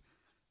blaster.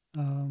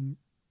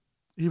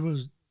 He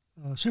was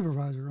a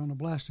supervisor on a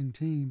blasting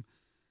team,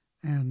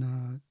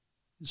 and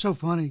it's so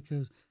funny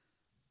because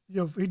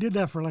he did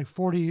that for like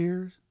 40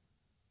 years.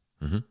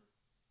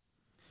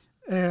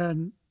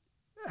 And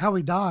how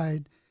he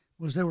died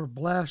was they were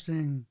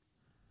blasting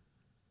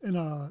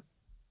on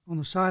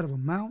the side of a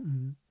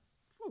mountain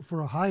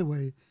for a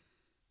highway,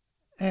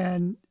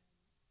 and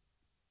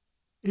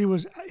he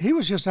was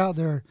just out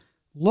there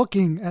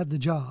looking at the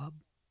job,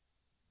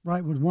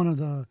 right, with one of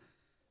the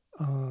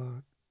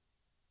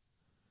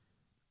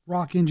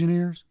rock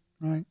engineers,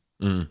 right?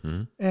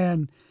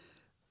 And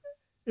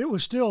it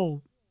was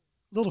still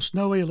a little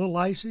snowy, a little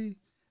icy,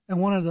 and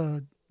one of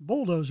the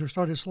bulldozers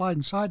started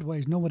sliding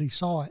sideways. Nobody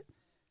saw it,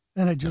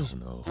 and it just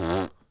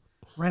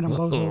ran them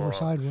both over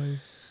sideways.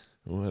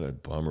 What a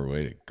bummer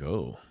way to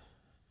go.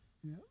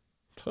 Yeah.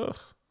 Ugh.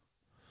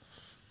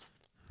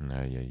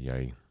 Ay, ay,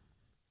 ay.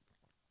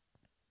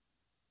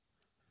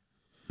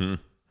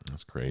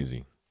 That's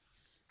crazy.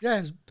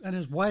 Yeah, and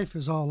his wife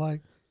is all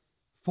like,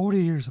 40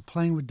 years of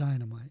playing with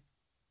dynamite.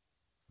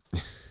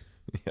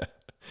 Yeah.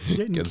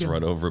 Getting Gets killed.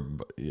 run over.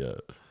 Yeah.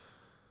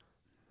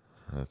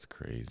 That's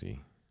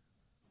crazy.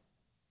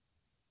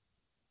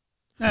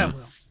 Yeah,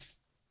 well.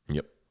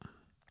 Yep.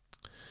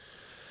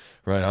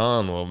 Right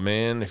on. Well,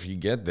 man, if you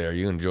get there,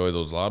 you enjoy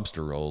those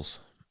lobster rolls.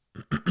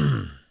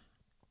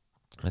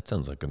 That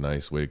sounds like a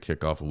nice way to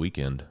kick off a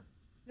weekend.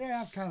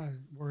 Yeah, I'm kind of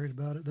worried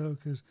about it, though,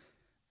 because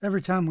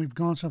every time we've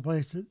gone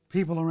someplace, that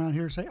people around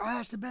here say, "Oh,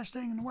 that's the best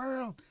thing in the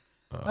world."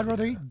 I'd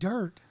rather eat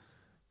dirt.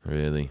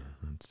 Really?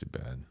 That's too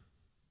bad.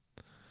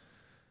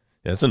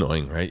 Yeah, it's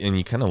annoying, right? And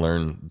you kind of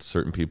learn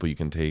certain people you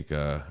can take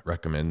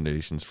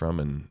recommendations from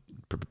and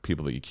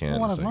people that you can't.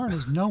 Well, what It's I've learned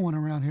is no one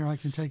around here I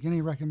can take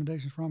any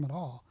recommendations from at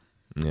all.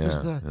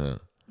 yeah.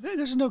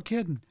 This is no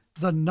kidding.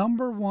 The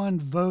 #1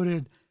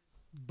 voted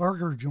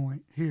burger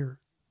joint here.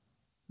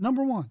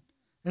 #1.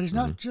 And it's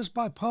not just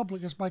by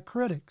public, it's by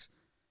critics.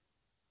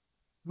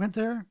 Went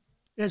there.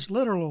 It's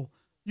literal.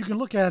 You can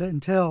look at it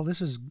and tell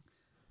this is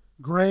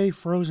gray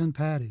frozen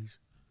patties.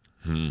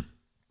 Y'all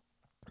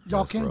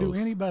That's can't do gross.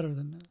 any better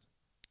than this.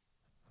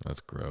 That's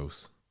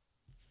gross.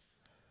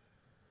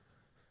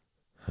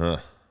 Huh.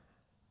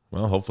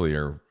 Well, hopefully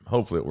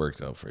it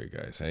works out for you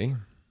guys, hey?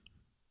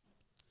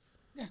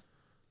 Yeah.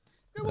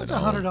 What's a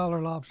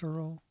 $100 lobster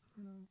roll?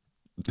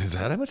 Is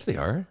that how much they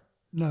are?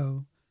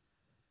 No.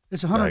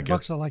 It's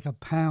 $100 like a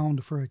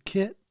pound for a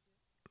kit,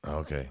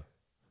 Okay.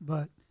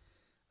 but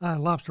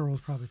lobster roll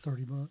is probably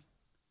 $30.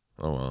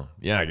 Oh well.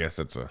 Yeah, I guess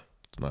it's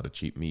not a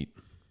cheap meat.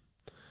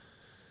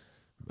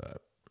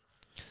 But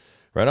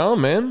right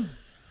on, man.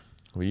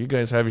 Well, you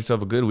guys have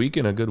yourself a good week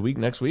and a good week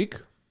next week.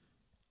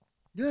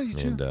 Yeah, you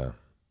too.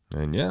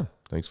 And yeah,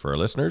 thanks for our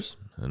listeners,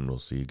 and we'll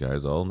see you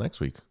guys all next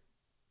week.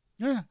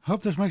 Yeah,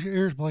 hope this makes your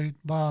ears bleed.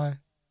 Bye.